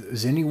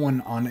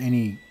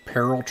any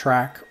peril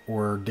track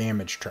or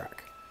damage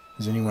track?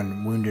 Is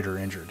anyone wounded or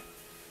injured?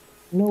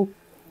 Nope.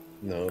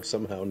 No,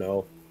 somehow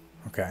no.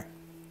 Okay.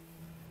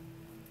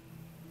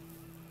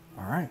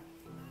 All right.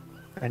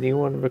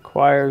 Anyone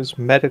requires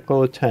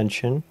medical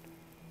attention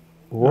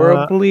or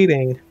a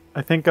bleeding,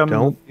 I think I'm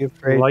don't be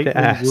afraid lightly to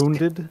ask.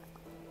 wounded.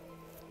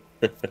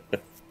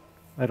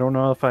 I don't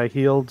know if I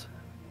healed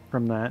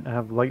from that. I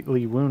have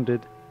lightly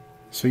wounded.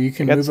 So you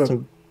can I got move up.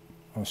 some-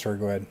 Oh, sorry.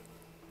 Go ahead.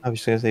 I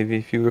was going to say,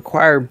 if you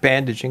require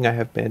bandaging, I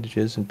have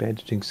bandages and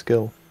bandaging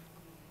skill.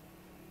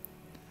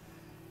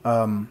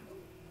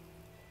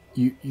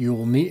 You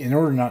will need, in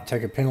order not to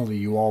take a penalty,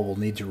 you all will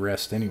need to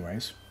rest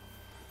anyways.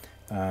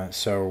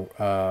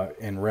 So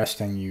in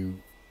resting,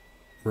 you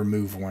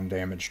remove one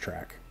damage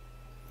track.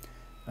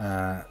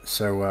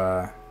 So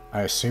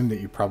I assume that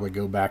you probably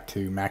go back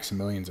to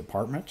Maximilian's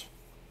apartment.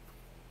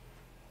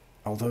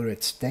 Although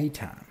it's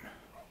daytime.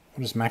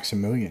 What does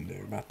Maximilian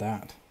do about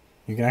that?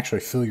 You can actually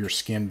feel your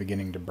skin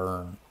beginning to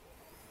burn.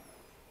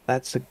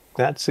 That's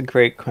a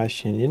great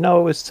question. You know,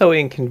 it was so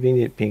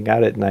inconvenient being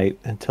out at night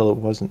until it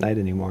wasn't night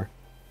anymore.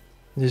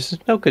 There's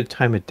no good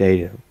time of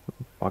day to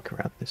walk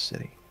around this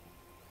city.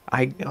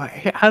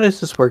 How does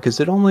this work? Is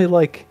it only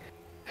like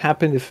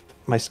happen if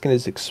my skin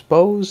is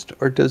exposed,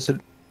 or does it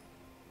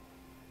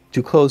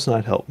Do clothes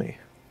not help me?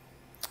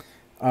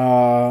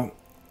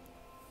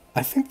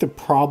 I think the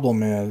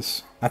problem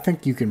is, I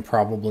think you can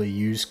probably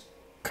use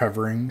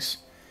coverings.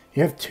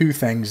 You have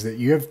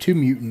you have two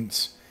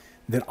mutants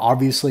that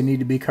obviously need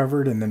to be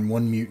covered, and then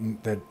one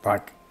mutant that,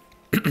 like,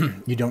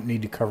 you don't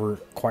need to cover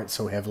quite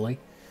so heavily.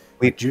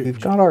 We've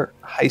got our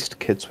heist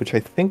kits, which I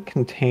think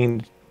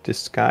contained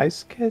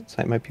disguise kits.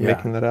 I might be Yeah.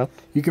 making that up.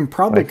 You can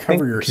probably I think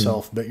cover we can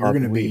yourself, but you're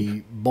going to probably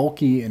be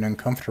bulky and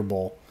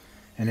uncomfortable,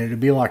 and it'd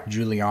be like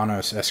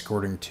Julianos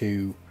escorting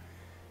two,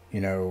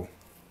 you know,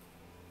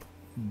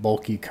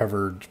 bulky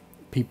covered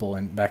people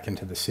back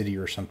into the city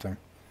or something.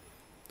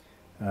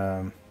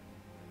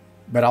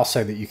 But I'll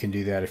say that you can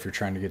do that if you're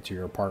trying to get to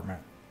your apartment.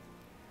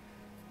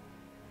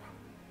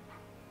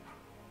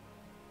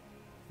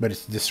 But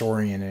it's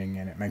disorienting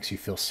and it makes you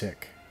feel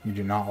sick. You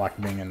do not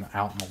like being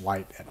out in the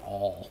light at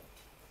all.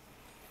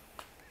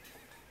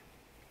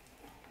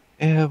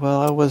 Yeah,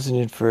 well, I wasn't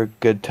in for a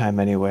good time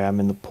anyway. I'm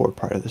in the poor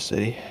part of the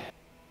city.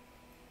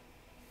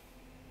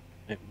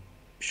 I'm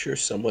sure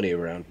somebody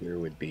around here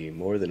would be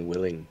more than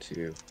willing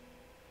to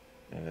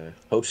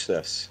host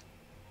us.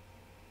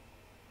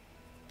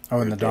 Oh,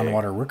 in for the a day.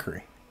 Dawnwater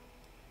Rookery.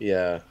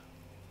 Yeah.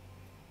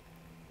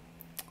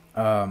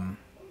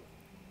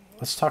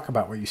 Let's talk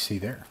about what you see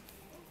there.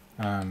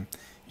 You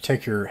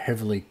take your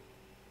heavily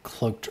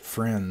cloaked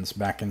friends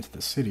back into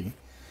the city.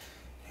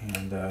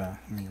 And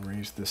let me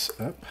raise this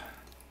up.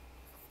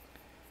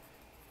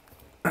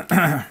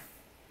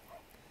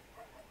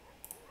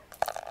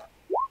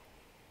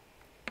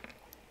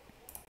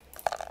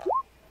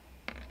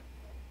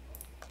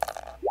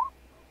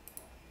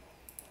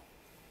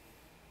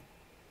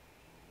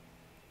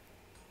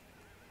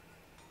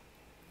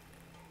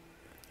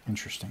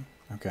 Interesting.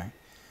 Okay.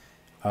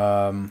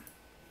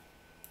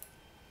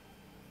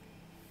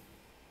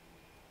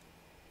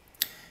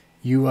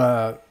 You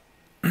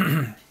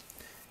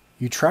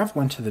you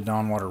travel into the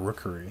Dawnwater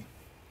Rookery,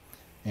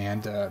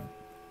 and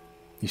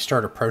you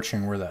start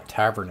approaching where that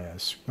tavern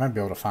is. You might be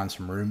able to find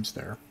some rooms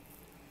there.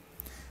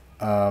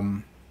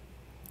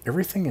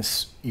 Everything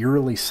is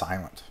eerily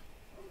silent.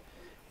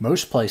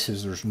 Most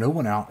places, there's no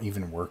one out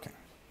even working.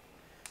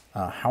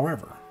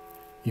 However,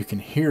 you can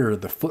hear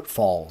the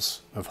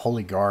footfalls of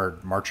Holy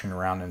Guard marching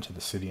around into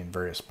the city in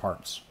various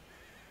parts.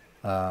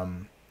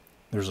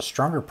 There's a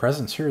stronger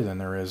presence here than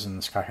there is in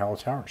the Sky Hollow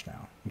Towers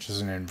now, which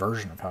is an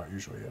inversion of how it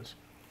usually is.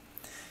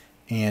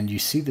 And you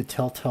see the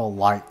telltale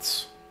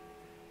lights,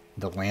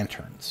 the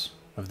lanterns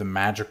of the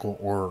magical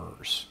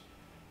aurors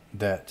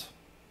that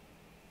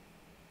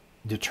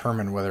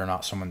determine whether or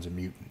not someone's a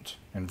mutant.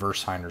 And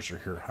Zweihanders are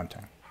here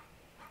hunting.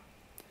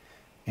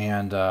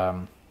 And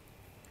the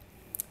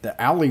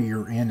alley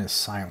you're in is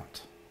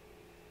silent,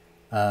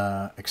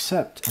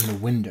 except in the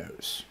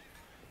windows.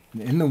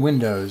 In the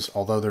windows,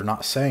 although they're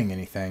not saying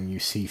anything, you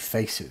see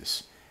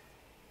faces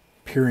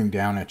peering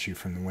down at you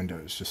from the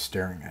windows, just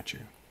staring at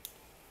you.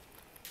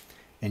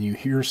 And you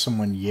hear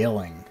someone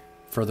yelling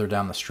further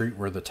down the street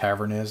where the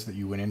tavern is that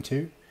you went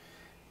into.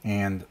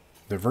 And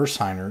the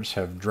Zweihanders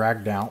have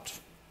dragged out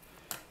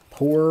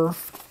poor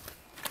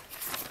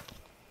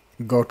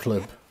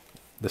Gottlieb,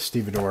 the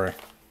stevedore.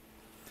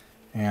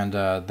 And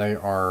they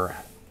are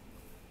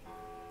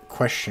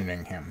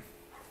questioning him.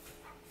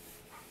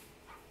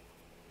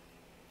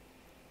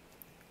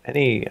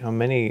 How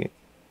many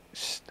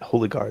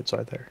holy guards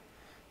are there?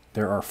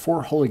 There are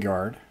 4 Holy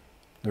Guard.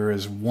 There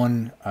is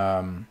one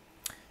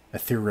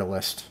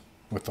etherealist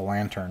with the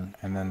lantern,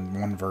 and then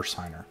 1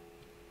 Zweihander.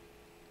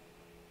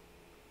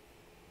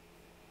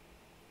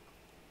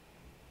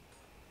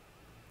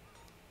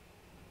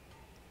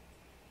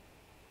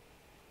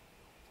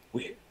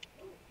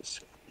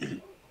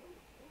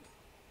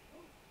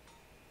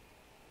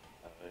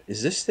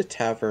 Is this the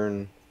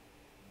tavern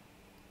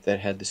that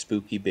had the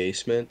spooky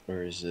basement,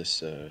 or is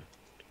this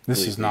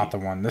This is not the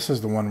one. This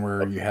is the one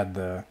where you had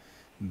the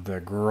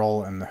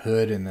girl and the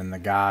hood, and then the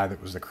guy that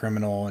was the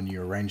criminal, and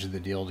you arranged the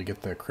deal to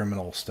get the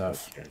criminal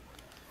stuff. Okay.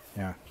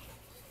 Yeah.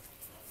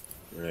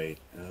 Right.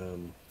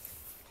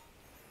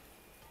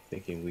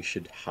 Thinking we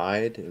should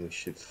hide and we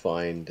should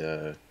find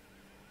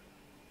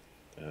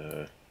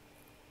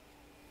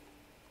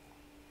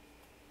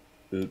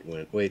Boot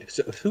went. Wait,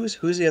 so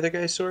who's the other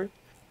guy, sorry?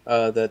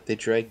 That they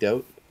dragged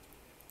out?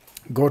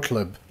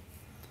 Gottlieb,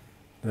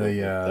 the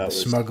That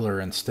was- smuggler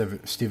and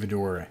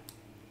stevedore.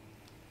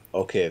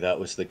 Okay, that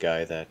was the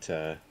guy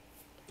that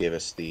gave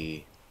us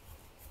the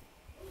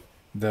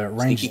The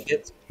sneaky arranged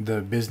kits.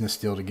 the business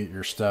deal to get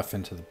your stuff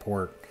into the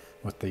port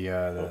with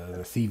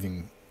the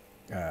thieving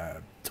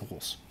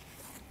tools.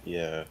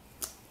 Yeah.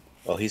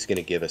 Well, he's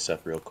gonna give us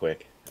up real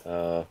quick.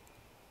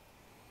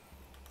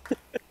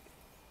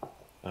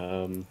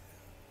 Um.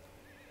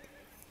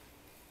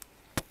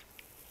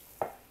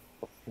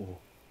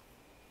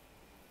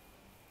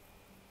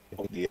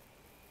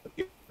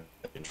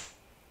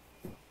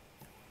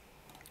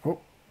 Oh,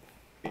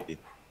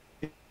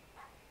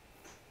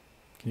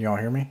 can y'all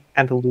hear me?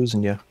 And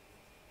losing you.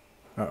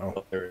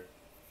 Uh-oh.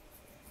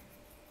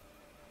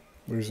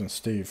 Losing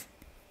Steve.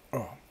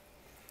 Oh.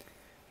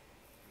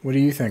 What do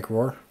you think,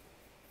 Roar?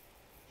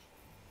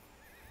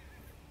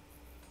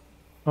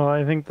 Well,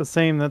 I think the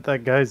same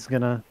that guy's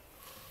gonna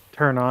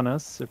turn on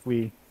us if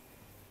we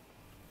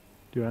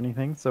do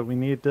anything. So we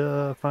need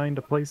to find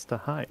a place to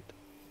hide.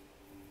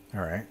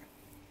 All right.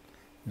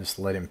 Just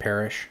let him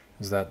perish.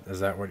 Is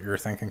that what you're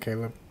thinking,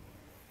 Caleb?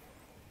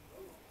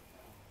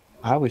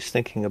 I was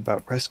thinking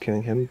about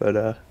rescuing him,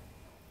 but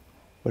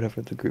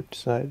whatever the group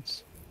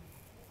decides.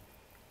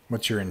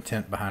 What's your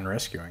intent behind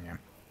rescuing him?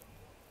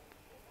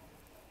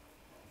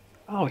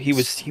 Oh, he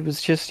was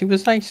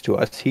nice to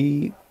us.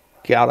 He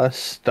got us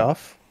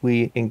stuff.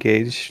 We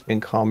engaged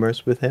in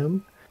commerce with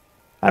him.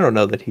 I don't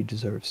know that he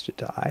deserves to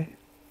die.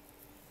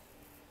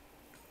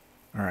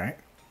 All right.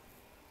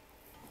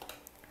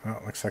 Well,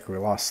 it looks like we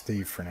lost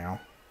Steve for now.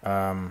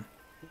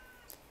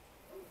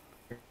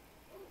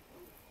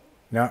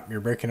 No,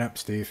 you're breaking up,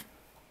 Steve.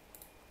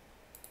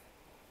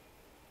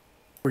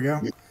 There we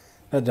go.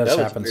 That does That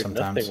was happen weird.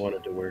 sometimes. Nothing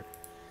wanted to work.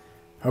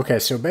 Okay,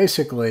 so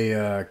basically,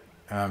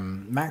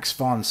 Max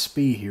von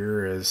Spee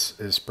here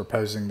is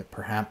proposing that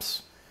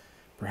perhaps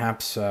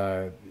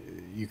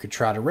you could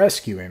try to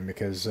rescue him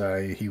because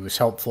he was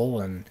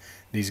helpful, and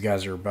these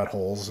guys are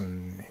buttholes,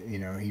 and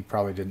he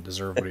probably didn't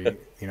deserve what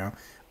he.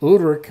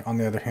 Ulrich, on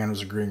the other hand,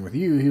 was agreeing with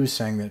you. He was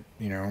saying that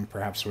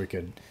perhaps we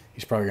could.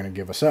 He's probably going to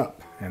give us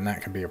up, and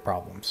that could be a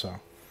problem. So.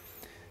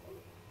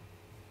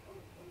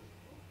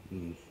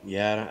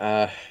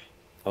 Yeah,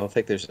 I don't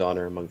think there's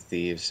honor among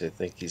thieves. I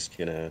think he's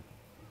gonna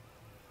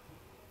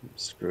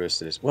screw us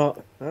to this.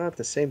 Well, at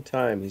the same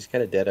time, he's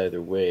kind of dead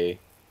either way.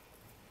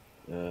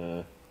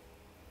 Do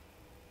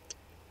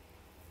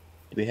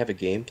we have a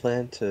game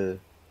plan for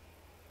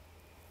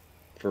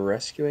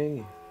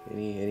rescuing?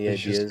 Any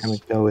It's just ideas? gonna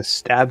go with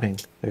stabbing.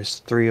 There's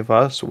 3 of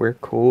us. We're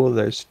cool.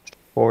 There's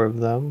 4 of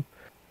them.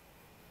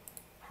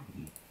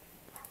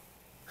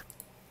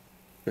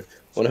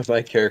 One of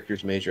my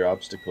character's major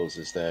obstacles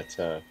is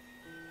that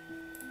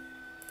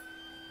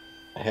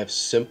I have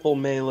simple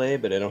melee,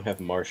 but I don't have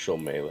martial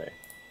melee.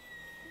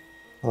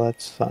 Well,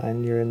 that's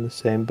fine. You're in the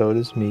same boat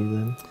as me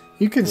then.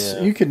 You can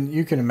Yeah.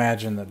 you can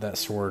imagine that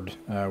sword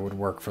would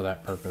work for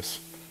that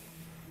purpose.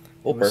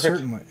 Oh,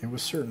 perfect. It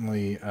was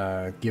certainly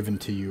given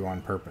to you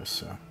on purpose.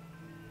 So.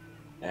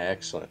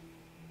 Excellent.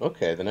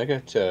 Okay, then I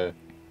got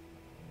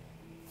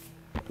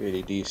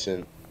pretty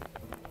decent.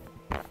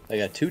 I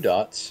got 2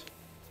 dots.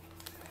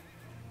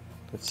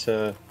 Let's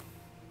And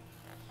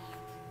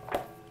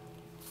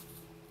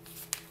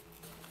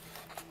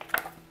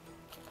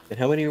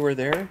how many were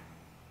there?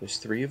 There's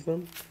 3 of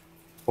them.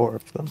 4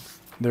 of them.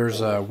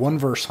 There's one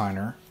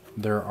Vershiner.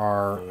 There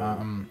are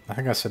I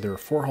think I said there were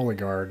 4 Holy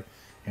Guard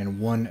and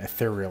 1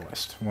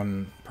 Etherealist.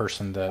 One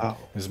person that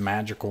is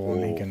magical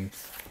and he can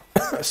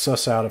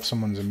suss out if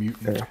someone's a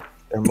mutant.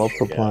 They're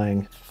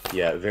multiplying.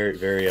 Yeah, very,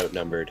 very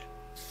outnumbered.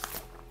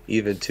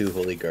 Even 2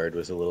 Holy Guard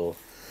was a little...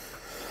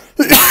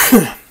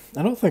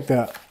 I don't think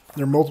that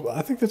they're multiple.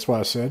 I think that's what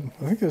I said.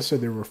 I think I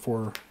said there were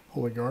 4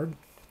 Holy Guard.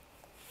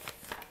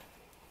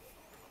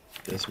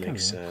 This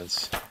makes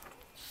sense.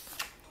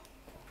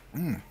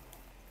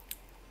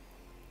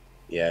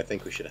 Yeah, I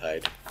think we should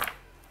hide.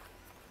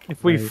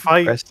 If we Right.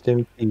 fight, Rest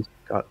in peace,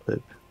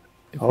 Gottlieb.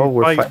 if Oh, we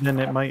we're fight, fighting. then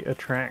it might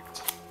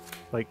attract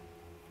like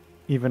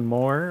even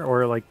more,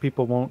 or like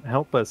people won't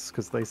help us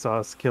because they saw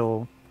us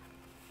kill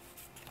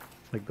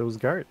like those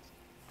guards.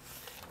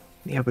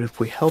 Yeah, but if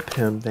we help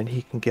him, then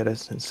he can get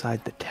us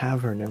inside the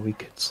tavern and we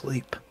could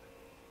sleep.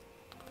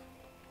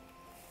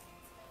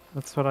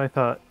 That's what I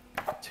thought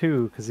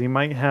too, because he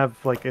might have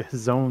like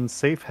his own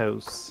safe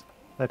house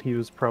that he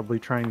was probably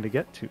trying to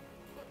get to.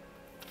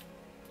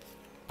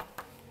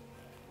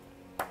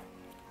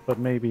 But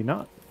maybe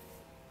not.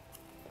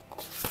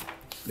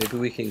 Maybe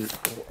we can...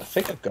 I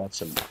think I've got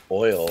some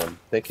oil. I'm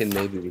thinking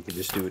maybe we could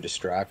just do a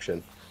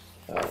distraction.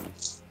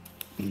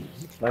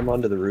 Climb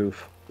onto the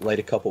roof, light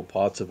a couple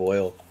pots of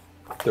oil,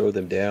 throw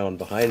them down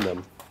behind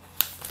them,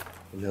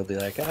 and they'll be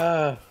like,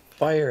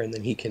 fire, and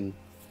then he can...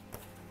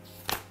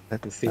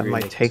 That In theory,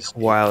 might make take us- a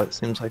while. It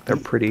seems like they're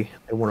pretty.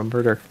 They want to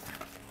murder.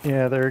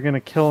 Yeah, they're gonna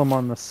kill him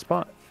on the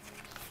spot.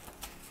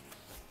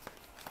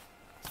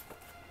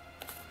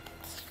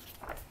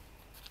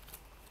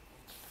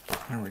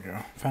 There we go.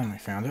 Finally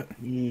found it.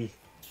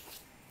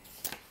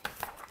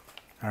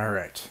 All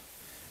right.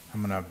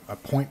 I'm gonna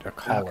appoint a Got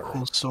a caller.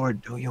 cool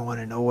sword. Don't you want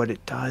to know what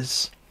it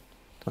does?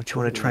 Don't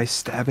you want to try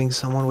stabbing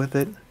someone with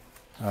it?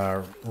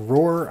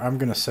 Roar, I'm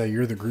going to say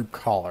you're the group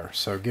caller.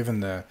 So, given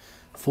the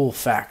full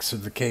facts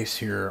of the case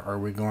here, are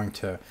we going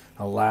to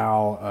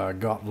allow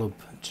Gottlieb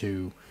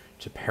to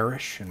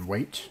perish and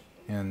wait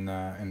in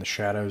the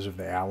shadows of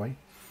the alley,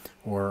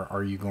 or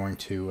are you going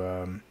to?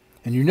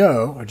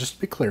 And just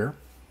to be clear,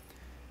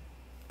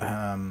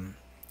 the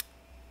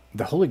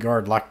Holy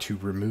Guard like to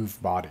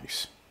remove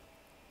bodies,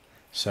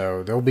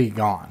 so they'll be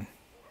gone.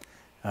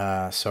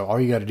 So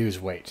all you got to do is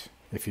wait.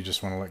 If you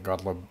just want to let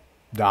Gottlieb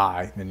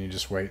die, then you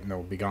just wait and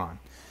they'll be gone.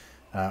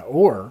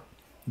 Or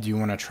do you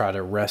want to try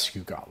to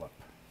rescue Gottlieb?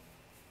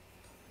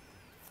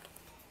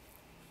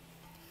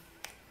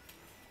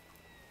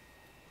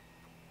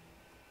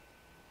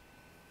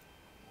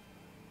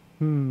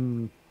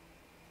 Hmm.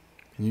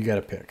 And you got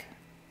to pick.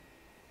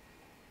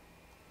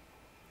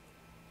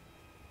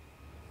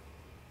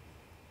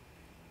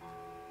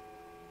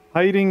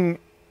 Hiding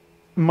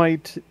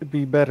might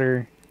be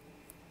better,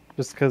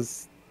 just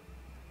because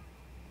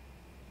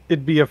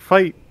it'd be a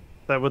fight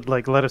that would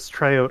like let us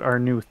try out our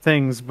new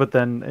things, but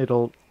then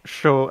it'll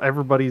show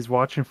everybody's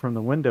watching from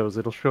the windows.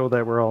 It'll show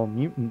that we're all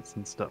mutants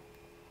and stuff.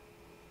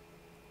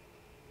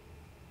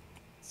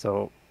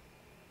 So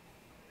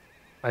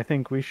I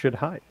think we should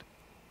hide.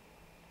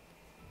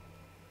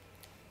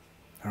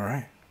 All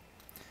right.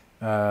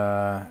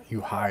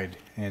 You hide,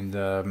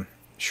 and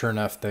sure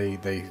enough, they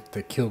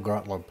kill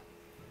Gottlob.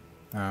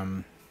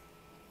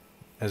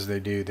 As they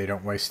do, they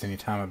don't waste any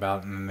time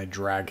about it, and then they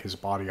drag his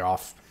body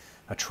off,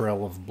 a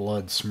trail of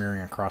blood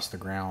smearing across the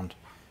ground,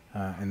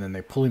 and then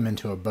they pull him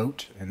into a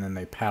boat, and then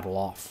they paddle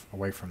off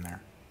away from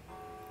there.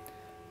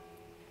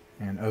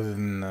 And other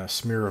than the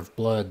smear of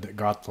blood that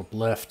Gottlob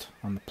left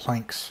on the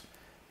planks,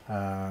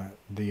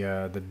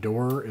 the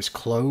door is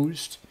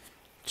closed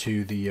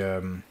to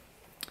the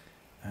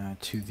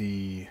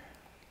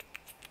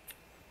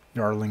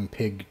Darling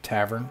Pig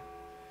Tavern.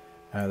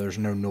 There's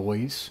no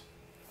noise,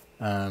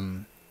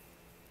 and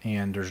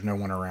there's no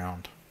one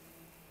around.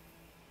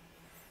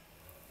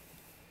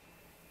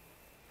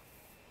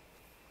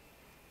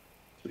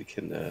 We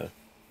can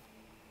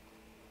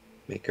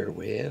make our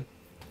way in.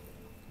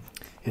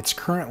 It's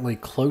currently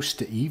close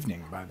to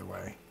evening, by the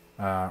way.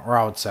 Or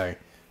I would say,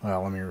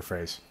 well, let me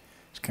rephrase.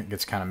 It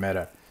gets kind of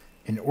meta.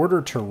 In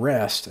order to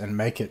rest and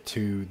make it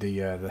to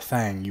the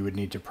thing, you would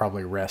need to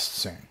probably rest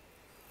soon.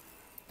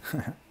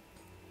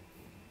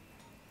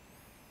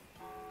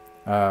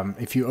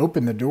 If you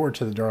open the door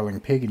to the Darling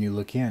Pig and you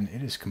look in,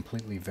 it is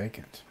completely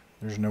vacant.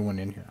 There's no one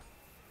in here.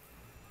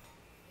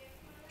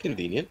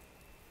 Convenient.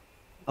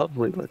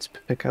 Lovely. Let's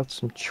pick out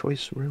some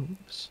choice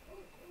rooms.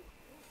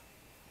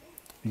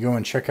 You go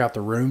and check out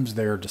the rooms.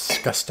 They are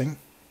disgusting.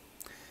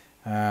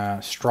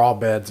 Straw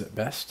beds at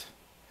best.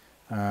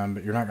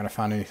 But you're not going to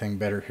find anything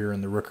better here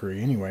in the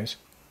Rookery anyways.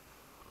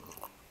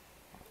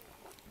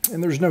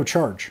 And there's no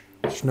charge.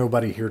 There's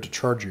nobody here to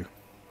charge you.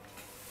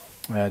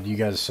 Do you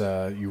guys,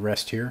 you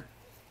rest here?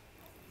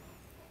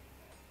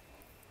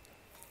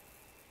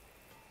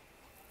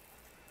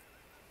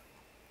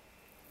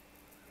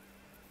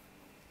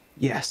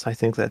 Yes, I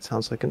think that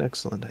sounds like an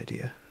excellent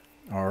idea.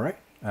 All right.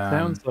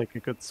 Sounds like a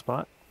good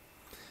spot.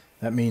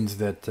 That means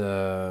that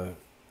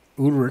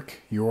Ulrich,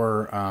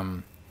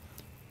 your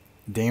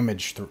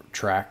damage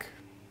track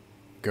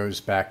goes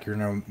back. You're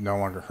no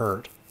longer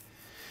hurt.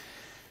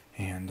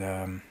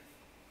 And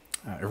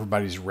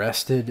everybody's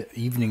rested.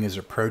 Evening is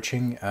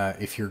approaching.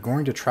 If you're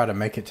going to try to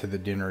make it to the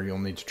dinner, you'll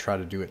need to try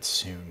to do it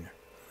soon.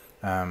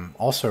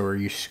 Also, are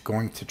you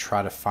going to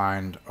try to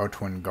find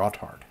Otwin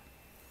Gotthard?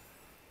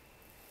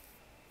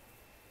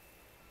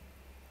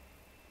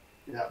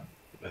 Yeah.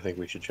 I think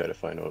we should try to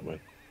find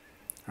Otwin.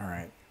 All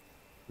right.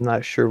 I'm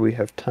not sure we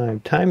have time.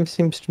 Time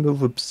seems to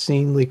move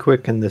obscenely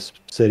quick in this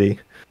city.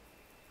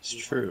 It's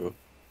true.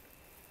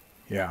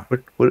 Yeah.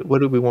 What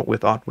do we want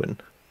with Otwin?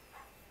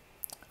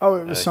 Oh,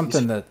 it was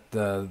something that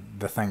the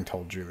thing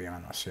told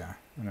Julianus, yeah,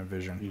 in a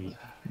vision.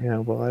 Yeah,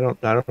 well, I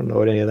don't know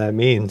what any of that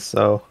means.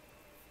 So,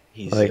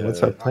 He's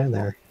what's our plan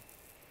there?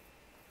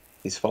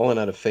 He's fallen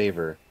out of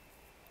favor,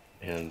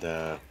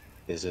 and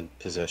is in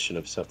possession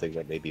of something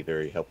that may be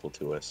very helpful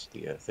to us.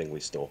 The thing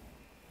we stole.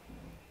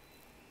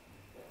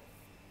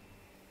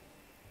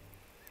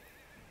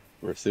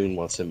 Rathun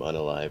wants him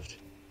unalived,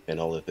 and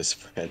all of his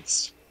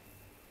friends.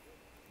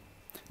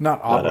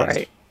 Not Not Otwin.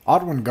 us.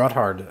 Otwin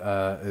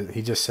Gotthard,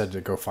 he just said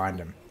to go find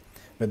him.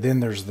 But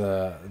then there's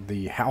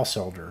the house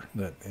elder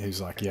that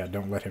he's like, yeah,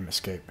 don't let him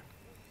escape.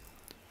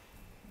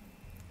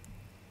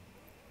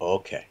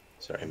 Okay,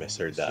 sorry, I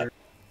misheard that.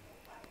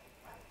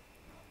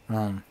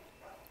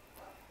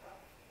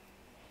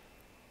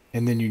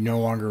 And then you no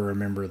longer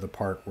remember the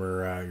part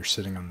where you're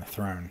sitting on the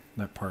throne,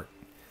 that part.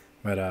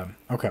 But,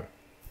 okay.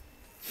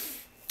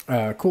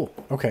 Cool.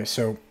 Okay,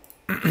 so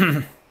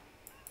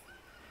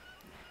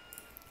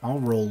I'll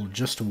roll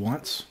just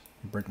once.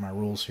 Break my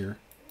rules here.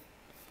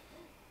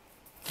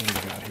 What do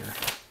we got here?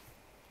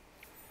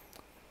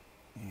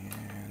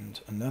 And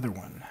another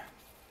one.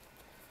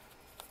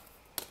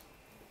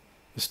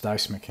 This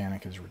dice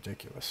mechanic is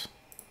ridiculous.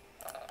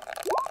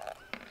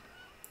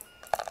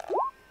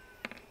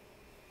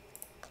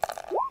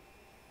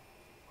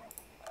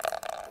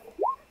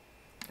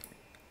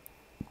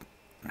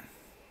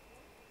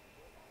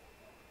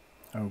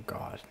 Oh,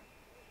 God.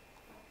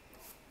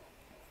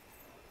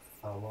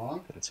 How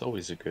long? It's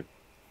always a good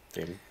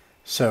thing.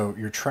 So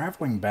you're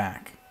traveling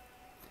back,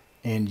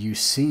 and you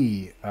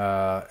see,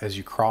 as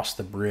you cross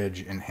the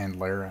bridge in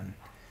Handlaren,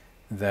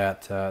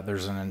 that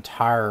there's an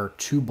entire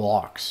 2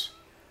 blocks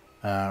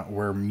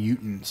where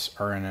mutants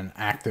are in an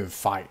active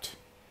fight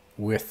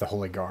with the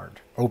Holy Guard,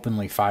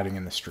 openly fighting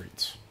in the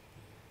streets.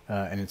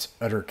 And it's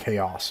utter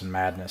chaos and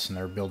madness, and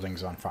their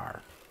buildings on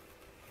fire.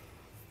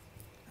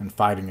 And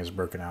fighting has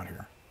broken out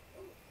here.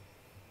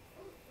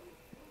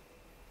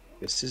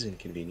 This is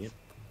inconvenient.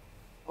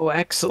 Oh,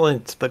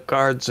 excellent! The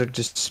guards are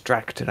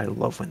distracted. I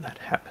love when that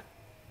happens.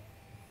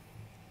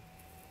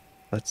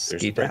 Let's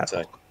There's the bright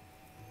skedaddle. side.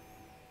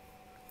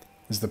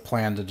 Is the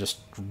plan to just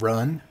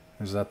run?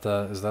 Is that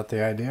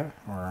the idea?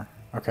 Or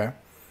okay.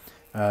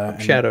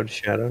 And Shadow to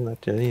shadow,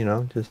 not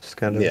to, just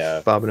kind of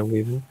Yeah. bobbing and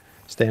weaving,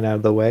 staying out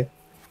of the way.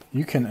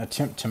 you can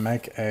attempt to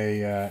make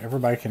a.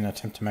 Everybody can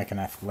attempt to make an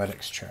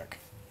athletics check.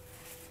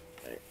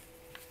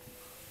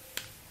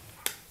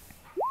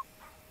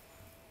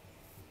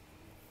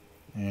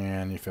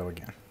 And you fail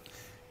again.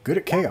 Good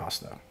at chaos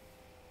though.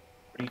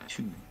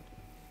 42.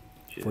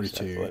 Which is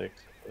 42.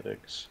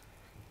 Athletics.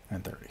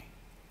 And 30.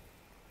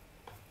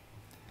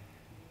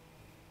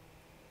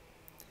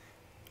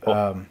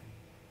 Oh.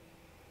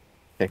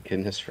 Thank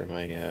goodness for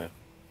my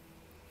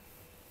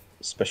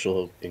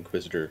special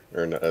inquisitor,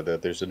 or no,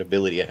 there's an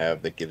ability I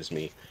have that gives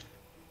me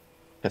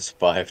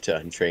 +5 to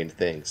untrained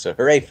things. So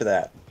hooray for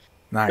that!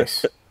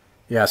 Nice.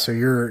 Yeah, so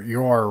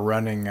you are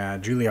running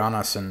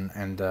Julianas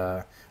and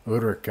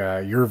Ulrich.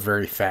 You're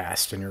very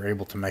fast, and you're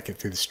able to make it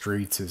through the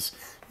streets as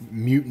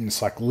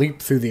mutants like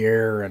leap through the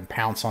air and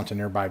pounce onto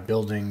nearby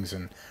buildings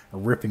and are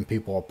ripping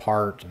people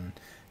apart. And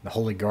the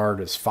Holy Guard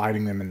is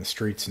fighting them in the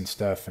streets and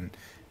stuff.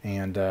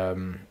 And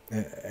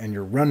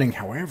you're running.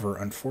 However,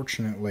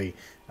 unfortunately,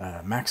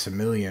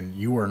 Maximilian,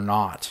 you are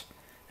not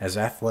as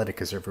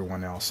athletic as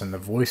everyone else, and the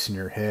voice in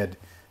your head.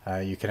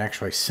 You can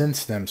actually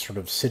sense them sort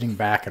of sitting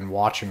back and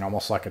watching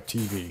almost like a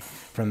TV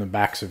from the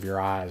backs of your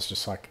eyes,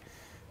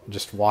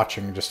 just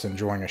watching, just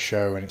enjoying a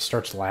show, and it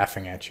starts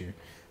laughing at you.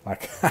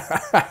 Like,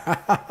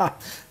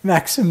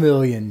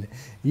 Maximilian,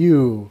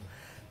 you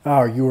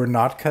are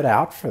not cut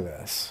out for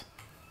this.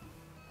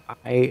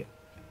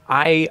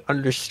 I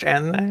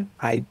understand that.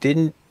 I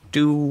didn't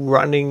do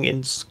running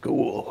in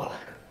school.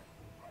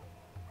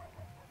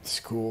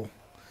 School.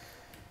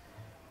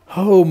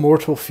 Oh,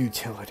 mortal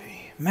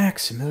futility.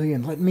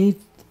 Maximilian, let me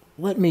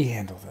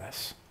handle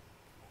this.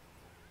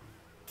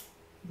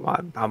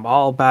 I'm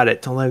all about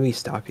it. Don't let me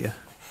stop you.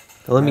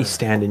 Don't let me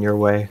stand in your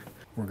way.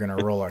 We're going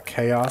to roll a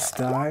chaos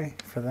die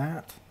for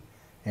that.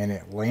 And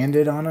it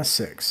landed on a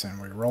 6.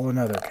 And we roll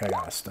another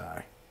chaos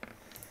die.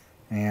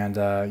 And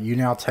you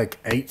now take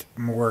 8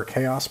 more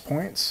chaos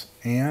points.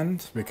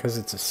 And because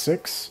it's a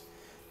 6,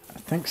 I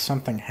think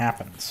something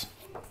happens.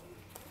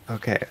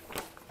 Okay.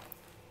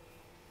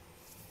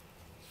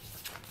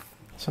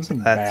 Something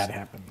So bad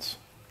happens.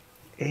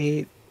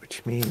 8,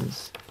 which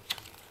means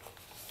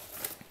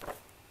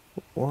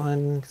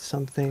 1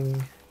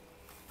 something.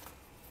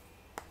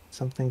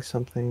 Something.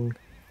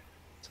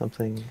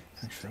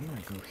 Actually, I'm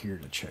going to go here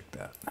to check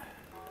that.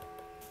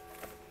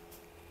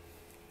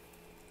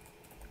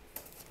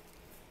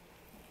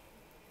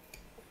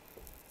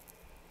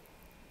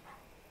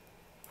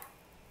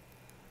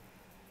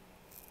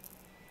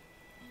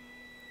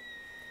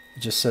 It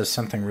just says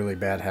something really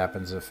bad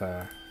happens if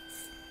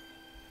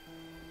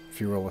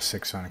you roll a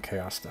 6 on a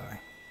chaos die.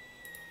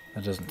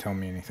 That doesn't tell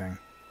me anything.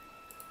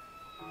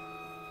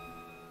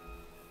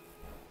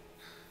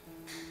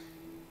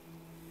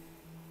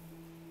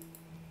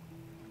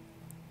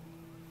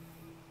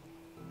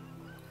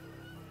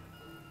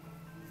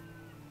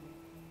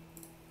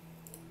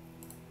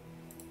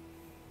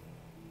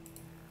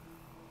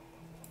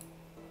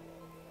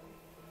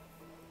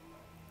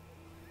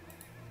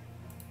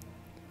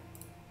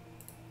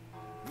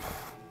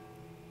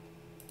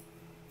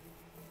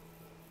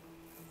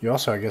 You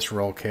also, I guess,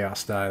 roll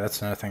chaos die.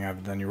 That's another thing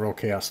I've done. You roll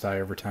chaos die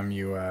every time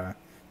you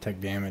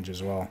take damage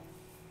as well.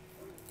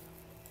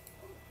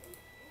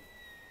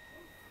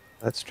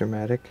 That's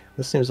dramatic.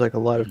 This seems like a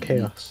lot of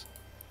chaos.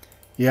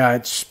 Yeah,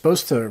 it's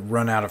supposed to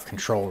run out of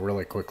control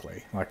really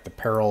quickly. Like the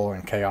peril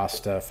and chaos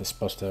stuff is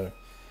supposed to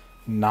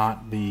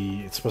not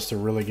be... It's supposed to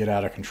really get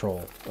out of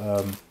control.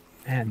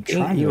 Man,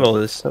 being evil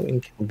is so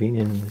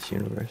inconvenient in this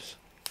universe.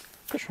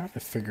 I'm trying to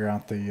figure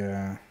out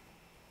the...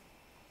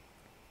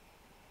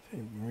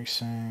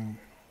 Resang,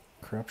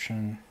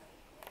 corruption.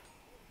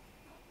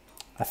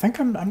 I think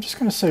I'm just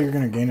going to say you're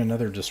going to gain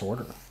another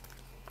disorder.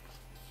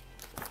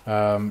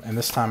 And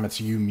this time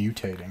it's you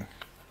mutating.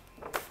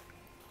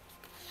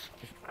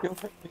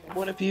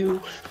 One of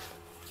you.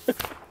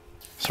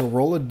 So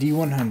roll a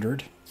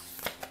D100.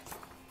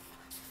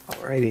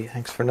 Alrighty,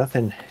 thanks for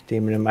nothing,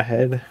 demon in my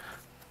head.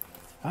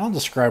 I'll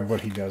describe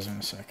what he does in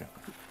a second.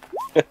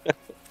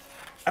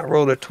 I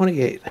rolled a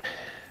 28.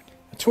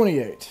 A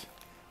 28.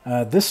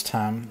 This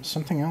time,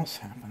 something else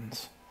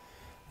happens.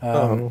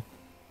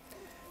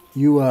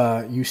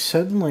 You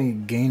suddenly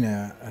gain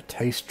a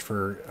taste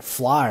for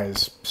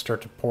flies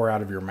start to pour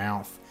out of your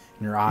mouth,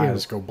 and your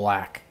eyes go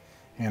black.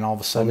 And all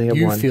of a sudden,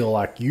 you feel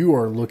like you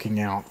are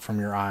looking out from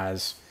your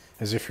eyes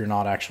as if you're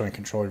not actually in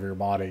control of your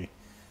body.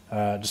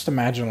 Just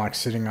imagine like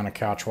sitting on a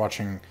couch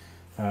watching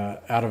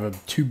out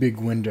of two big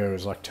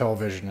windows like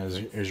television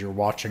as you're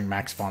watching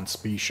Max von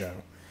Spee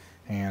show,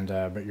 and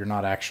but you're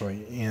not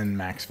actually in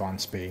Max von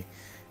Spee.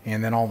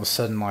 And then all of a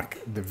sudden, like,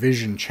 the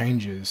vision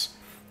changes,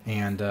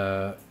 and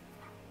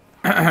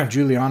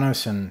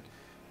Julianos and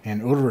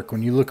Ulrich,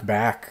 when you look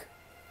back,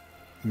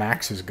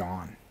 Max is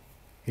gone.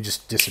 He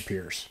just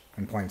disappears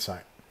in plain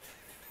sight.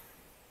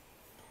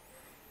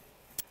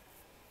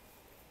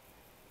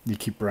 You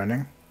keep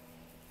running.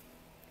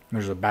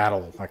 There's a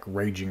battle, like,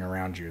 raging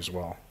around you as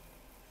well.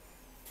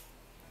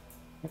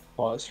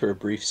 Pause for a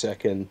brief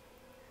second.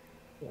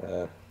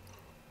 Look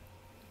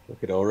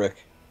at Ulrich.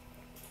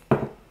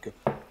 Go.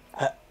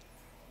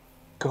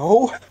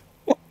 Go?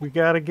 We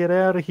gotta get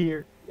out of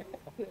here.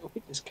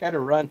 We just kind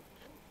of run.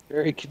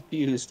 Very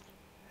confused.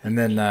 And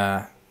then,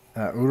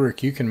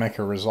 Ulrich, you can make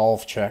a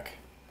resolve check.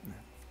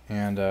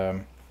 And,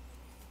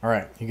 all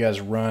right, you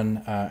guys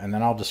run, and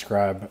then I'll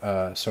describe.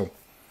 So,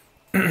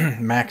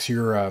 Max,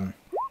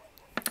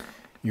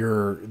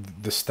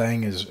 this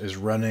thing is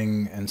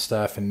running and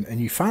stuff, and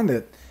you find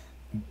that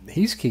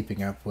he's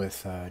keeping up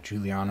with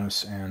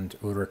Julianus and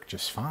Ulrich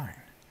just fine.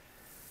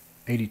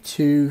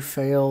 82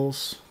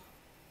 fails.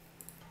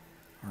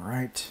 All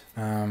right.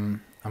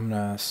 I'm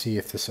gonna see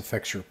if this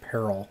affects your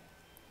peril.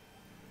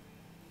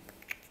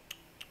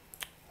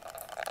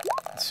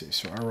 Let's see.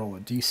 So I roll a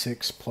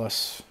d6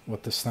 plus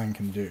what this thing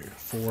can do.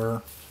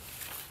 4.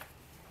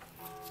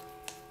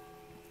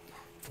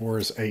 4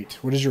 is 8.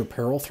 What is your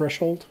peril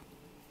threshold?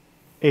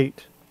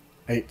 8.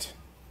 8.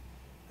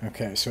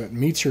 Okay, so it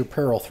meets your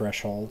peril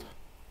threshold.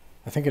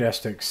 I think it has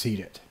to exceed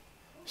it.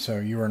 So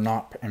you are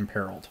not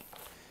imperiled.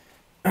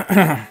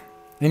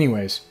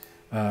 Anyways,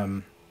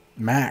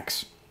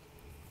 Max,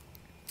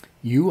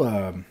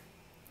 you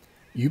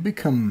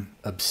become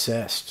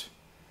obsessed.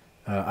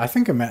 I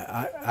think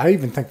I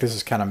even think this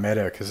is kind of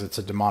meta because it's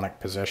a demonic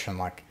possession.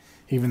 Like,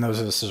 even though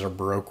this is a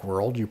Baroque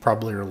world, you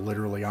probably are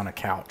literally on a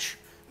couch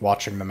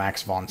watching the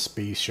Max von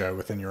Spee show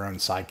within your own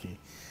psyche.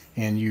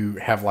 And you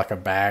have like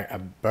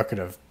a bucket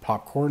of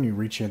popcorn, you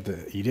reach in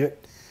to eat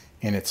it,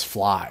 and it's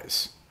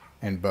flies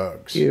and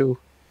bugs. Ew.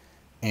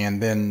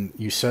 And then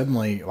you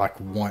suddenly like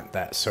want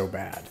that so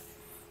bad.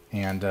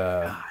 And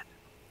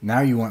now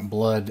you want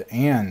blood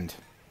and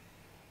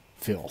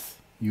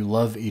filth. You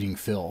love eating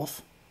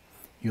filth.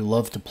 You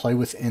love to play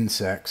with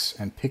insects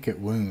and pick at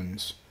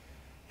wounds.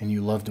 And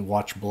you love to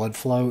watch blood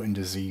flow and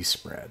disease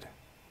spread.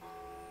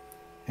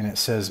 And it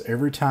says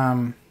every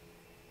time...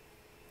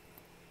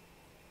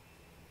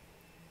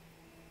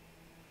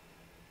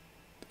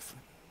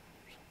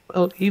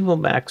 Well, Evil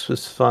Max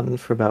was fun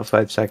for about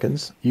 5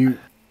 seconds. You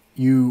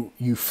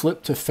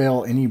flip to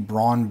fail any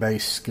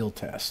brawn-based skill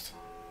test,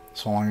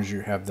 so long as you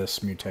have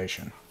this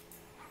mutation.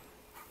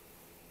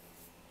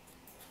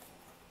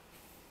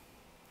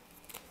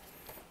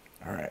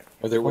 All right.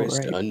 Are there ways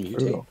to Alright, unmutate?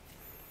 brutal.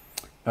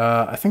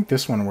 I think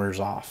this one wears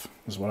off,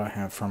 is what I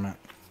have from it.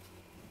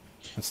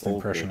 That's the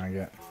impression I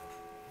get.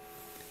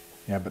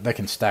 Yeah, but they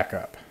can stack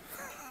up.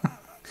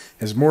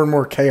 As more and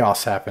more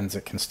chaos happens,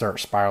 it can start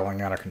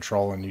spiraling out of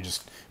control, and you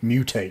just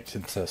mutate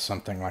into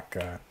something like,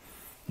 the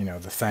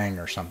Thing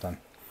or something.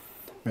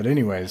 But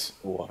anyways.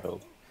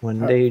 Wild.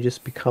 One day you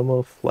just become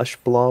a flesh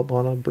blob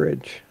on a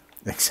bridge.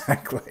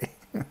 Exactly.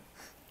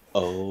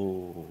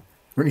 Oh.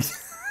 What do you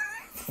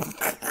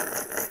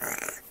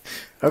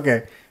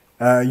Okay.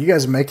 You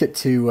guys make it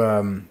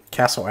to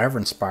Castle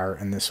Avronspire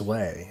in this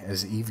way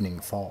as evening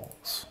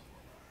falls.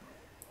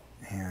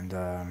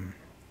 And,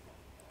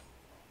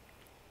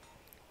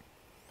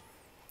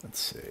 let's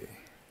see.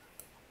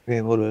 Be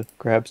able to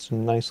grab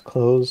some nice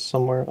clothes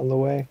somewhere on the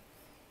way.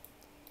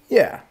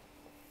 Yeah.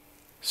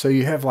 So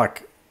you have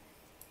like,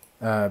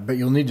 but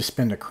you'll need to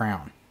spend a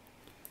crown.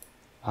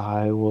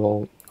 I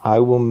will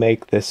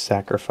make this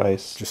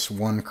sacrifice. Just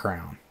 1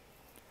 crown.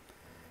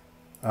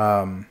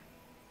 And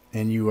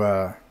you,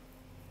 I'll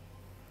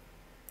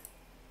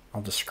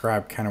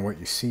describe kind of what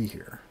you see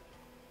here.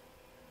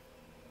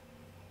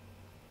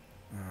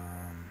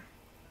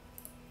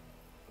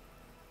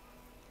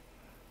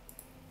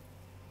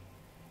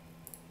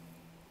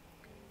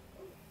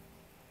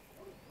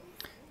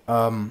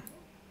 Oh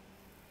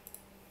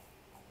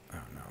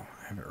no,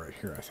 I have it right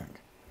here, I think.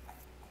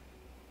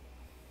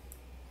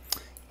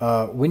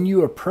 When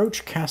you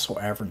approach Castle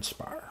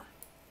Avronspire,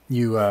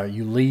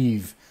 you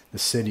leave the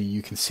city.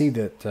 You can see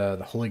that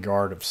the Holy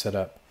Guard have set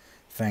up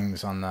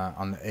things on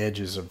the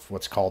edges of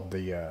what's called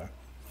the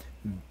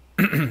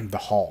the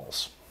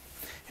halls,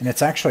 and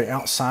it's actually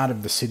outside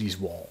of the city's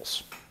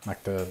walls,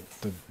 like the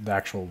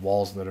actual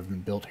walls that have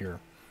been built here.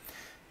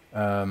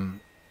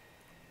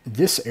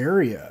 This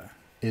area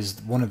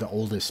is one of the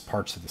oldest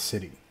parts of the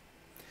city.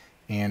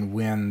 And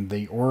when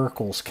the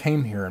oracles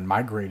came here and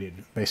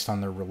migrated based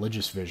on their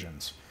religious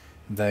visions,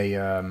 they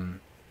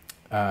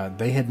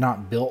had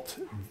not built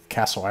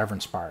Castle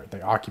Avronspire.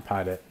 They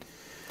occupied it.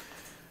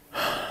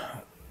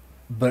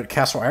 But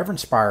Castle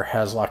Avronspire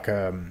has like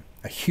a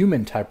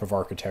human type of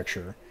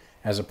architecture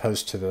as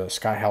opposed to the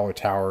Sky Hollow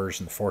Towers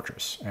and the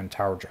Fortress and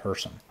Tower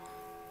Jerusalem.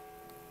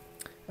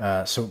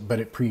 But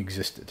it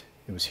pre-existed.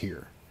 It was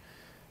here.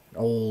 An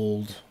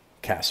old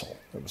castle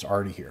that was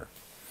already here.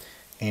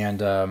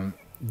 And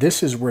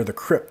this is where the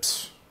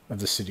crypts of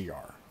the city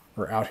are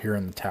out here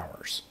in the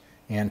towers.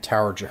 And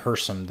Tower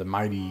Jerusalem, the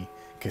mighty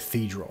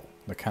cathedral,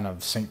 the kind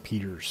of St.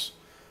 Peter's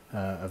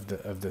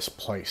of this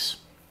place.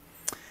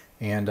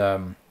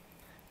 And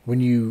when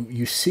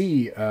you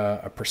see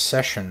a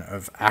procession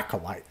of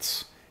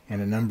acolytes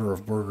and a number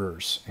of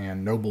burghers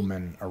and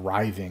noblemen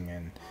arriving,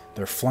 and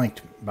they're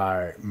flanked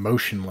by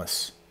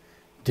motionless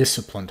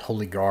disciplined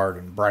holy guard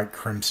in bright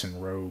crimson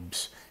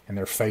robes, and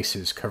their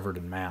faces covered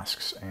in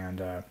masks.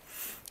 And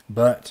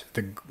but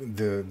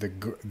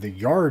the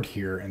yard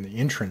here and the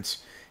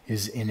entrance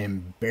is in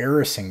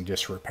embarrassing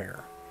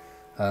disrepair.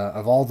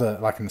 Of all the,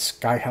 like in the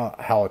Sky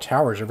Hollow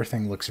Towers,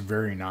 everything looks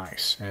very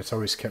nice, and it's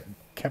always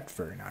kept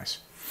very nice.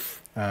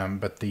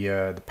 But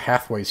the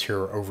pathways here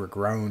are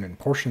overgrown, and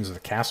portions of the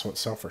castle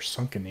itself are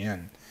sunken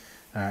in,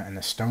 and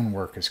the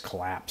stonework is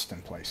collapsed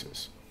in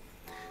places.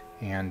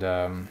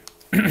 And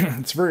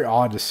it's very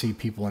odd to see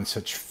people in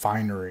such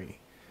finery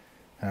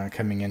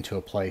coming into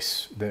a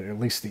place that at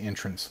least the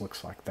entrance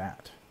looks like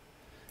that.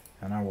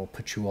 And I will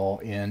put you all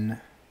in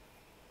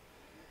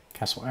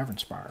Castle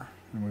Avernspire,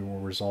 and we will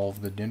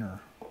resolve the dinner.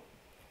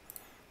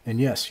 And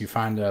yes, you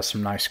find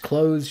some nice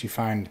clothes. You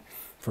find,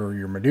 for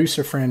your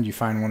Medusa friend, you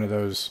find one of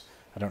those,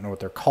 I don't know what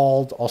they're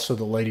called. Also,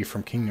 the lady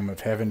from Kingdom of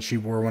Heaven, she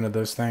wore one of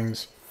those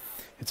things.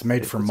 It's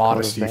made for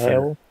modesty.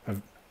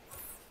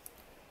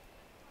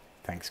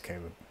 Thanks,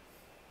 Caleb.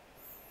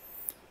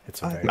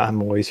 It's a veil.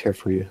 I'm always here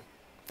for you.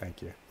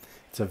 Thank you.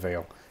 It's a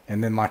veil.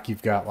 And then, like,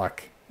 you've got,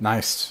 like,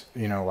 nice,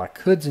 like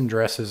hoods and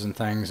dresses and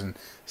things. And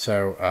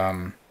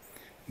so,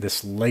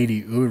 this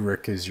Lady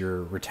Ulrich is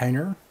your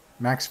retainer,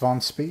 Max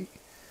von Spee.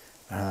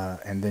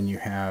 And then you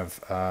have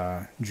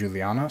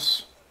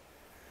Julianus.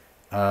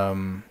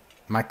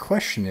 My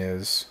question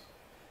is,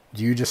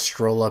 do you just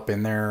stroll up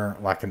in there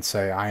like and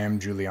say, I am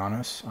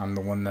Julianus? I'm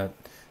the one that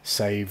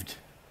saved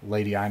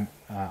Lady Eine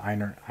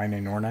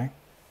Norne?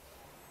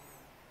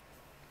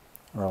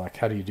 Or like,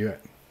 how do you do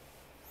it?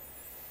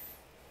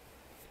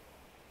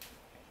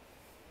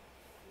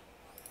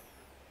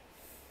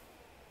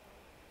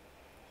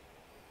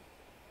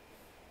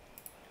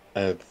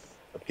 I'm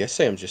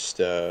guessing I'm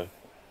just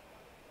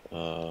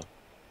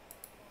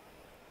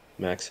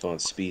Max von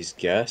Spee's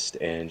guest,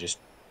 and just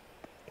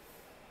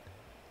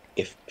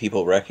if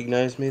people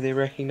recognize me, they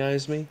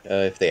recognize me.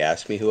 If they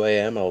ask me who I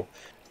am, I'll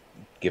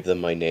give them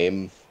my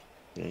name,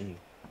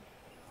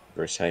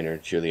 Vershiner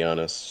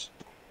Julianus.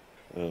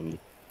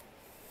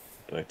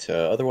 But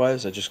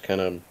otherwise, I'm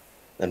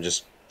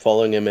just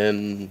following him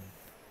in,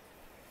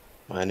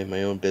 minding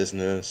my own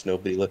business.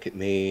 Nobody look at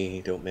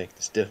me. Don't make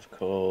this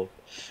difficult.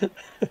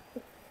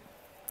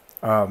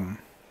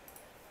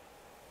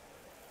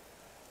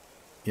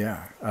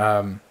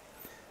 Yeah.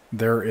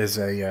 There is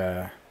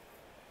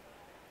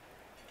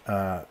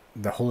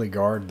the Holy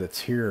Guard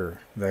that's here.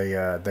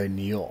 They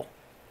kneel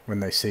when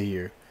they see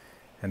you,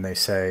 and they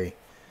say,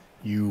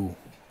 "You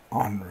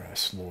honor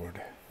us,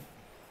 Lord."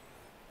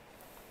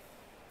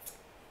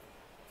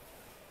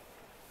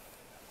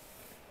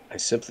 I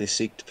simply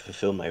seek to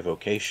fulfill my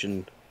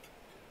vocation,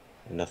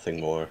 and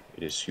nothing more.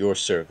 It is your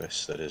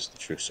service that is the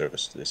true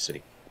service to this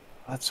city.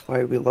 That's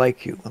why we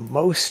like you, the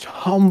most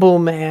humble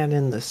man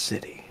in the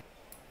city.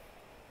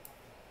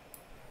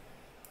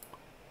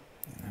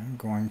 I'm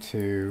going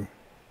to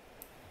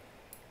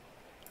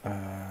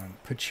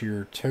put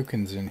your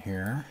tokens in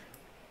here.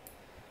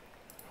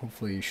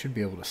 Hopefully you should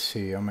be able to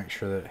see. I'll make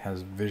sure that it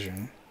has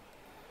vision.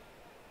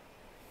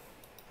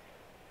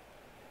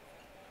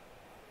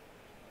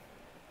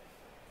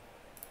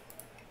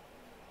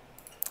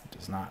 It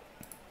does not.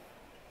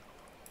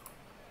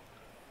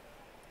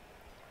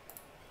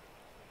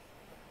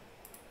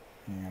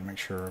 And make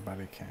sure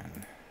everybody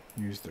can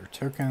use their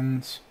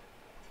tokens.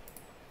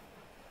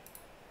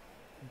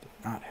 Did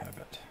not have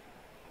it.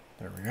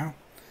 There we go.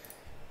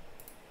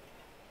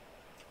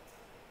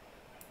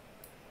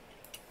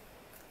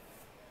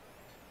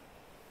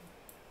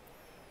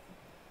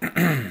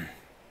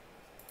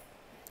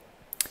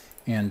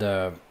 And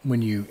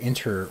when you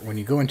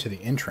go into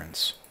the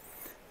entrance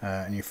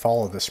and you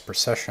follow this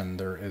procession,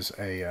 there is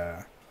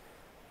a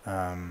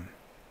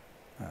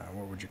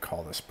what would you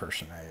call this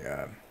person?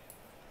 A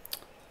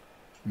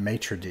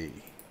maitre d',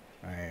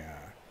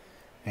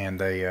 and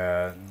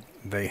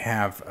they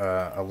have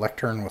a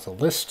lectern with a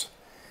list,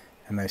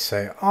 and they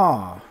say,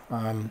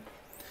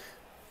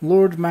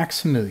 Lord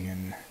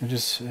Maximilian,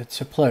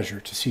 it's a pleasure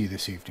to see you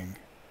this evening.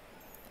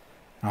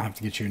 I'll have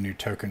to get you a new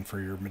token for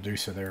your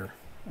Medusa there,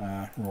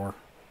 Roar.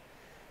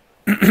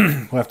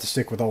 We'll have to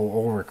stick with old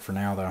Ulrich for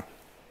now, though.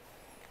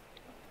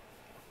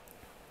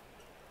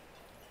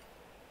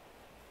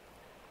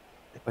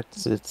 But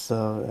it's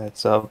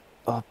a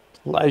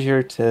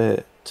pleasure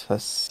to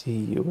see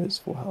you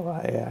as well.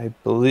 I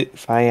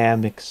believe I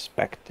am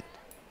expected.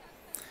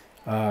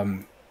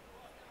 And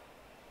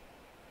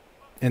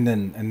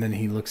then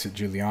he looks at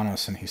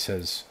Julianus and he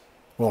says,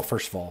 well,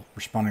 first of all,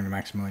 responding to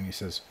Maximilian, he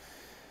says,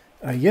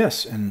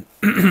 yes, and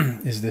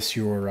is this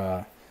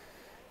your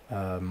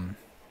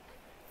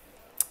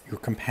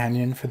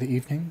companion for the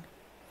evening?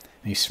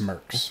 And he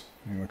smirks.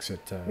 And he looks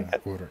at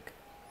Ulrich.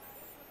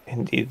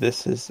 Indeed,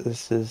 this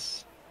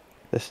is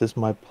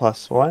my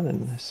 +1,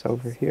 and this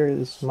over here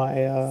is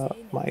my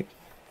my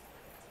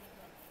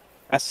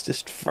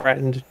bestest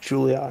friend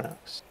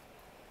Julianus.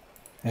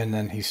 And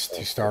then he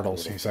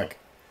startles. He's like,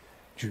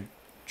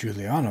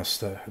 Julianus,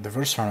 the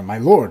Vershiner, my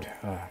lord.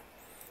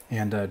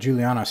 And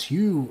Julianus,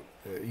 you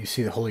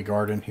see the Holy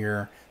Guard in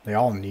here. They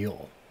all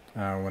kneel.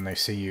 when they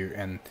see you,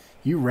 and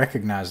you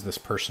recognize this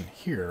person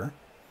here.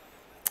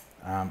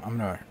 I'm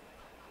gonna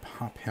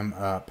pop him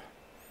up.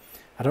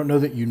 I don't know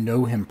that you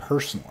know him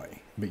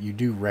personally, but you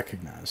do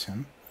recognize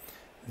him.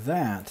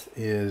 That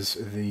is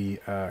the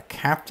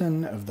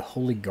captain of the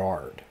Holy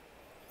Guard.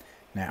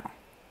 Now,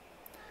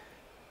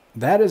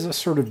 that is a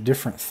sort of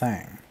different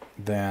thing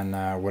than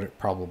what it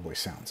probably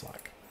sounds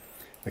like.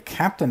 The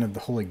captain of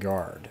the Holy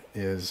Guard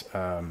is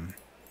a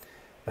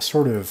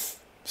sort of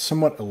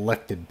somewhat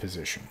elected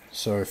position.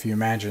 So if you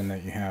imagine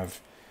that you have,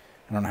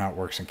 I don't know how it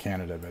works in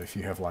Canada, but if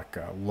you have like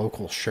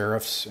local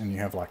sheriffs and you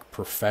have like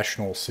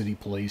professional city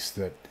police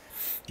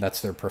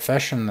that's their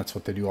profession, that's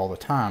what they do all the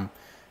time,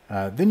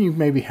 then you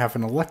maybe have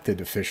an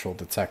elected official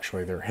that's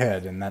actually their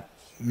head, and that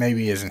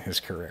maybe isn't his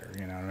career,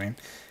 you know what I mean?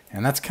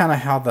 And that's kind of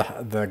how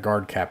the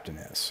guard captain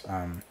is.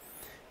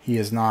 He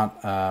is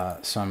not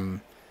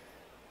some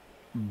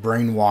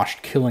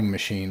brainwashed killing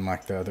machine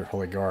like the other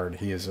Holy Guard.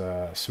 He is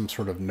some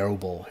sort of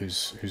noble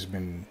who's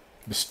been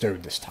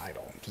bestowed this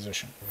title and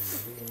position.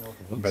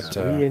 But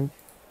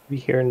we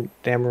here in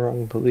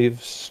Dammerung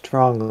believe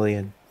strongly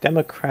in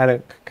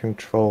democratic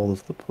control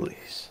of the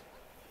police.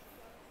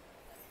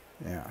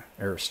 Yeah,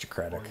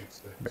 aristocratic.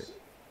 But,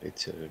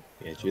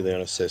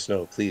 Juliana says,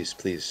 "No, please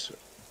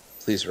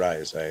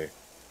rise.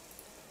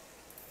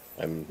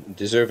 I'm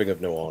deserving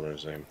of no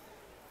honors. I'm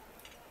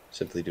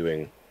simply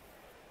doing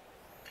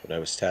what I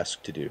was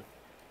tasked to do."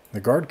 the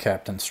guard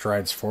captain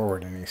strides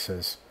forward and he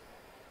says,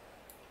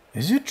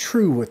 "Is it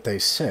true what they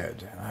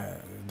said?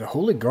 The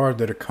Holy Guard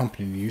that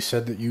accompanied you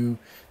said that you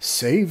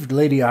saved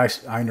Lady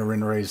Einar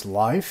Ray's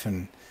life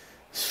and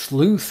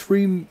slew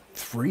three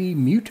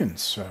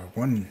mutants,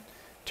 one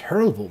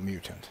terrible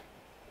mutant."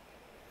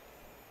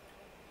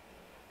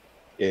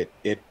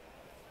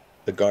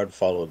 The guard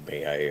followed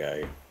me.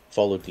 I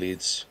followed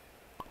leads.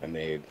 I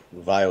made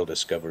vile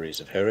discoveries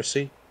of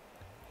heresy.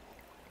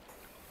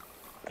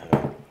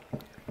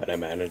 And I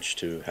managed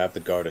to have the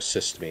guard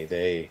assist me.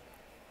 They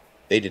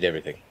did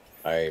everything.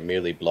 I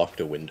merely blocked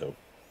a window.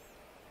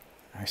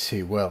 I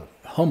see. Well,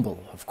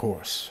 humble, of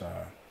course,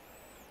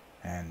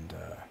 and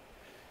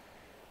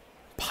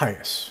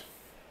pious.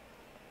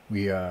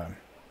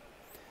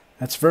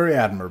 That's very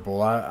admirable.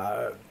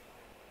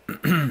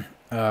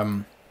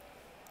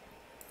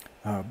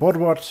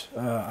 Bodwart,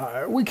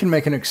 we can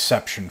make an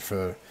exception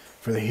for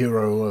the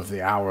hero of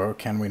the hour,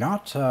 can we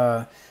not?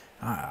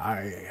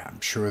 I'm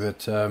sure that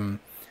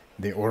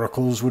the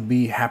oracles would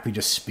be happy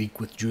to speak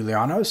with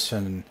Julianus,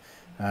 and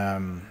I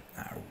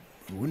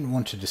wouldn't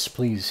want to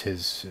displease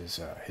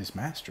his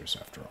masters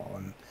after all.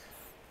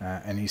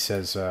 And he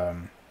says,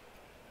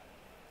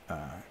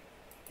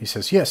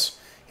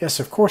 yes,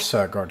 of course,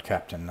 guard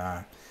captain.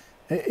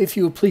 If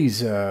you will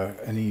please,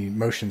 and he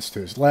motions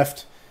to his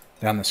left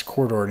down this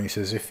corridor, and he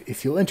says,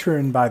 if you'll enter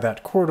in by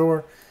that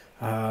corridor,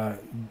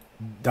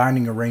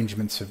 dining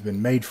arrangements have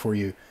been made for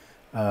you,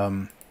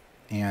 and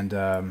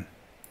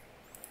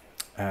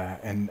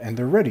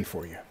they're ready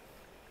for you.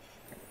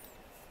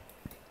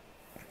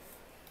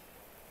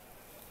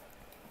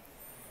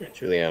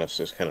 Julianus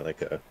does kind of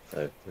like a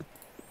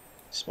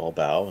small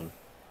bow and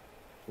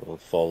will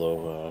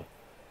follow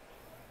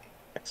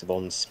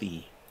Exabon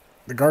Spee.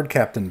 The guard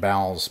captain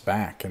bows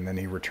back, and then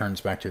he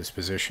returns back to his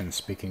position,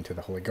 speaking to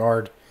the Holy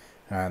Guard.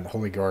 And the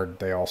Holy Guard,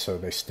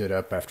 they stood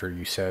up after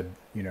you said,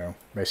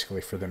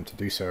 basically for them to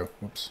do so.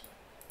 Whoops,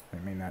 I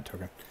didn't mean that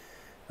token.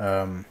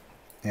 And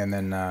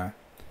then,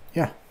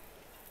 yeah.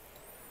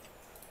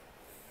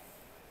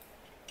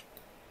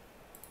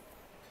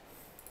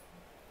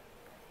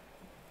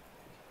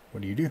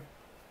 What do you do?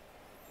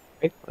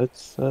 Right,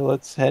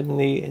 let's head in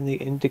the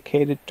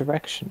indicated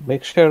direction.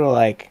 Make sure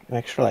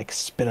to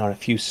spin out a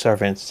few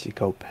servants as you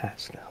go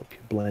past to help you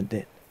blend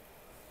in.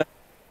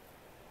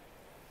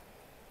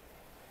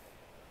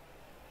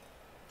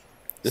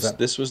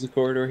 This was the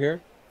corridor here?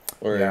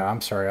 Or yeah,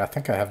 I'm sorry. I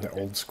think I have the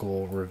old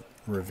school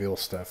reveal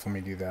stuff. Let me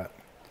do that.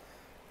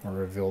 I'll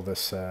reveal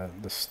this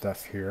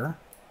stuff here.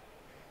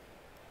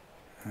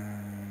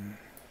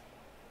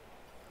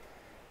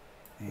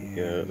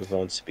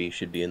 Von Spee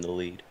should be in the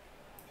lead.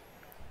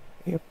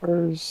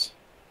 Papers.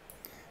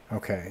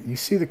 Okay, you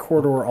see the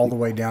corridor all the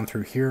way down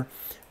through here.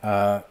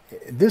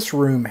 This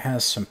room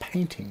has some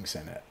paintings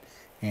in it,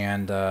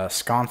 and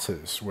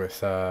sconces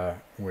with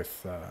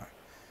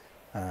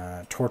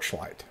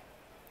torchlight,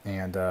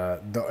 and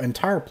the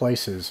entire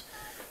place is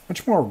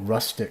much more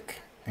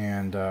rustic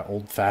and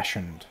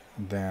old-fashioned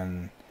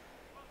than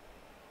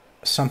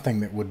something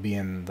that would be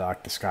in the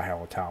Sky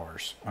Hollow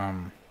Towers.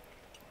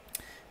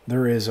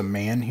 There is a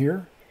man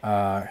here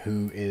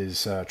who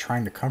is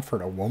trying to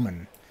comfort a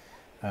woman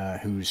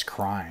who's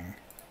crying,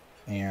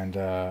 and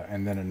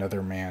then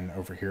another man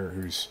over here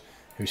who's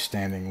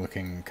standing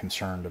looking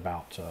concerned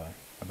about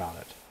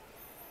it.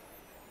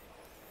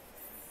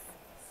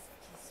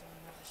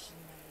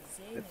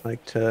 I'd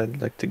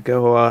like to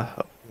go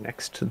up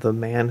next to the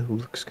man who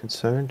looks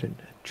concerned and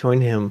join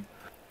him,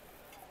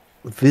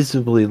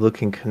 visibly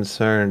looking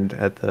concerned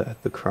at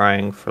the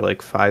crying for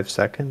like 5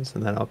 seconds,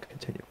 and then I'll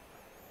continue.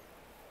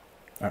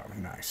 Oh,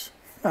 nice.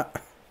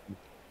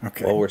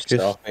 Okay. While we're Just-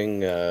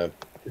 stopping,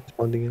 It's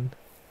blending in.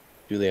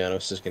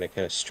 Julianos is going to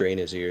kind of strain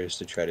his ears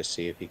to try to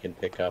see if he can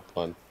pick up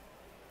on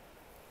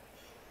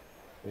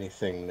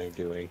anything they're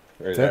doing,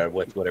 or That-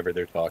 whatever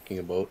they're talking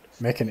about.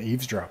 Make an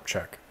eavesdrop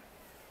check.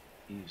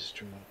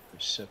 Eavesdrop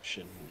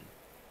perception.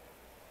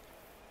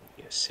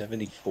 Yeah,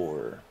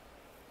 74.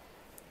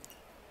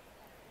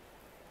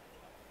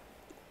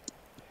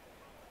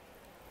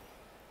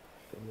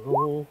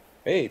 Roll.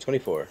 Hey,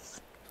 24.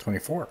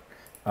 24.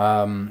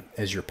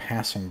 As you're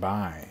passing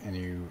by and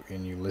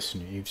you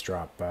listen to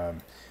eavesdrop,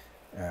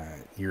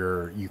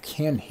 you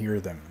can hear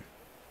them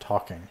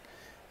talking.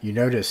 You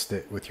notice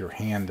that with your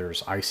hand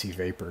there's icy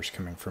vapors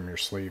coming from your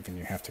sleeve, and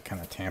you have to kind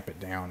of tamp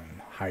it down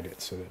and hide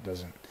it so that it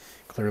doesn't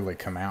clearly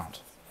come out.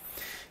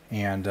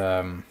 And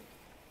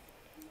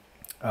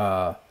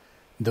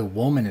the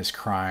woman is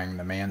crying,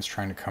 the man's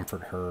trying to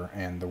comfort her,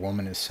 and the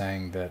woman is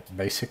saying that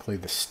basically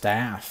the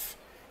staff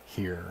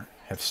here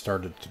have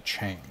started to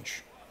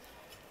change,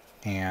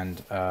 and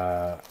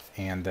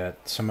that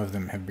some of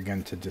them have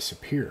begun to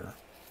disappear,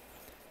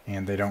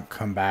 and they don't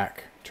come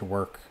back to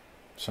work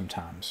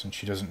sometimes, and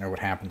she doesn't know what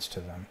happens to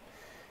them,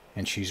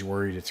 and she's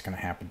worried it's going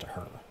to happen to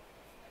her.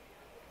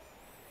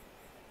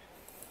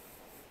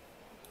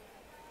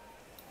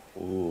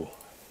 Ooh.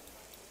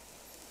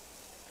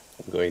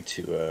 I'm going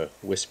to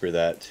whisper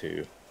that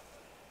to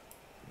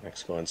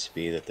Mexico on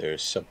speed that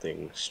there's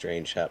something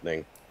strange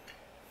happening.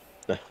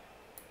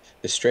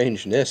 The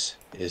strangeness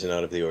isn't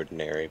out of the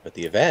ordinary, but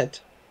the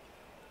event...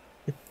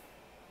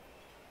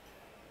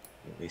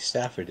 the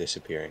staff are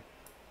disappearing.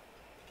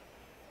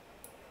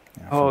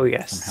 You know, Oh from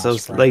yes, House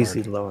those Brightheart.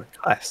 lazy lower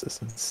classes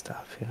and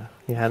stuff. Yeah,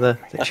 yeah. The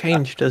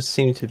change does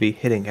seem to be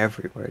hitting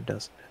everywhere,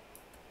 doesn't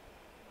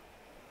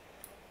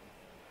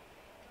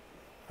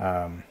it?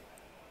 All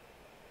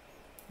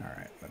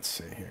right, let's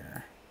see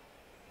here.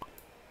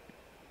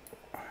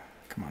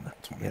 Come on,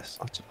 20. Yes,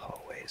 lots of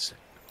hallways.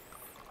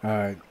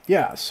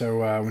 Yeah,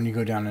 so when you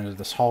go down into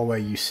this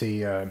hallway, you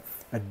see a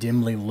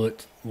dimly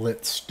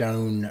lit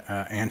stone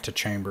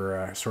antechamber,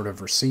 a sort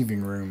of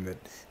receiving room that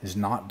is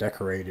not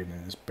decorated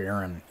and is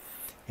barren.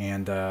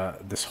 And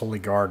this holy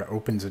guard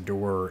opens a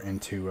door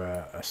into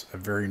a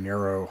very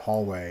narrow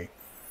hallway.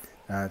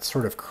 It's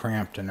sort of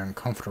cramped and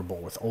uncomfortable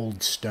with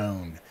old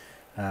stone,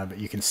 but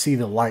you can see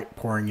the light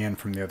pouring in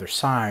from the other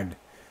side,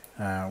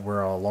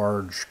 where a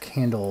large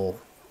candle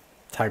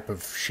type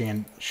of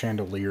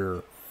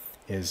chandelier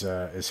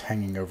is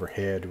hanging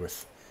overhead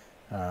with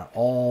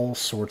all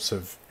sorts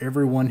of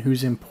everyone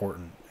who's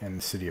important in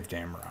the city of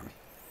Dammerung.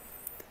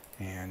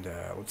 And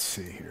let's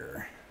see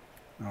here.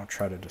 I'll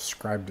try to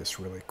describe this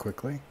really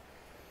quickly.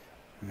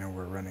 I know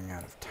we're running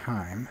out of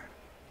time.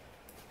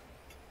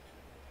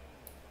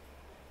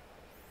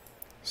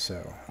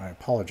 So I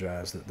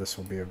apologize that this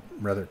will be a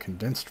rather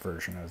condensed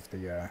version of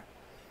the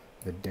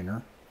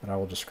dinner, but I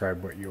will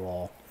describe what you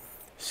all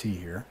see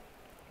here.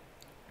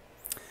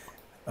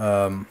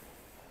 Let's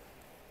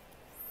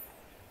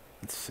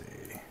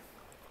see.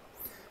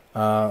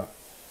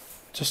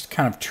 Just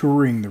kind of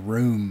touring the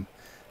room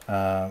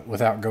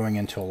without going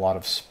into a lot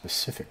of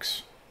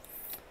specifics.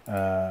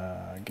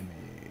 There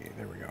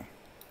we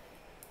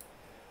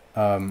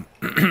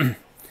go.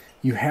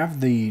 You have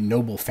the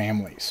noble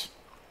families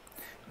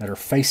that are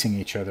facing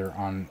each other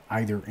on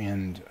either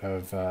end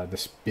of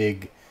this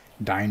big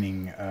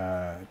dining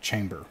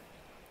chamber.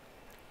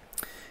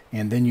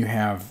 And then you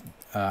have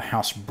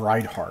House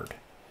Brightheart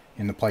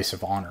in the place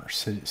of honor,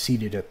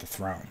 seated at the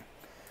throne.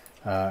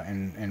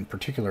 And in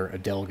particular,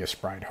 Adelgus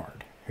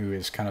Brightheart, who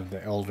is kind of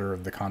the elder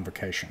of the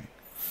convocation,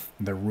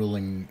 the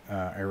ruling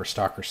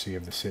aristocracy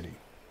of the city.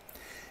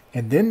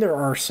 And then there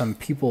are some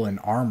people in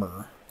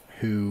armor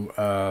who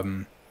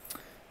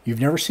you've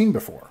never seen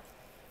before.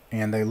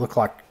 And they look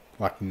like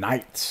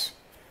knights,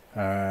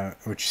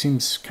 which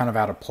seems kind of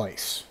out of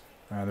place.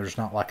 There's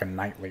not like a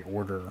knightly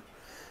order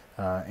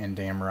in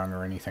Dammerung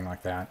or anything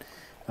like that.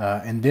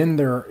 And then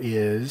there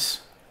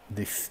is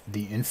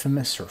the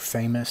infamous or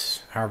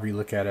famous, however you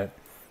look at it,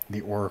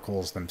 the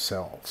oracles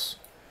themselves.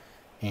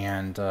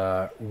 And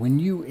when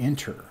you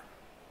enter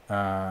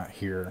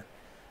here,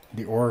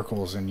 the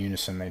oracles in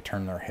unison, they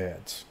turn their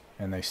heads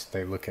and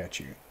they look at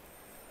you.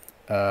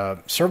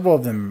 Several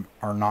of them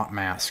are not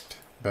masked,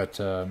 but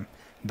the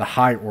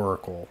High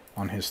Oracle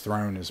on his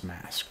throne is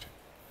masked.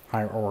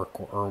 High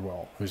Oracle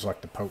Urwell, who's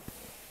like the Pope.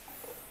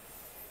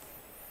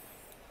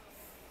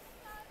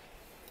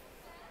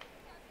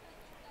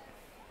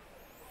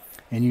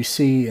 And you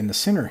see in the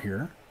center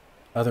here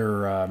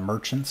other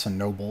merchants and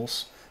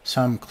nobles,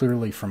 some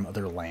clearly from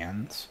other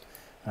lands.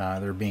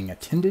 They're being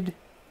attended.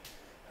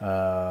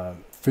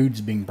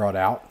 Food's being brought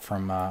out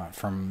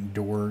from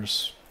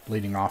doors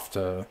leading off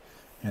to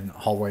and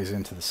hallways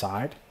into the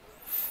side.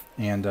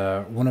 And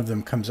one of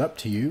them comes up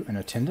to you, an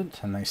attendant,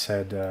 and they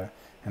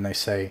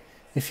say,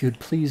 "If you'd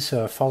please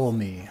follow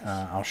me,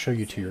 I'll show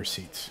you to your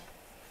seats."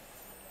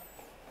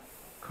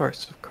 Of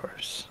course, of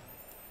course.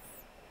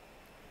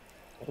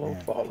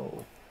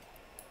 Follow.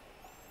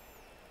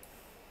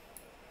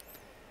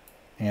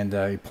 And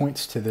he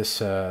points to this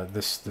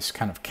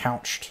kind of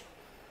couched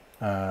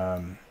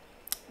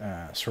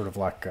sort of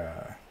like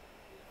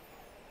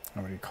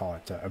what do you call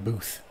it? A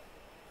booth.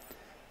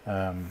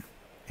 And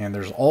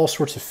there's all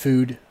sorts of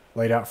food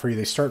laid out for you.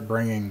 They start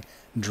bringing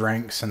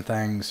drinks and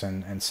things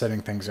and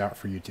setting things out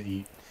for you to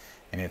eat.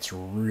 And it's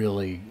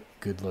really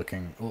good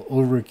looking.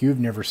 Ulrich, you've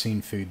never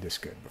seen food this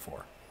good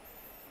before.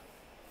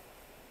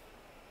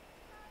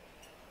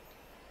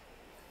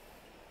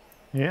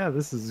 Yeah,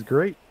 this is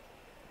great.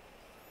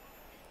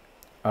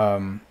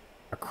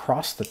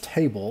 Across the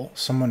table,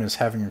 someone is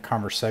having a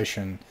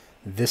conversation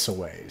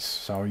this-a-ways.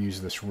 So I'll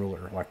use this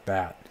ruler like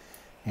that.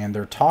 And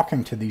they're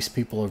talking to these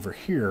people over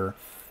here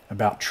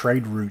about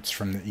trade routes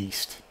from the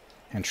east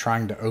and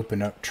trying to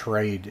open up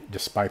trade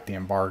despite the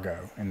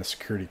embargo and the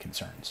security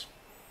concerns.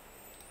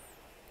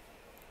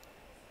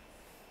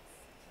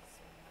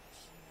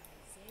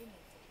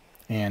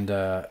 And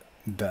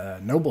the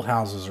noble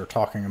houses are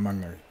talking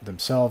among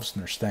themselves,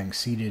 and they're staying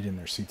seated in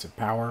their seats of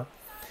power.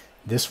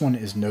 This one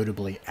is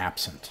notably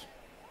absent.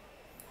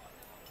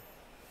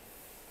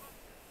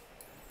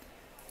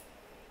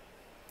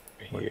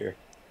 Here.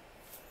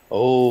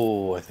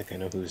 Oh, I think I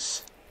know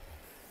who's...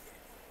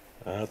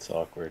 That's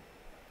awkward.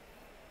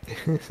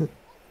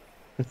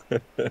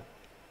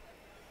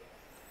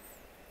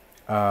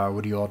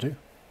 What do you all do?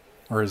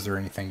 Or is there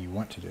anything you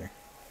want to do?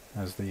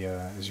 As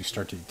you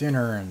start to eat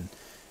dinner and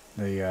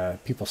the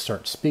people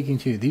start speaking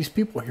to you. These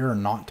people here are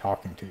not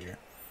talking to you.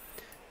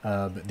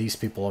 But these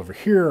people over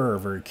here are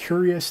very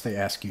curious. They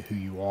ask you who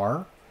you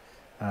are,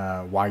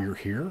 why you're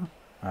here.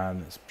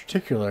 In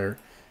particular,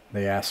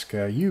 they ask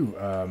you,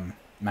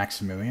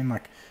 Maximilian,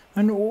 like,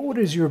 and what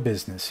is your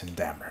business in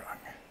Dammerung?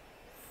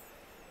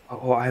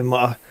 Oh,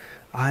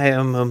 I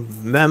am a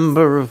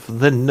member of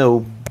the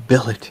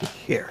nobility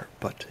here,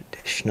 but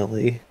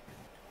additionally,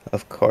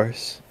 of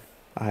course,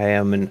 I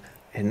am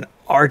an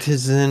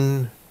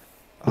artisan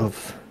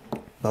of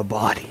the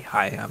body.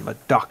 I am a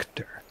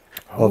doctor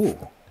of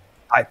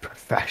high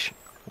profession,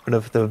 one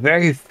of the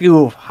very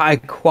few of high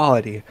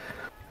quality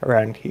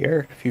around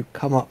here. If you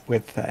come up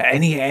with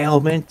any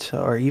ailment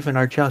or even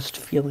are just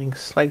feeling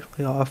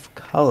slightly off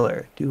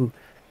color, do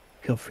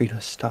feel free to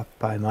stop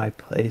by my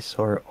place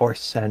or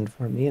send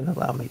for me and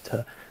allow me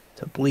to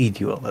bleed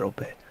you a little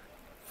bit.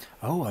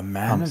 Oh, a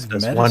man of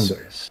medicine.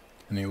 Wonders.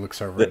 And he looks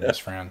over at his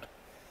friend.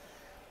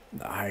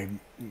 I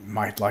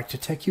might like to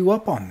take you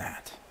up on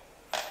that.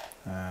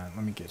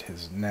 Let me get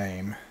his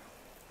name.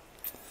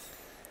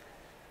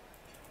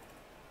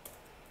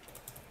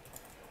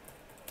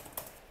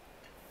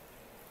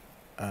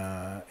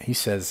 He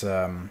says,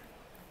 my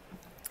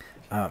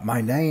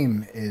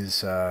name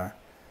is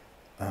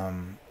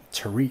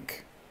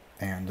Tariq,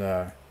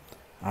 and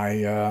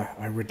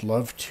I would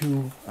love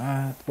to,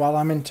 while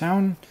I'm in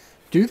town,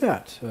 do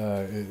that.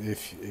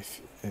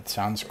 If it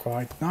sounds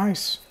quite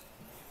nice.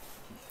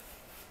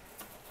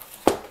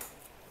 Oh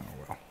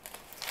well.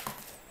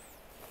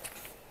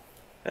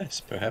 Yes,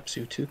 perhaps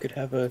you two could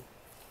have a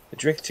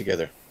drink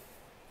together.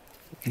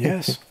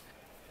 Yes.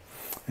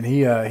 And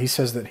he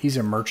says that he's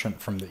a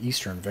merchant from the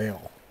Eastern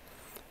Vale,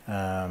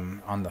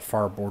 on the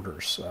far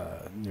borders,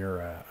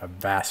 near a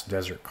vast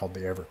desert called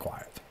the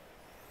Everquiet.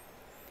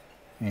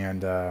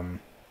 And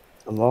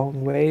A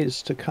long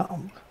ways to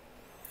come.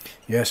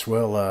 yes,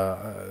 well,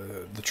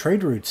 the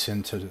trade routes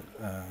into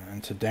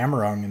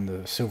Dammerung in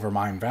the Silver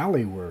Mine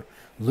Valley were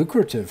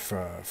lucrative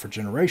for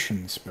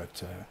generations,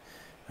 but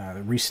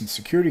the recent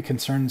security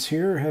concerns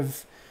here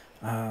have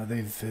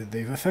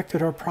they've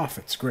affected our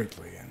profits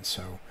greatly, and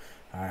so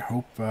I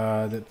hope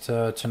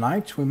that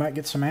tonight we might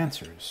get some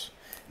answers.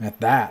 And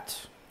at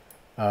that,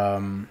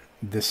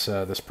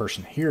 this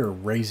person here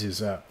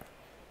raises up.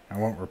 I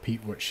won't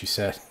repeat what she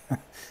said,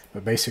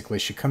 but basically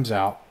she comes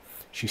out.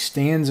 She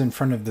stands in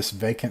front of this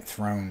vacant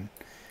throne,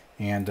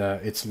 and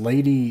it's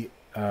Lady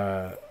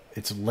Einar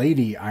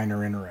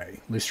Inre,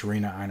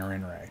 Lucerina Einar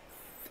Inre,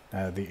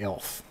 the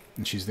elf.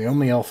 And she's the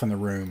only elf in the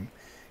room.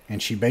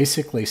 And she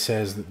basically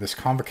says that this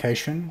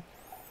convocation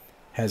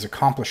has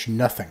accomplished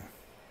nothing,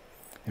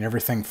 and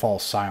everything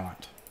falls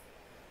silent.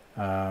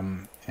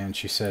 And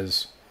she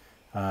says,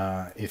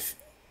 if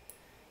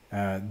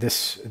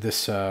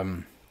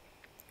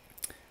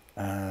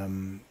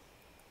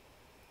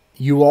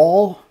you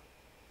all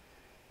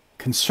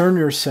concern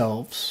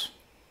yourselves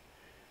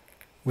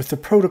with the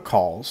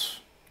protocols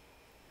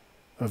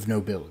of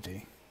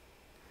nobility,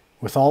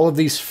 with all of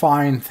these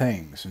fine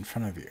things in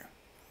front of you,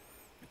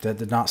 that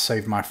did not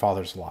save my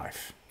father's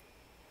life.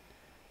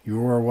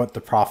 You are what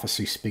the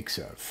prophecy speaks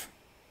of.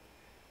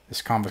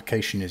 This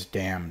convocation is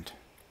damned,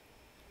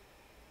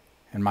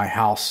 and my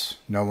house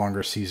no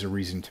longer sees a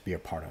reason to be a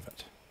part of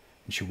it.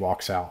 And she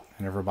walks out,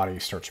 and everybody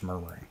starts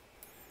murmuring.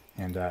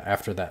 And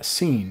after that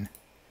scene,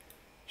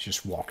 she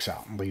just walks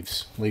out and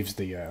leaves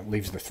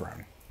the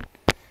throne.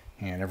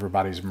 And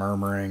everybody's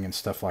murmuring and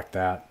stuff like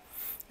that.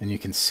 And you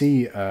can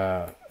see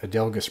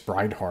Adelgus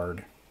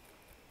Bridehard.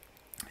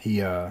 He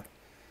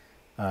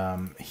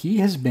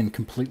has been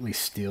completely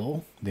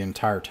still the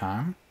entire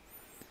time.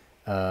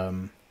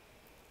 And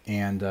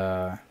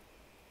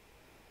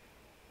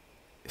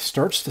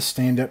starts to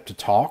stand up to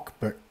talk,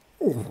 but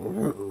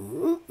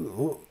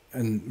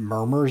and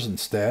murmurs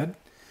instead,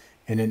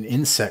 and an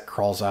insect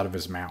crawls out of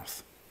his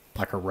mouth,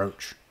 like a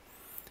roach,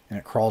 and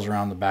it crawls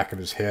around the back of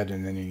his head,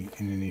 and then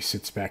he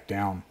sits back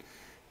down,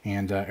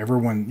 and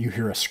everyone, you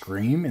hear a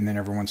scream, and then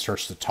everyone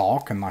starts to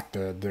talk, and like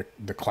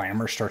the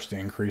clamor starts to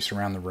increase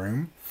around the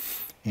room,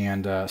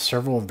 and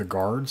several of the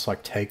guards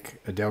like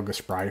take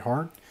Adelgus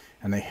Brightheart,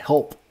 and they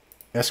help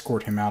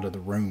escort him out of the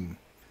room.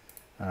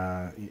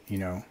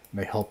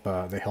 They help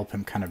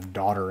him kind of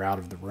daughter out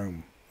of the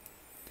room,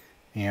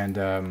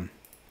 and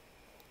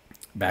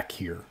back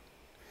here,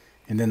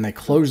 and then they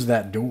close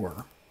that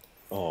door.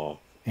 Oh.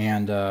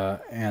 And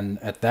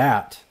at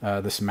that,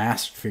 this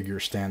masked figure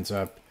stands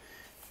up,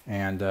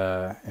 and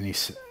he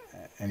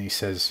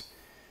says,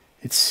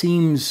 "It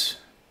seems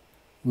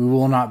we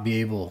will not be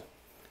able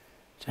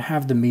to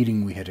have the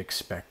meeting we had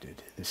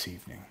expected this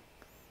evening,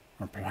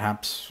 or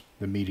perhaps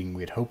the meeting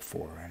we had hoped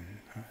for in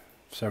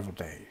several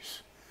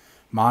days.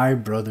 My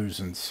brothers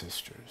and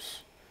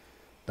sisters,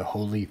 the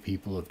holy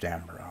people of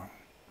Dammerung,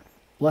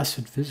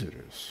 blessed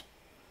visitors,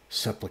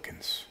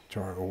 supplicants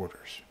to our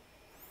orders.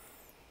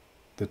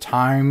 The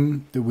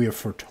time that we have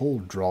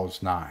foretold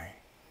draws nigh.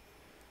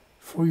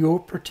 For your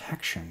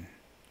protection,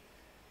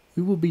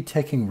 we will be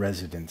taking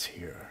residence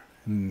here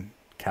in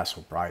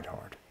Castle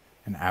Brightheart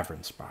and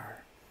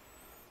Avronspire.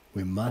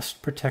 We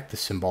must protect the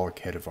symbolic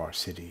head of our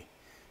city.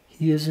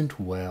 He isn't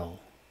well.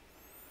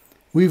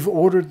 We've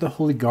ordered the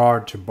Holy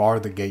Guard to bar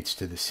the gates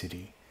to the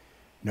city.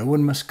 No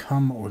one must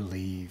come or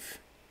leave.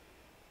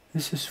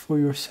 This is for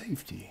your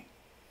safety.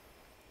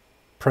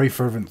 Pray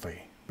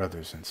fervently,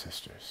 brothers and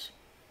sisters.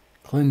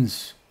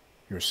 Cleanse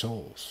your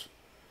souls.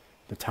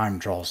 The time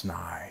draws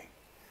nigh."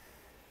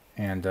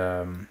 And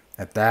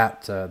at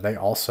that, they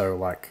also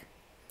like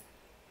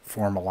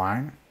form a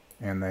line,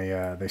 and they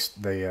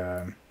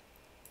are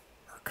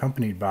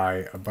accompanied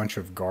by a bunch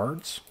of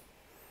guards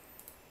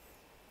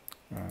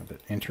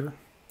that enter,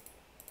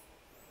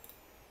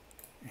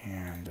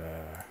 and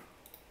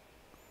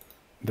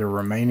the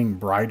remaining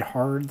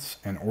Bridehards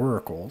and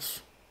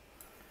Oracles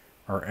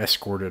are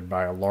escorted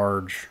by a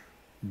large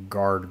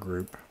guard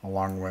group,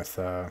 along with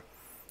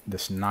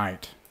this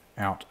knight,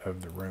 out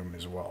of the room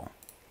as well.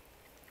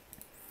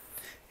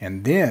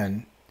 And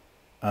then,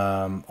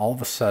 all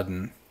of a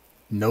sudden,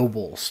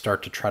 nobles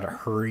start to try to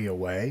hurry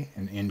away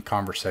and end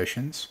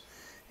conversations,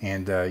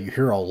 and you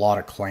hear a lot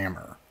of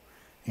clamor,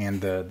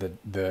 and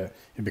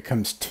it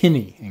becomes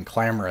tinny and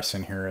clamorous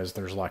in here as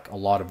there's like a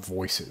lot of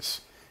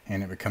voices,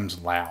 and it becomes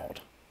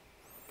loud,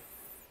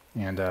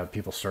 and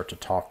people start to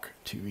talk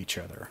to each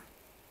other.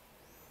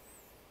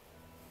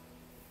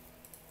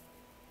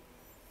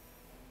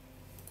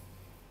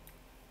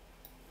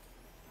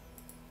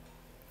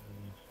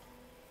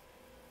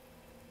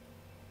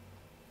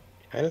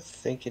 Kind of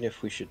thinking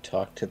if we should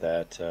talk to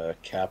that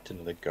captain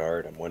of the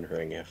guard. I'm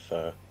wondering if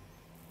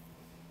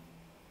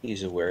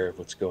he's aware of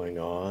what's going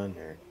on,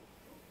 or...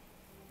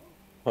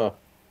 Huh.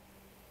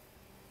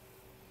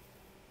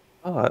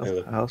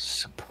 Oh, I'll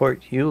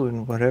support you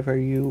in whatever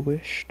you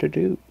wish to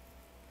do.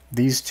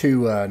 These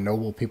two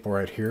noble people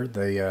right here,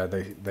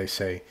 they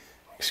say,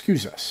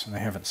 "Excuse us." And they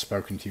haven't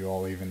spoken to you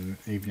all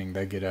evening.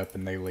 They get up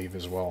and they leave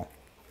as well.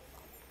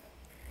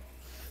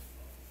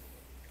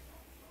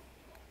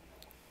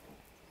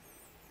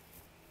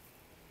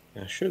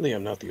 Now, surely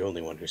I'm not the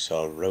only one who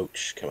saw a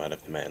roach come out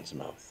of the man's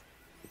mouth.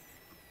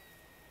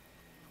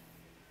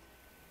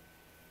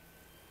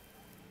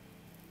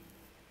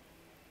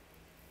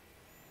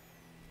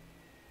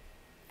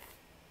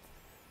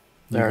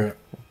 There are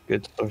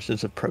good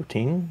sources of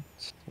protein.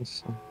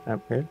 Is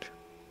that weird?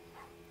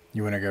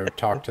 You want to go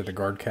talk to the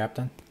guard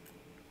captain?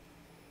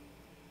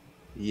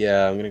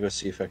 Yeah, I'm gonna go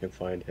see if I can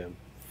find him.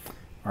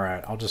 All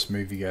right, I'll just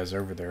move you guys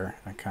over there.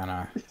 I'm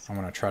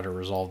going to try to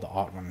resolve the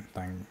Otwin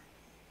thing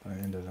by the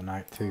end of the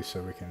night too,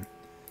 so we can...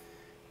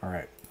 All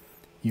right.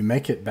 You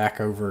make it back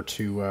over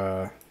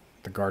to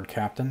the guard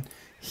captain.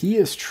 He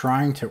is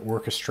trying to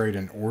orchestrate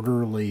an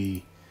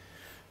orderly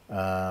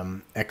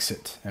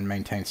exit and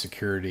maintain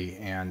security,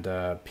 and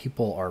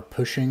people are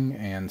pushing,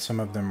 and some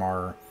of them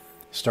are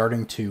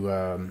starting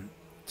to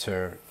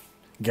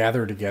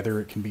gather together.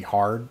 It can be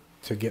hard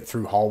to get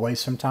through hallways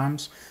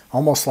sometimes,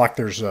 almost like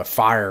there's a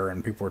fire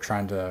and people are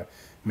trying to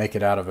make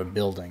it out of a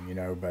building, you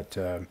know. But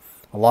a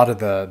lot of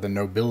the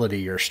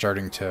nobility are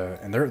starting to,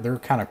 and they're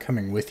kind of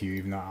coming with you,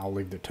 even though I'll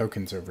leave the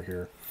tokens over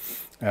here.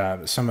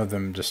 Some of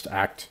them just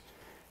act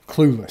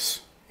clueless,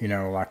 you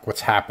know, like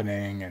what's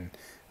happening and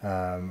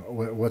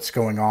what's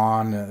going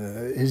on.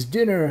 His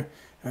dinner,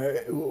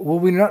 will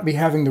we not be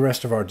having the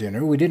rest of our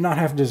dinner? We did not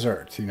have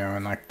dessert, you know,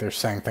 and like they're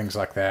saying things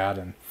like that,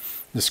 and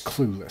just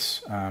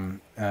clueless.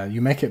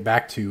 You make it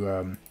back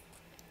to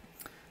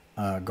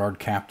Guard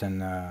Captain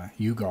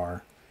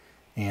Ugar,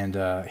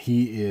 and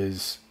he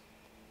is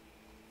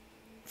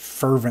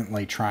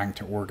fervently trying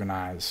to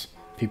organize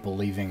people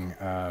leaving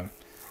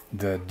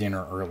the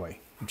dinner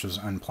early, which was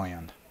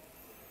unplanned.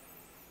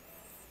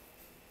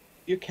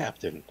 Dear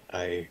Captain,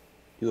 I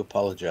do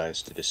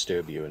apologize to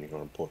disturb you in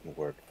your important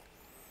work.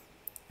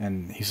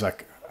 And he's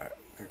like,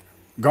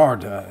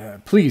 guard,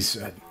 please,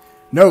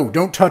 no,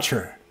 don't touch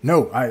her.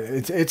 No,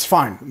 it's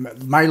fine.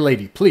 My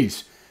lady,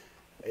 please.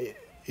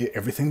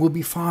 Everything will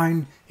be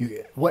fine.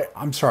 What?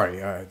 I'm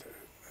sorry.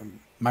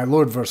 My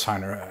Lord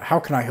Vershiner, how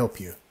can I help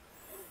you?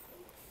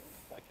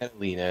 I kind of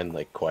lean in,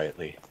 like,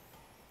 quietly.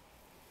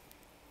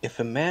 If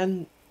a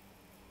man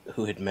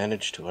who had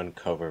managed to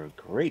uncover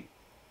great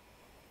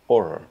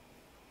horror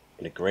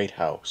in a great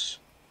house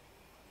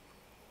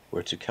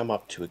were to come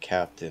up to a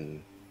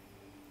captain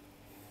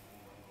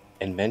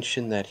and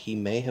mention that he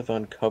may have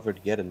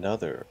uncovered yet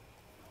another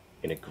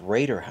in a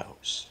greater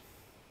house,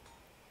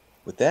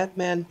 would that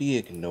man be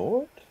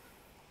ignored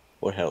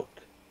or helped?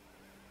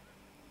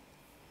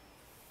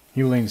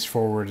 He leans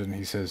forward and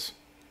he says,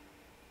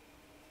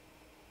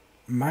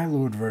 My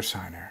Lord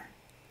Vershiner,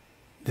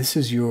 this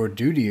is your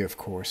duty, of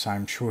course.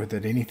 I'm sure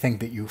that anything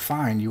that you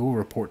find, you will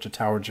report to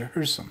Tower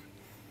Jerusalem.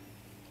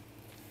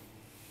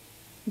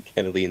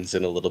 Kind of leans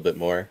in a little bit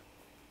more.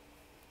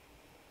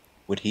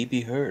 Would he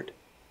be heard?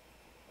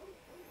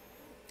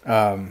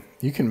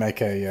 You can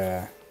make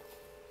a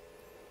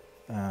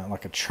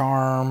like a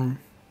charm,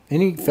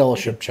 any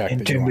fellowship check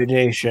that you want.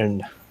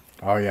 Intimidation.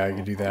 Oh yeah, you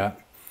can do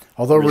that.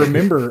 Although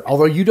remember,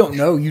 although you don't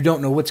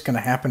know what's going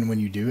to happen when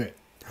you do it.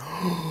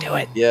 Do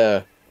it.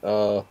 Yeah.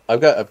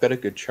 I've got a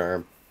good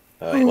charm.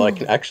 Well, I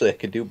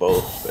can do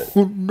both, but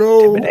Oh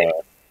no!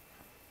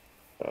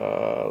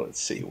 let's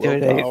see.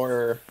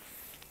 Willpower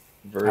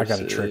versus I got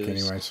a trick,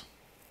 anyways.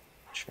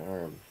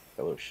 Charm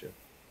fellowship.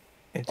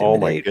 Oh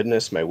my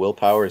goodness, my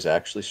willpower is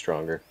actually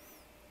stronger.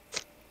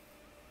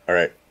 All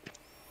right,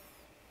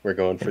 we're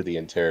going for the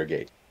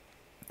interrogate.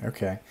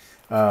 Okay.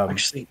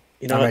 Actually,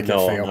 you know I'll what? make it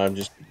No, fail.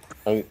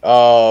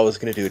 I was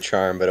gonna do a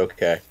charm, but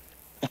okay.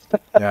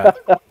 Yeah.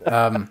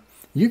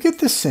 You get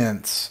the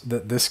sense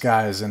that this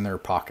guy is in their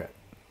pocket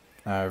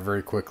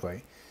very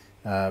quickly.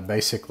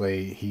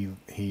 Basically,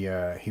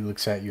 he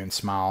looks at you and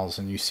smiles,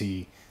 and you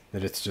see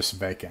that it's just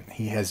vacant.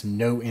 He has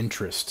no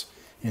interest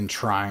in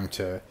trying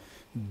to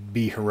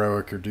be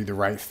heroic or do the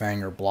right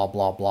thing or blah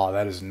blah blah.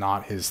 That is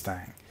not his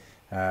thing.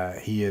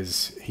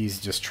 He's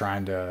just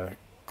trying to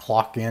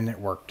clock in at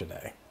work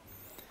today.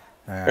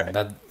 Right.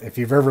 That if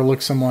you've ever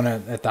looked someone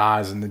at the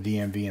eyes in the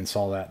DMV and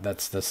saw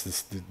that's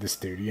this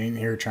dude. He ain't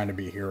here trying to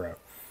be a hero.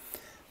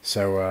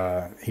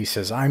 So he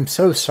says, "I'm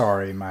so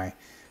sorry, my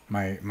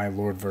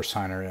Lord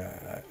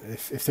Vershiner.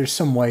 If there's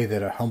some way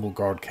that a humble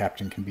guard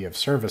captain can be of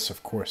service,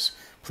 of course,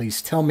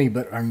 please tell me.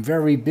 But I'm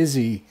very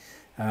busy,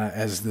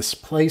 as this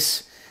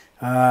place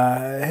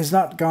has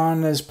not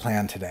gone as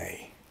planned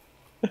today."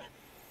 I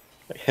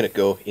gotta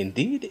go.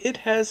 Indeed, it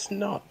has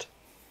not.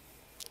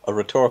 A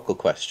rhetorical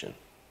question.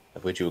 I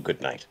bid you a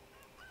good night.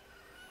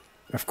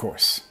 Of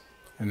course.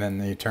 And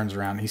then he turns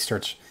around. He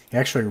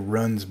actually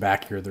runs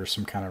back here. There's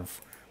some kind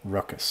of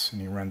ruckus,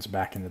 and he runs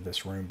back into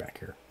this room back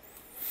here.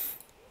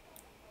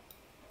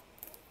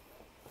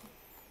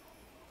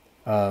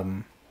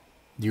 Do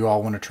you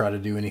all want to try to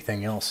do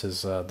anything else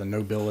as the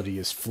nobility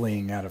is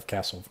fleeing out of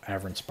Castle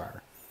Avronspire?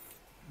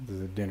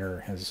 The dinner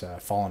has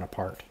fallen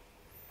apart.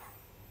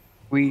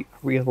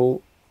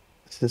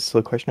 Is this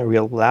the question? Are we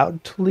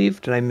allowed to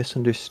leave? Did I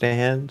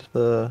misunderstand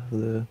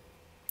the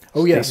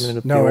Oh yes, statement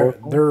of the no,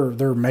 oracle?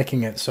 they're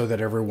making it so that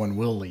everyone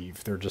will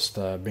leave. They're just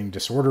being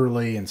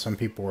disorderly, and some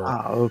people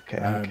are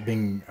okay.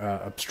 being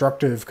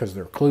obstructive because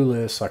they're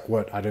clueless. Like,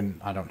 what? I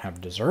don't have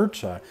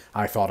dessert.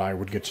 I thought I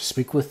would get to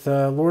speak with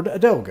Lord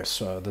Adelgus.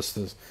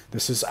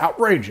 This is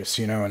outrageous,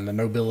 and the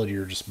nobility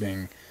are just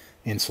being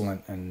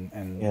insolent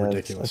and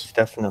ridiculous. That's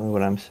definitely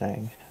what I'm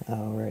saying.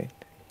 All right.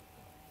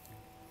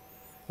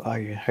 Are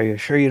you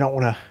sure you don't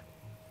want to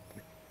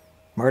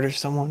murder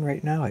someone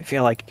right now? I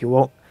feel like you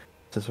won't.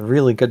 This is a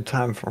really good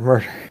time for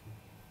murder.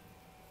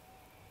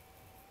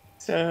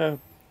 It's a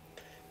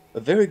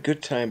very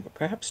good time, but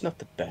perhaps not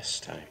the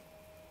best time.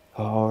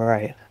 All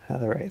right.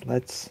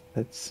 Let's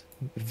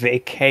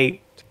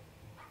vacate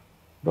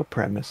the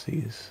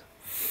premises.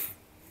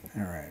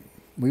 All right.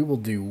 We will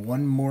do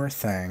one more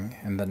thing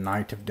in the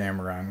night of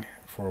Dammerung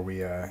before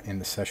we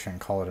end the session and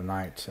call it a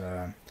night.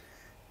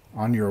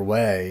 On your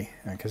way,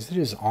 because it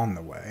is on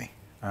the way,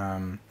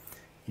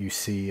 you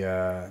see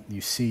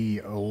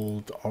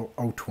old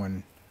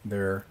Otwin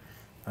there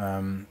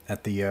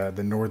at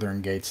the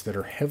northern gates that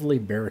are heavily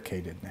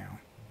barricaded now,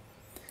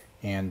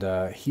 and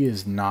he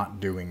is not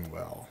doing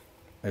well.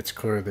 It's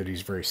clear that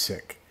he's very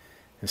sick.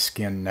 His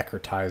skin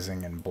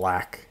necrotizing and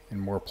black in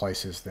more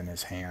places than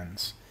his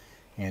hands,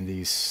 and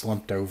he's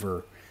slumped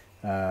over,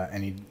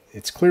 and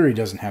it's clear he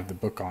doesn't have the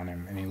book on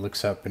him. And he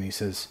looks up and he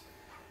says,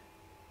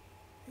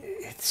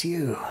 "It's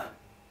you.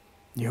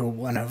 You're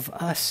one of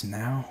us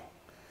now."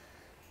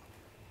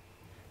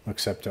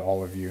 Looks up to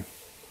all of you.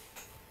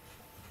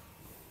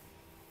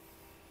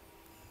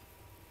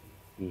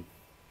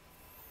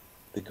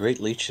 The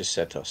Great Leech has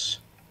sent us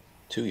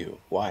to you.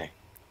 Why?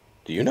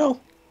 Do you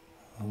know?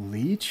 A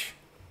leech?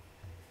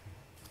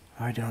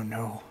 I don't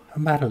know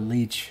about a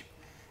leech,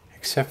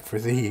 except for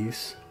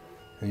these.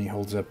 And he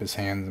holds up his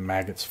hands and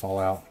maggots fall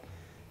out.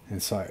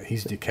 And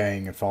he's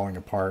decaying and falling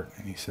apart.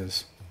 And he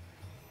says,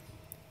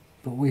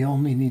 "But we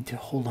only need to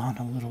hold on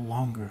a little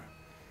longer.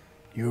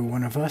 You're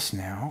one of us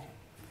now.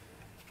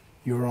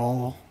 You're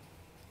all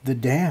the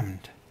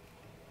damned.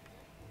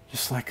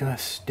 Just like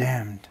us,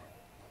 damned.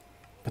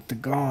 But the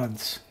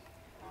gods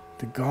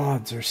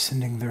are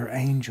sending their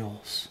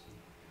angels.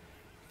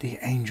 The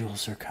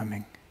angels are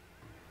coming.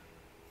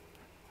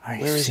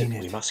 I've Where is seen it?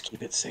 We it. must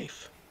keep it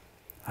safe.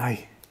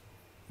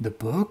 The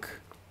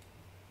book?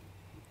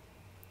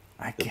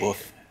 The book.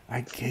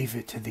 I gave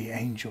it to the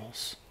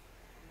angels.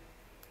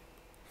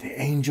 The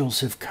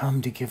angels have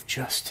come to give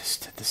justice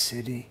to the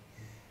city.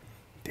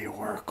 The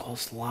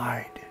oracles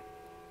lied.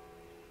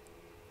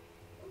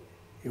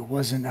 It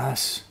wasn't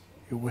us.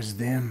 It was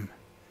them.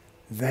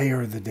 They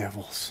are the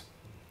devils.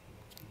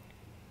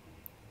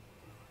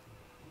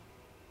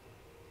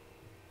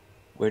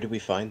 Where do we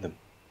find them?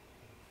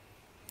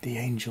 The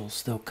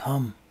angels, they'll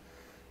come.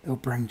 They'll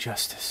bring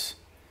justice.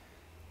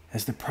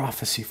 As the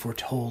prophecy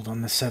foretold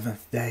on the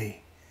 7th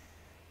day,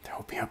 there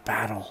will be a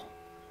battle.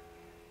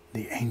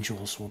 The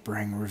angels will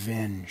bring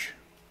revenge.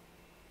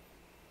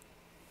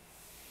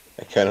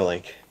 I kind of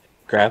like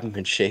grab him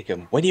and shake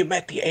him. When you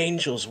met the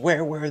angels,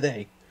 where were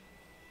they?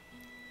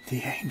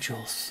 The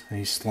angels. And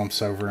he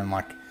slumps over and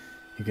like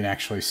you can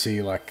actually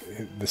see like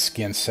the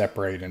skin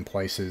separate in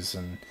places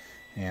and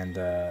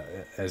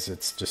as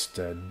it's just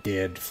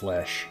dead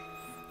flesh.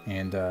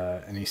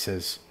 And he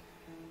says,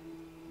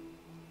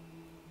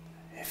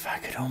 if I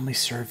could only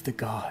serve the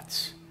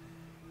gods,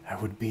 I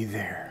would be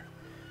there.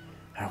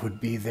 I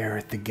would be there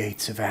at the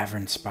gates of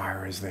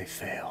Avernspire as they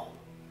fail.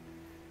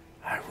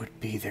 I would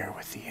be there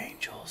with the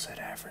angels at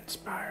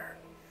Avernspire.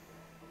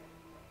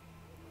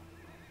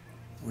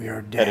 We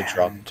are Head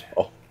drop. damned.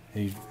 Oh,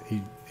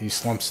 He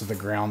slumps to the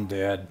ground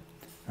dead.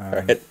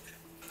 alright.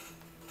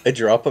 I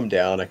drop him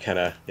down.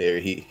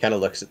 He kind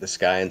of looks at the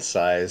sky and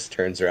sighs,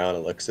 turns around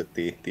and looks at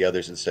the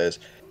others and says,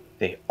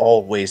 "They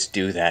always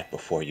do that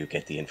before you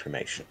get the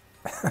information."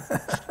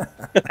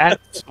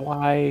 That's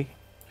why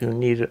you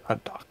need a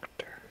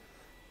doctor.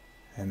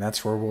 And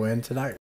that's where we'll end tonight.